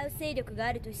を狙う勢力が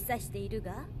あると示唆している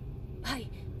が、はい、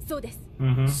そうです。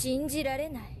信じられ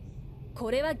ない。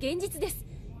これは現実です。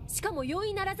しかも容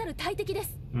易ならざる大敵で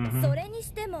す。それに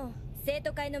しても生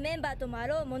徒会のメンバーともあ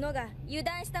ろう者が油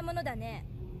断したものだね。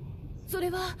そ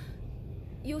れは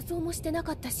予想もしてな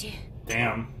かったし。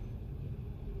Damn.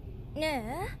 ね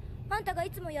え、あんたが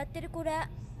いつもやってるこれ、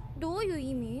どういう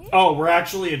意味? Oh, we're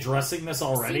actually addressing this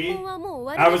already?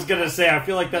 I was gonna say, I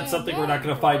feel like that's something we're not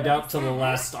gonna find out till the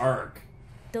last arc.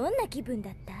 どんな気分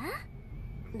だった?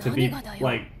 To be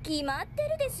like, 決まって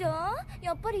るでしょ?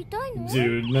 やっぱり痛いの?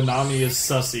 Dude, Nanami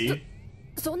is sussy.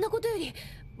 そんなことより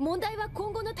問題は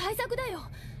今後の対策だよ。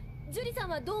ジュリさん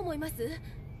はどう思います？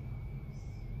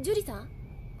ジュリさん?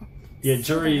 Yeah,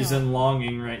 Juri's in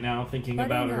longing right now, thinking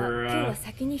about her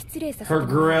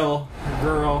grill. Her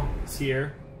girl is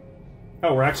here.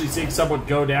 Oh, we're actually seeing someone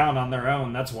go down on their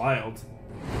own. That's wild.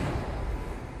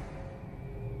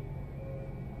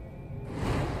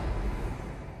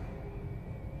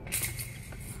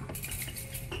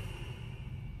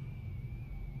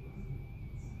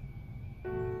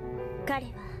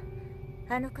 Kare は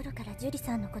あの頃からジュリ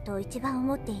さんのことを一番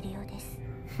思っているようです。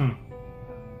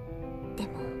でも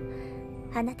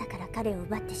あなたから彼を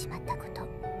奪ってしまったこと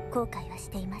後悔はし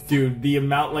ています。 Dude, the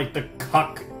amount, like, the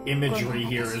cuck imagery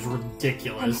here is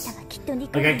ridiculous.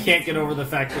 Like, I can't get over the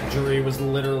fact that Juri was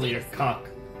literally a cuck.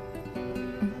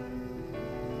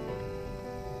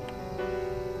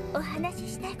 お話し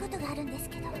したいことがあるんです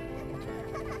けど。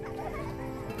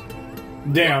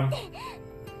 Damn. お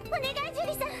願いジュ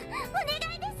リさん、お願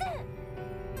いです。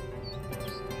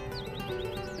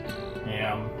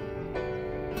 Damn.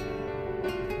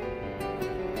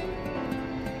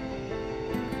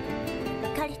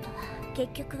 彼とは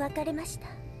結局別れました。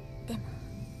でも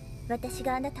私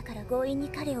があなたから強引に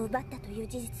彼を奪ったという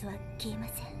事実は消えま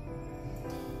せん。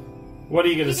 What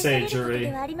are you gonna say,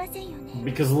 Juri?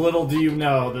 Because little do you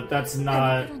know that that's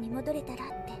not...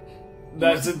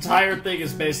 That entire thing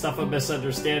is based off a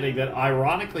misunderstanding that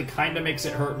ironically kind of makes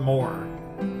it hurt more.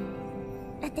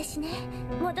 私ね、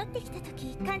戻ってきた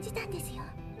時感じたんですよ。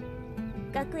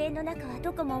学園の中は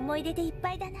どこも思い出でいっ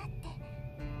ぱいだなって。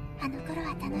あの頃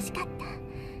は楽しかった。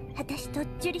私と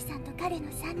ジュリさんと彼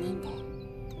の3人で。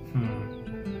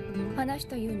話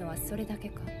というのはそれだけ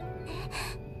か。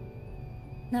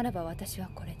ならば私は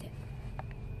これで。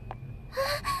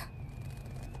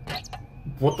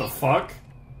What the fuck?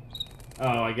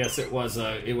 Oh, I guess it was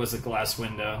a glass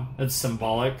window. It's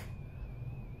symbolic.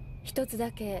 一つ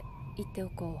だけ言ってお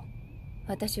こう。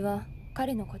私は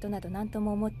彼のことなど何と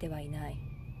も思ってはいない。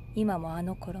今もあ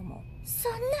の頃も。そ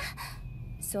んな。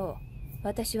そう。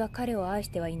私は彼を愛し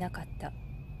てはいなかった。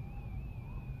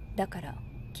だから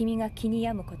君が気に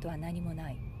病むことは何もな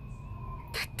い。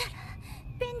だったら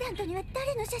ペンダントには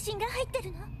誰の写真が入って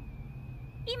るの？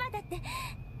今だって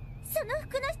その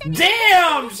服の下に。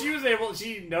 Damn!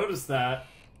 She noticed that.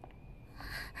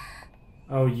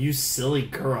 Oh, you silly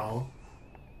girl.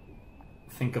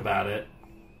 Think about it.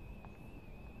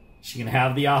 She can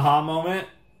have the aha moment?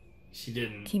 She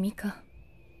didn't. 君か?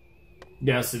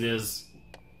 Yes, it is.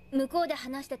 向こうで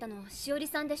話してたのしおり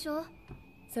さんでしょ？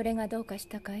それがどうかし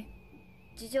たかい？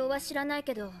事情は知らない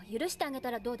けど許してあげた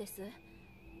らどうです？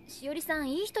しおりさん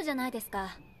いい人じゃないです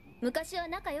か。昔は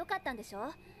仲良かったんでし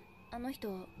ょ？あの人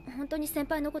本当に先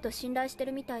輩のこと信頼して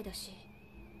るみたいだし。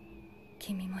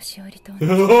君もしおりと。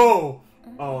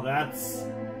Oh,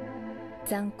 that's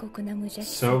残酷な無邪気。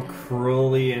 so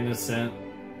cruelly innocent.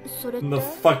 それって The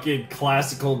fucking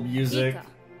classical music.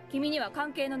 君には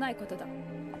関係のないことだ。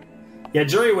Yeah,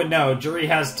 Juri would know. Juri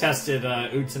has tested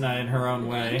Utena in her own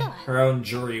way. Her own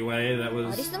Juri way. That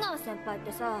was... アリス川先輩っ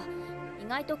てさ、意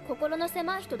外と心の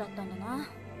狭い人だったんだな。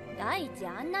第一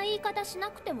あんな言い方しな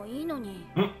くてもいいのに。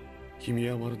君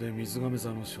はまるで水亀座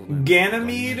の少年。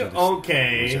Ganymede?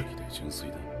 Okay.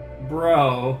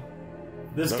 Bro.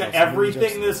 This guy,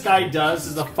 everything this guy does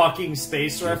is a fucking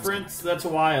space reference? That's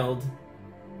wild.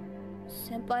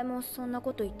 先輩もそんな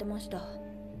こと言ってました。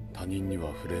他人には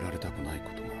触れられたくないこ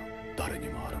とが誰に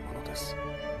もあるものです。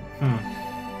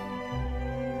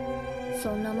そ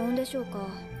んなもんでしょうか。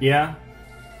Yeah.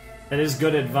 That is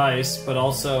good advice, but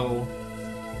also...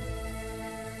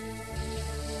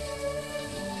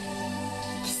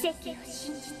 奇跡を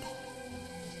信じて。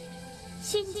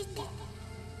信じて。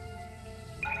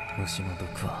虫の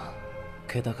毒は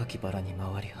気高きバラに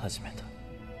回り始めた。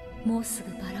もうす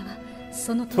ぐバラは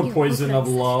その The 時を poison of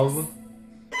love.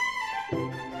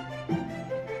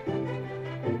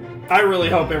 I really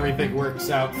hope everything works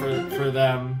out for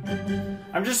them.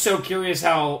 I'm just so curious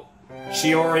how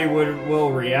Shiori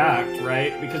will react,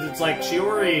 right? Because it's like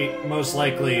Shiori most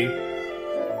likely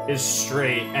is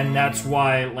straight, and that's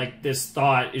why like this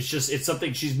thought is just it's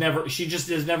something she just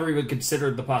has never even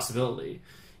considered the possibility,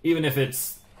 even if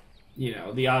it's, you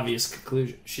know, the obvious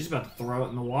conclusion. She's about to throw it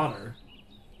in the water.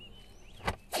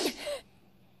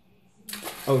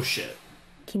 Oh shit.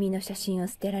 君の写真を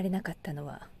捨てられなかったの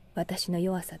は私の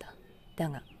弱さだ。だ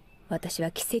が私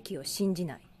は奇跡を信じ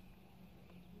ない。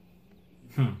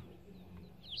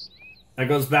That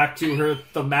goes back to her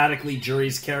thematically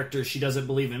Jury's character. She doesn't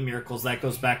believe in miracles. That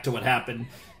goes back to what happened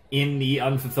in the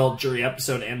Unfulfilled Jury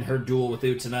episode and her duel with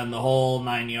Utena and the whole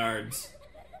 9 yards.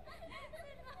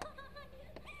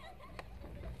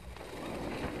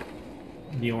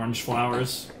 The orange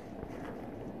flowers.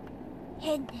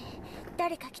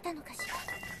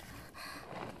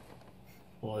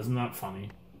 Well, isn't that funny?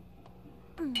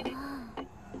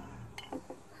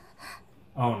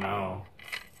 Oh no.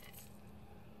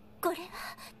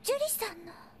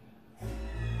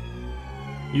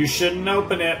 You shouldn't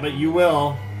open it, but you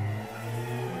will.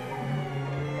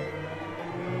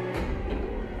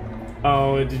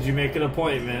 Oh, did you make an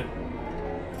appointment?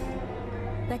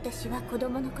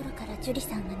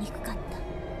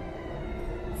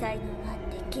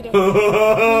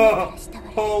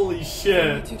 Holy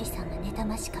shit.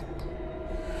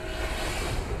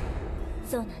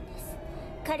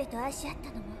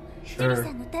 Sure.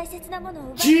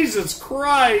 Jesus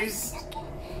Christ!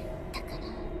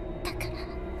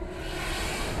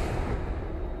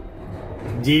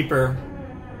 Deeper.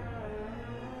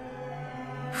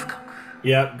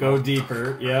 Yep, go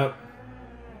deeper. Yep.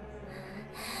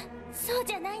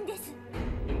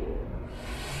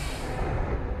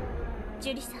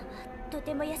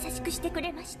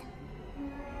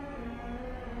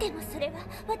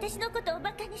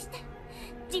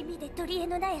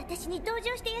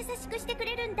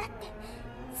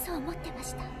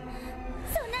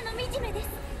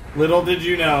 Little did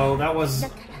you know, that was...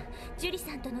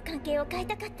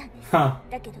 Huh.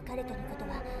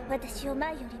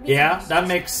 Yeah, that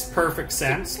makes perfect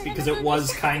sense, because it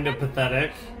was kind of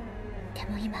pathetic.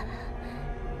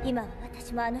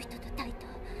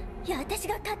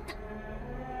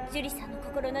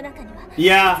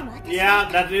 Yeah,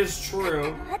 that is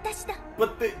true.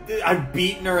 But I've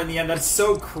beaten her in the end. That's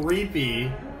so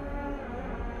creepy.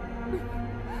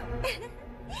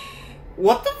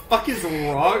 What the fuck is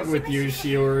wrong with you,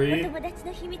 Shiori? What the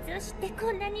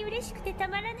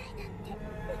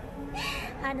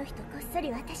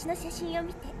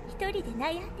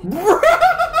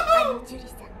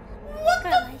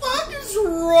fuck is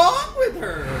wrong with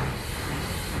her?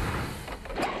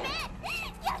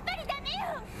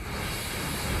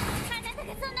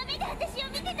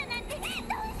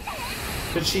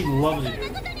 Because she loves you.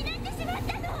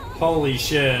 Holy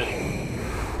shit.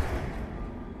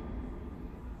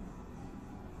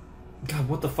 God,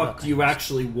 what the fuck do you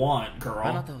actually want, girl?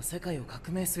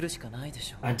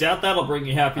 I doubt that'll bring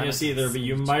you happiness either, but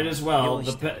you might as well.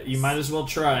 You might as well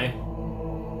try.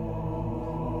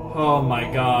 Oh my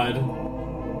god.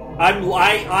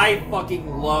 I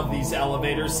fucking love these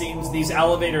elevator scenes. These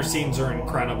elevator scenes are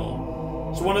incredible.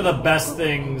 It's one of the best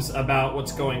things about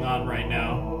what's going on right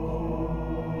now.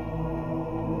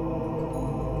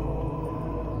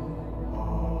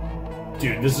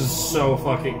 Dude, this is so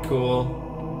fucking cool.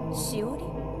 しおり？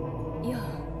いや、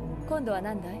今度は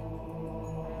何だい？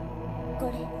こ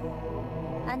れ、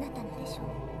あなたのでしょ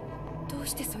う。どう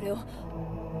してそれを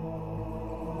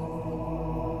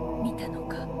見たの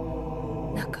か、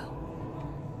中を。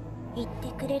言っ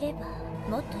てくれれば、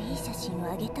もっといい写真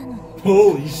をあげたのに。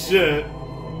Holy shit!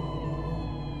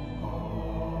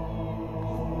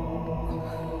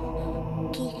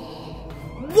 綺麗。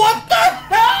What the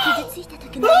hell? 傷ついた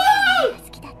時の笑顔が好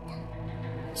きだっ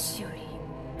た。しおり、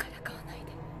からかわない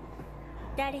で。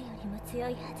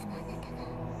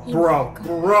Bro.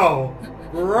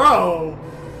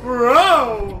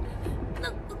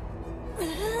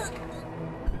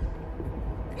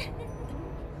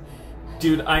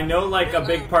 Dude, I know, like, a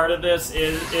big part of this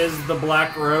is the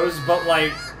Black Rose, but,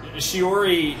 like,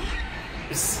 Shiori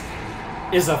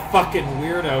is a fucking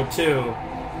weirdo, too.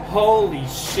 Holy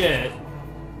shit.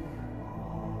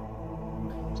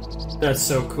 That's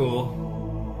so cool.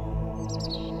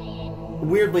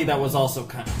 Weirdly, that was also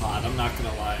kind of hot, I'm not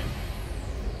gonna lie.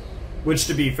 Which,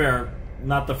 to be fair,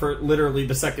 not the first, literally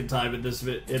the second time in this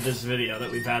video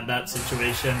that we've had that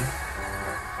situation.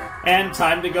 And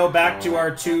time to go back to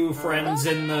our two friends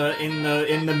in the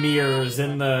mirrors,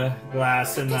 in the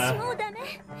glass, in the...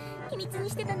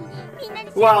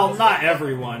 Well, not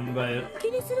everyone, but...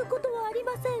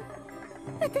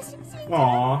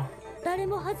 Aww. 誰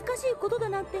も恥ずかしいことだ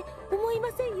なんて思いま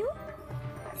せんよ。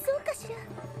そうかしら。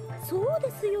そうで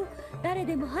すよ。誰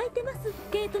でも履いてます。ス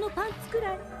ケートのパンツく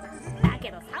らい。だけ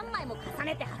ど3枚も重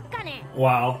ねて履くかね。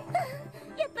Wow.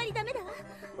 やっぱりダメだわ。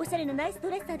おしゃれなナイス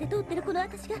ドレッサーで通ってるこの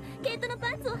私がスケートの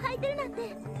パンツを履いてるなん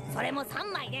て。それも3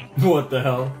枚ね。What the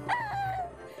hell?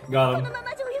 Got him. このま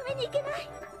まじゃお嫁に行けない。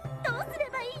どうすれ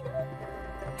ばいい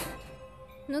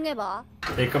の？脱げば？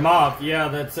 Take them off. Yeah,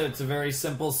 that's it. It's a very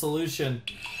simple solution.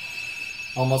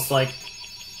 Almost like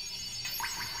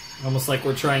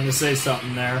we're trying to say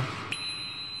something there.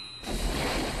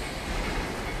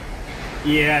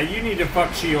 Yeah, you need to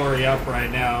fuck Shiori up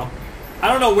right now. I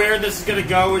don't know where this is gonna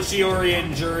go with Shiori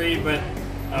and Juri, but...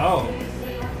 Oh.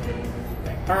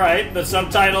 Alright, the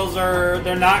subtitles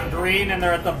they're not green and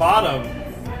they're at the bottom.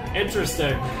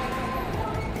 Interesting.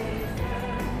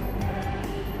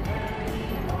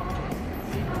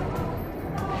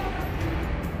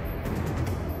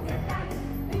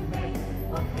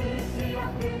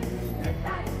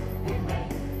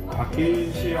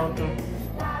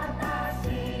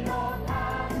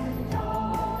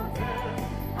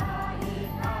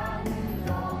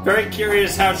 Very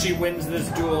curious how she wins this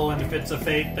duel and if it's a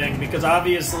fate thing, because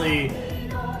obviously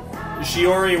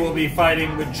Shiori will be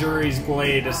fighting with Juri's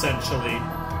blade, essentially.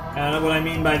 And what I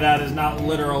mean by that is not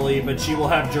literally, but she will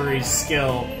have Juri's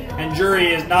skill. And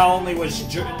Juri is not only was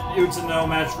Utena no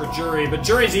match for Juri, but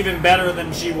Juri's even better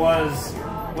than she was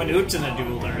when Utena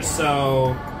dueled her,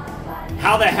 so...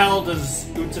 How the hell does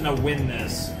Utena win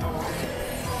this?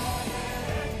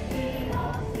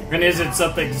 And is it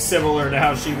something similar to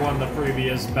how she won the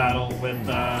previous battle with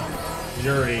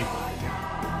Juri?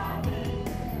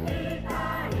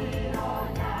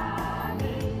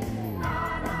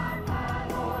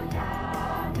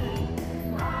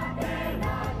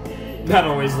 That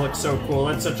always looks so cool.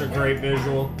 That's such a great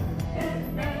visual.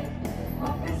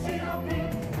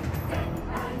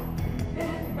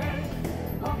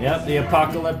 Yep, the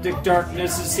apocalyptic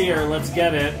darkness is here. Let's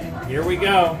get it. Here we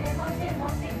go.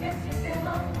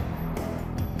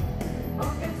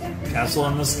 Castle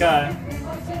in the sky.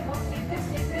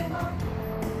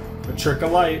 A trick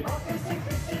of light.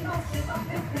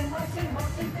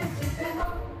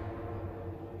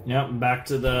 Yep, back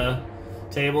to the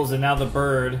tables, and now the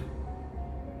bird.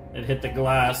 It hit the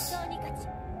glass.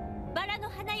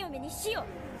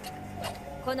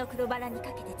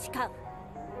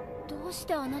 どうし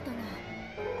てあなたが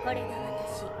これが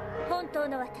私本当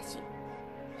の私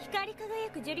光り輝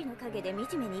く樹里の陰で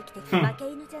惨めに生きてきた負け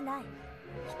犬じゃない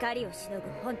光をしのぐ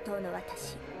本当の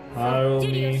私樹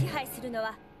里を支配するの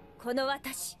はこの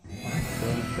私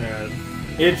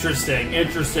Interesting,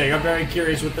 interesting. I'm very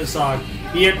curious with this song.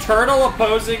 The eternal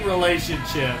opposing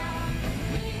relationship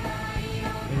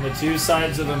in the two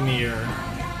sides of a mirror.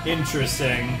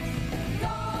 Interesting.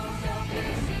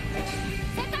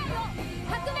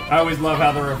 I always love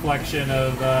how the reflection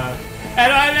of,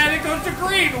 and it goes to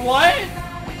green! What?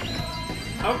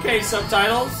 Okay,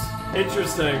 subtitles.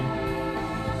 Interesting.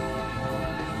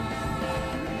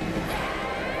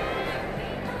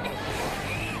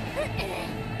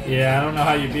 Yeah, I don't know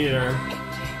how you beat her.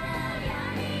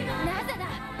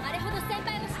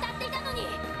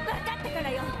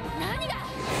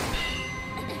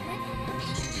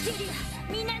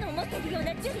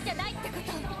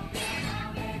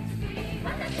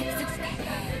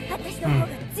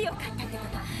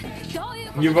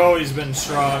 You've always been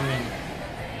strong, and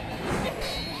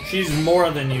she's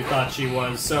more than you thought she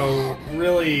was, so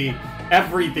really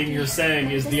everything you're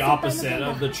saying is the opposite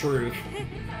of the truth.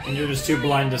 And you're just too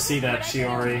blind to see that,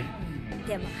 Shiori.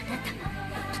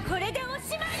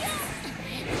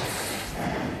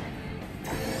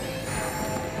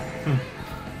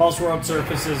 Pulse world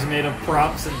surfaces made of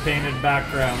props and painted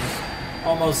backgrounds.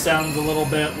 Almost sounds a little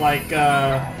bit like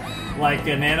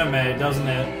an anime, doesn't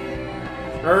it?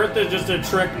 Earth is just a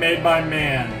trick made by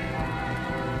man.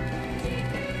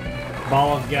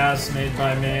 Ball of gas made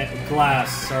by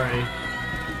glass, sorry.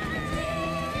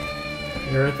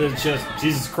 The Earth is just...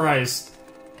 Jesus Christ.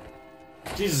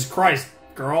 Jesus Christ,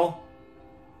 girl.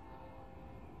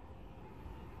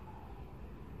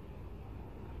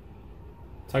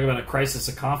 Talk about a crisis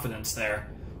of confidence there.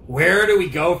 Where do we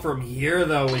go from here,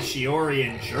 though, with Shiori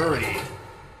and Juri?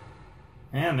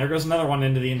 And there goes another one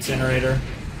into the incinerator.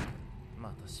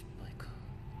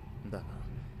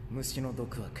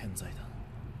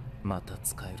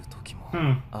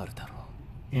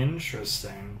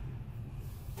 Interesting.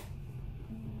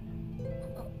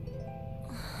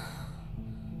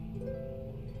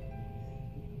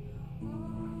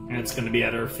 And it's going to be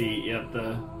at her feet, yep,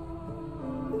 the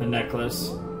necklace.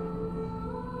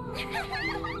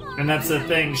 And that's the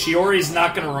thing, Shiori's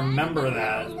not going to remember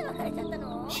that.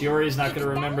 Shiori's not going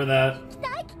to remember that.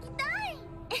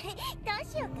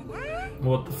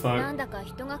 What the fuck?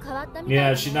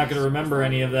 Yeah, she's not going to remember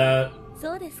any of that.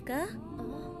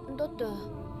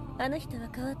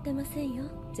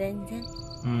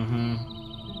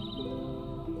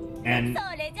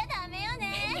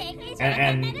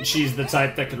 And she's the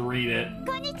type that could read it.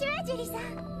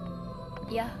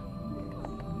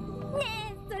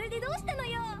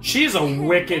 She's a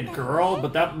wicked girl,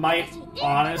 but that might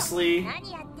honestly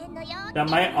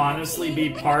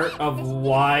be part of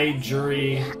why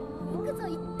Juri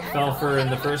fell for her in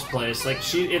the first place. Like,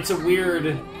 it's a weird...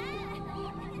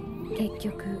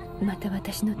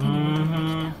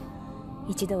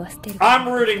 I'm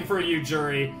rooting for you,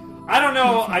 Juri. I don't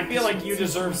know, I feel like you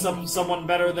deserve someone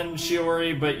better than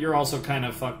Shiori, but you're also kind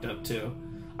of fucked up too.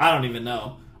 I don't even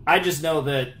know. I just know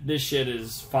that this shit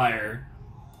is fire.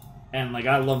 And, like,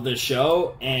 I love this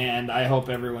show, and I hope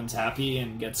everyone's happy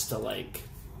and gets to, like,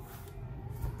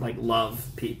 love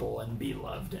people and be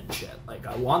loved and shit. Like,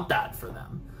 I want that for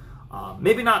them.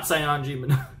 Maybe not Saionji,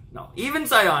 but no, even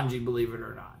Saionji, believe it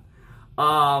or not.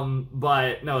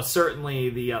 But, no, certainly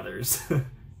the others.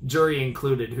 Juri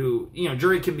included, who, you know,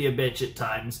 Juri can be a bitch at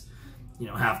times. You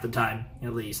know, half the time,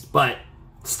 at least. But,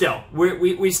 still,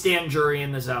 we stand Juri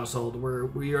in this household.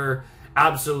 We are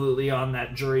absolutely on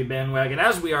that Juri bandwagon,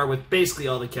 as we are with basically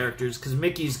all the characters, because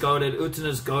Mickey's goated,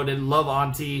 Utena's goated, love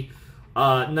Auntie,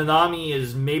 Nanami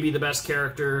is maybe the best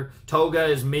character, Toga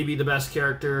is maybe the best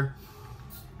character.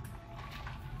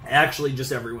 Actually,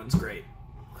 just everyone's great.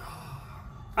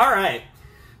 Alright,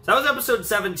 so that was episode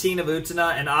 17 of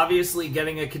Utena, and obviously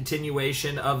getting a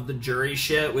continuation of the Juri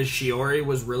shit with Shiori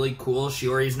was really cool.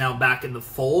 Shiori's now back in the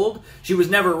fold. She was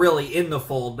never really in the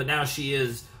fold, but now she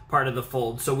is part of the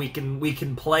fold, so we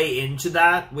can play into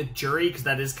that with Juri, because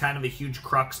that is kind of a huge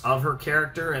crux of her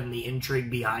character and the intrigue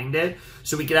behind it,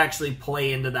 so we could actually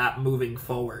play into that moving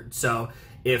forward. So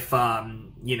if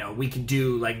you know, we could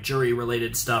do like Juri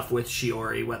related stuff with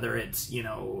Shiori, whether it's, you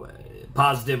know,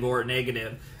 positive or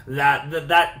negative,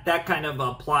 that kind of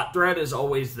a plot thread is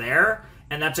always there.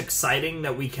 And that's exciting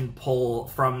that we can pull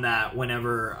from that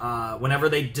whenever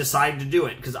they decide to do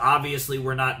it. Because obviously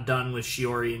we're not done with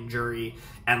Shiori and Juri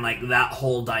and like that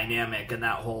whole dynamic and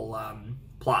that whole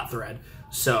plot thread.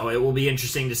 So it will be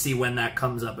interesting to see when that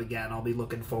comes up again. I'll be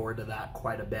looking forward to that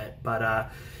quite a bit. But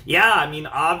yeah, I mean,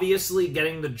 obviously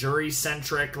getting the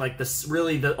Juri-centric, like this,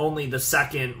 really only the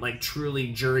second like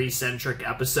truly Juri-centric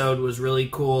episode was really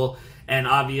cool. And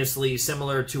obviously,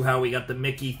 similar to how we got the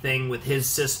Mickey thing with his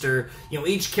sister, you know,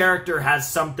 each character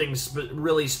has something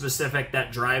really specific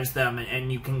that drives them, and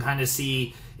you can kind of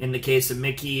see in the case of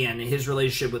Mickey and his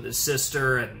relationship with his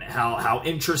sister and how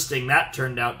interesting that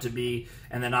turned out to be.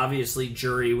 And then obviously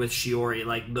Juri with Shiori,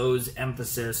 like those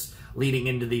emphasis leading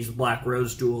into these Black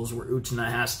Rose duels where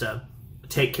Utena has to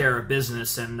take care of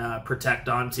business and protect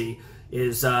Auntie.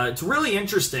 It's really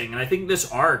interesting, and I think this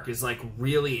arc is like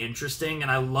really interesting, and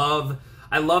I love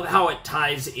how it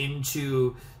ties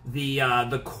into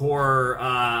the core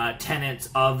tenets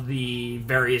of the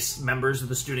various members of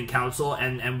the student council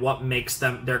and what makes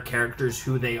their characters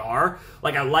who they are.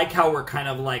 Like, I like how we're kind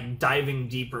of like diving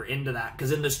deeper into that,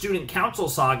 because in the student council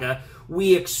saga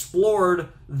we explored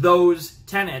those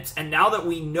tenets, and now that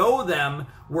we know them,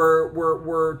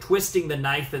 we're twisting the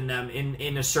knife in them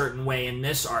in a certain way in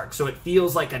this arc. So it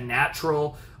feels like a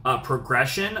natural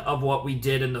progression of what we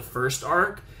did in the first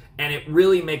arc, and it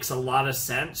really makes a lot of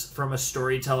sense from a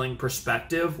storytelling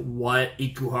perspective what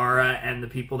Ikuhara and the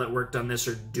people that worked on this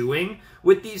are doing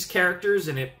with these characters,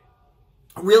 and it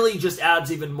really just adds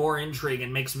even more intrigue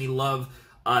and makes me love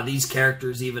these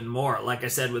characters even more. Like I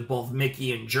said, with both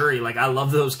Mickey and Juri, like I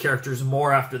love those characters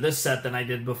more after this set than I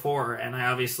did before, and I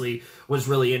obviously was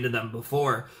really into them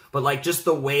before. But like just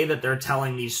the way that they're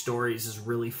telling these stories is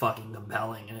really fucking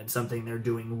compelling, and it's something they're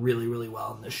doing really, really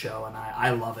well in this show, and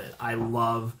I love it. I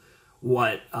love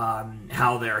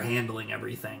how they're handling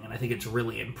everything. And I think it's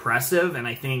really impressive, and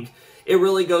I think it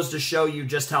really goes to show you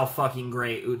just how fucking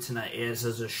great Utena is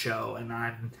as a show.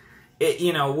 And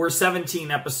we're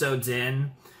 17 episodes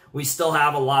in. We still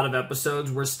have a lot of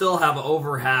episodes. We still have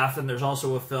over half, and there's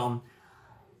also a film.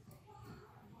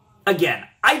 Again,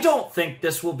 I don't think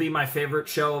this will be my favorite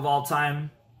show of all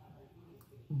time.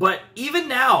 But even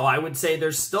now, I would say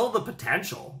there's still the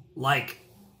potential. Like,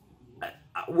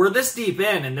 we're this deep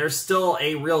in, and there's still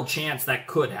a real chance that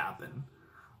could happen.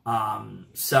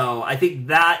 So I think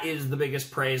that is the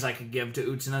biggest praise I could give to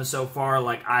Utena so far.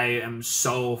 Like, I am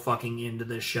so fucking into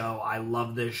this show. I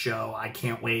love this show. I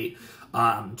can't wait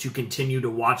to continue to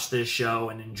watch this show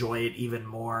and enjoy it even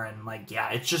more. And, like, yeah,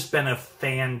 it's just been a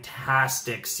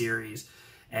fantastic series.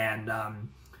 And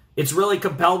it's really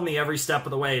compelled me every step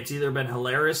of the way. It's either been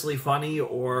hilariously funny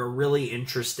or really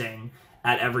interesting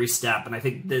at every step. And I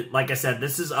think that, like I said,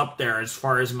 this is up there as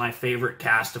far as my favorite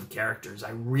cast of characters.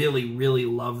 I really, really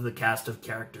love the cast of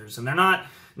characters. And they're not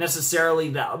necessarily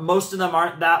that, most of them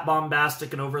aren't that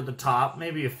bombastic and over the top,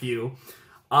 maybe a few.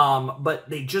 But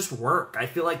they just work. I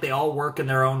feel like they all work in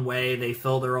their own way. They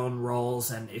fill their own roles,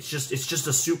 and it's just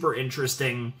a super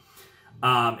interesting,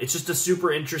 like,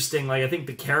 I think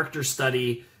the character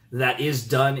study that is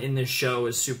done in this show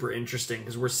is super interesting,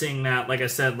 because we're seeing that, like I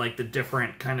said, like the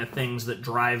different kind of things that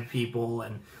drive people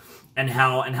and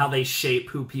how they shape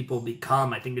who people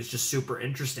become. I think it's just super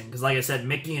interesting, because like I said,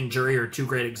 Mickey and Juri are two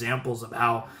great examples of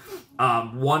how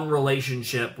one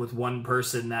relationship with one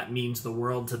person that means the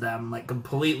world to them, like,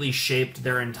 completely shaped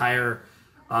their entire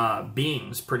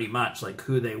beings, pretty much, like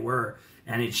who they were.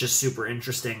 And it's just super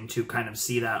interesting to kind of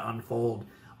see that unfold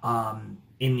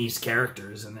in these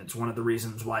characters, and it's one of the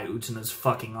reasons why Utena is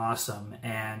fucking awesome,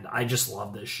 and I just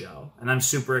love this show, and I'm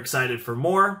super excited for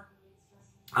more.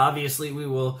 Obviously, we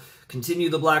will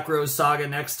continue the Black Rose Saga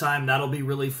next time. That'll be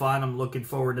really fun. I'm looking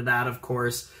forward to that, of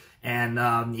course, and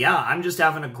yeah, I'm just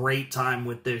having a great time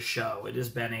with this show. It has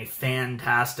been a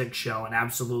fantastic show, an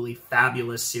absolutely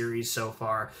fabulous series so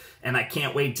far, and I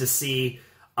can't wait to see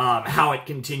how it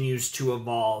continues to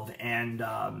evolve and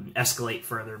escalate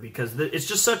further, because it's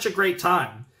just such a great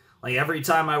time. Like, every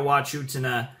time I watch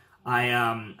Utena,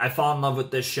 I fall in love with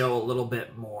this show a little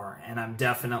bit more, and I'm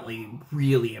definitely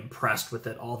really impressed with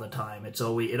it all the time. It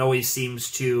always seems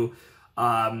to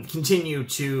continue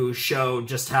to show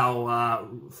just how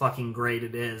fucking great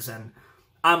it is, and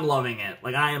I'm loving it.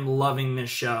 Like, I am loving this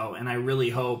show, and I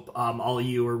really hope all of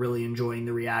you are really enjoying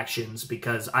the reactions,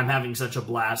 because I'm having such a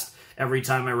blast every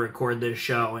time I record this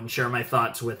show and share my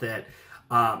thoughts with it,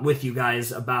 with you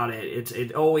guys about it.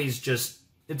 It's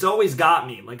always got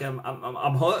me. Like,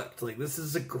 I'm hooked. Like, this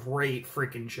is a great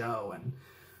freaking show, and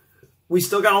we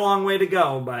still got a long way to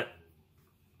go, but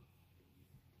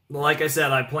like I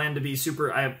said, I plan to be,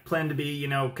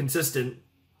 consistent.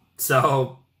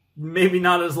 So maybe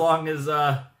not as long as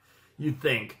you'd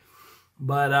think.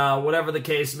 But whatever the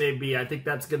case may be, I think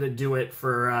that's going to do it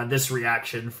for this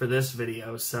reaction, for this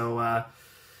video. So,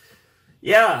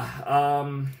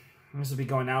 yeah, this will be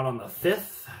going out on the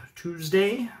 5th,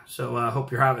 Tuesday. So I hope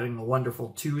you're having a wonderful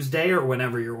Tuesday, or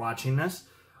whenever you're watching this.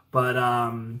 But,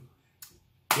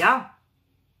 yeah.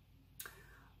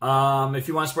 If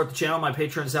you want to support the channel, my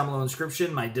Patreon is down below in the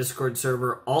description. My Discord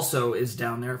server also is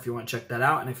down there if you want to check that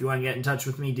out. And if you want to get in touch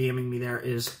with me, DMing me there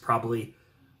is probably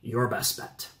your best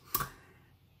bet.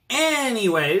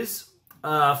 Anyways,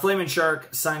 Flamin'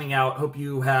 Shark signing out. Hope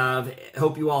you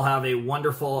all have a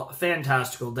wonderful,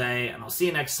 fantastical day, and I'll see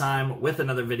you next time with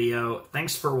another video.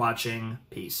 Thanks for watching.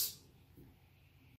 Peace.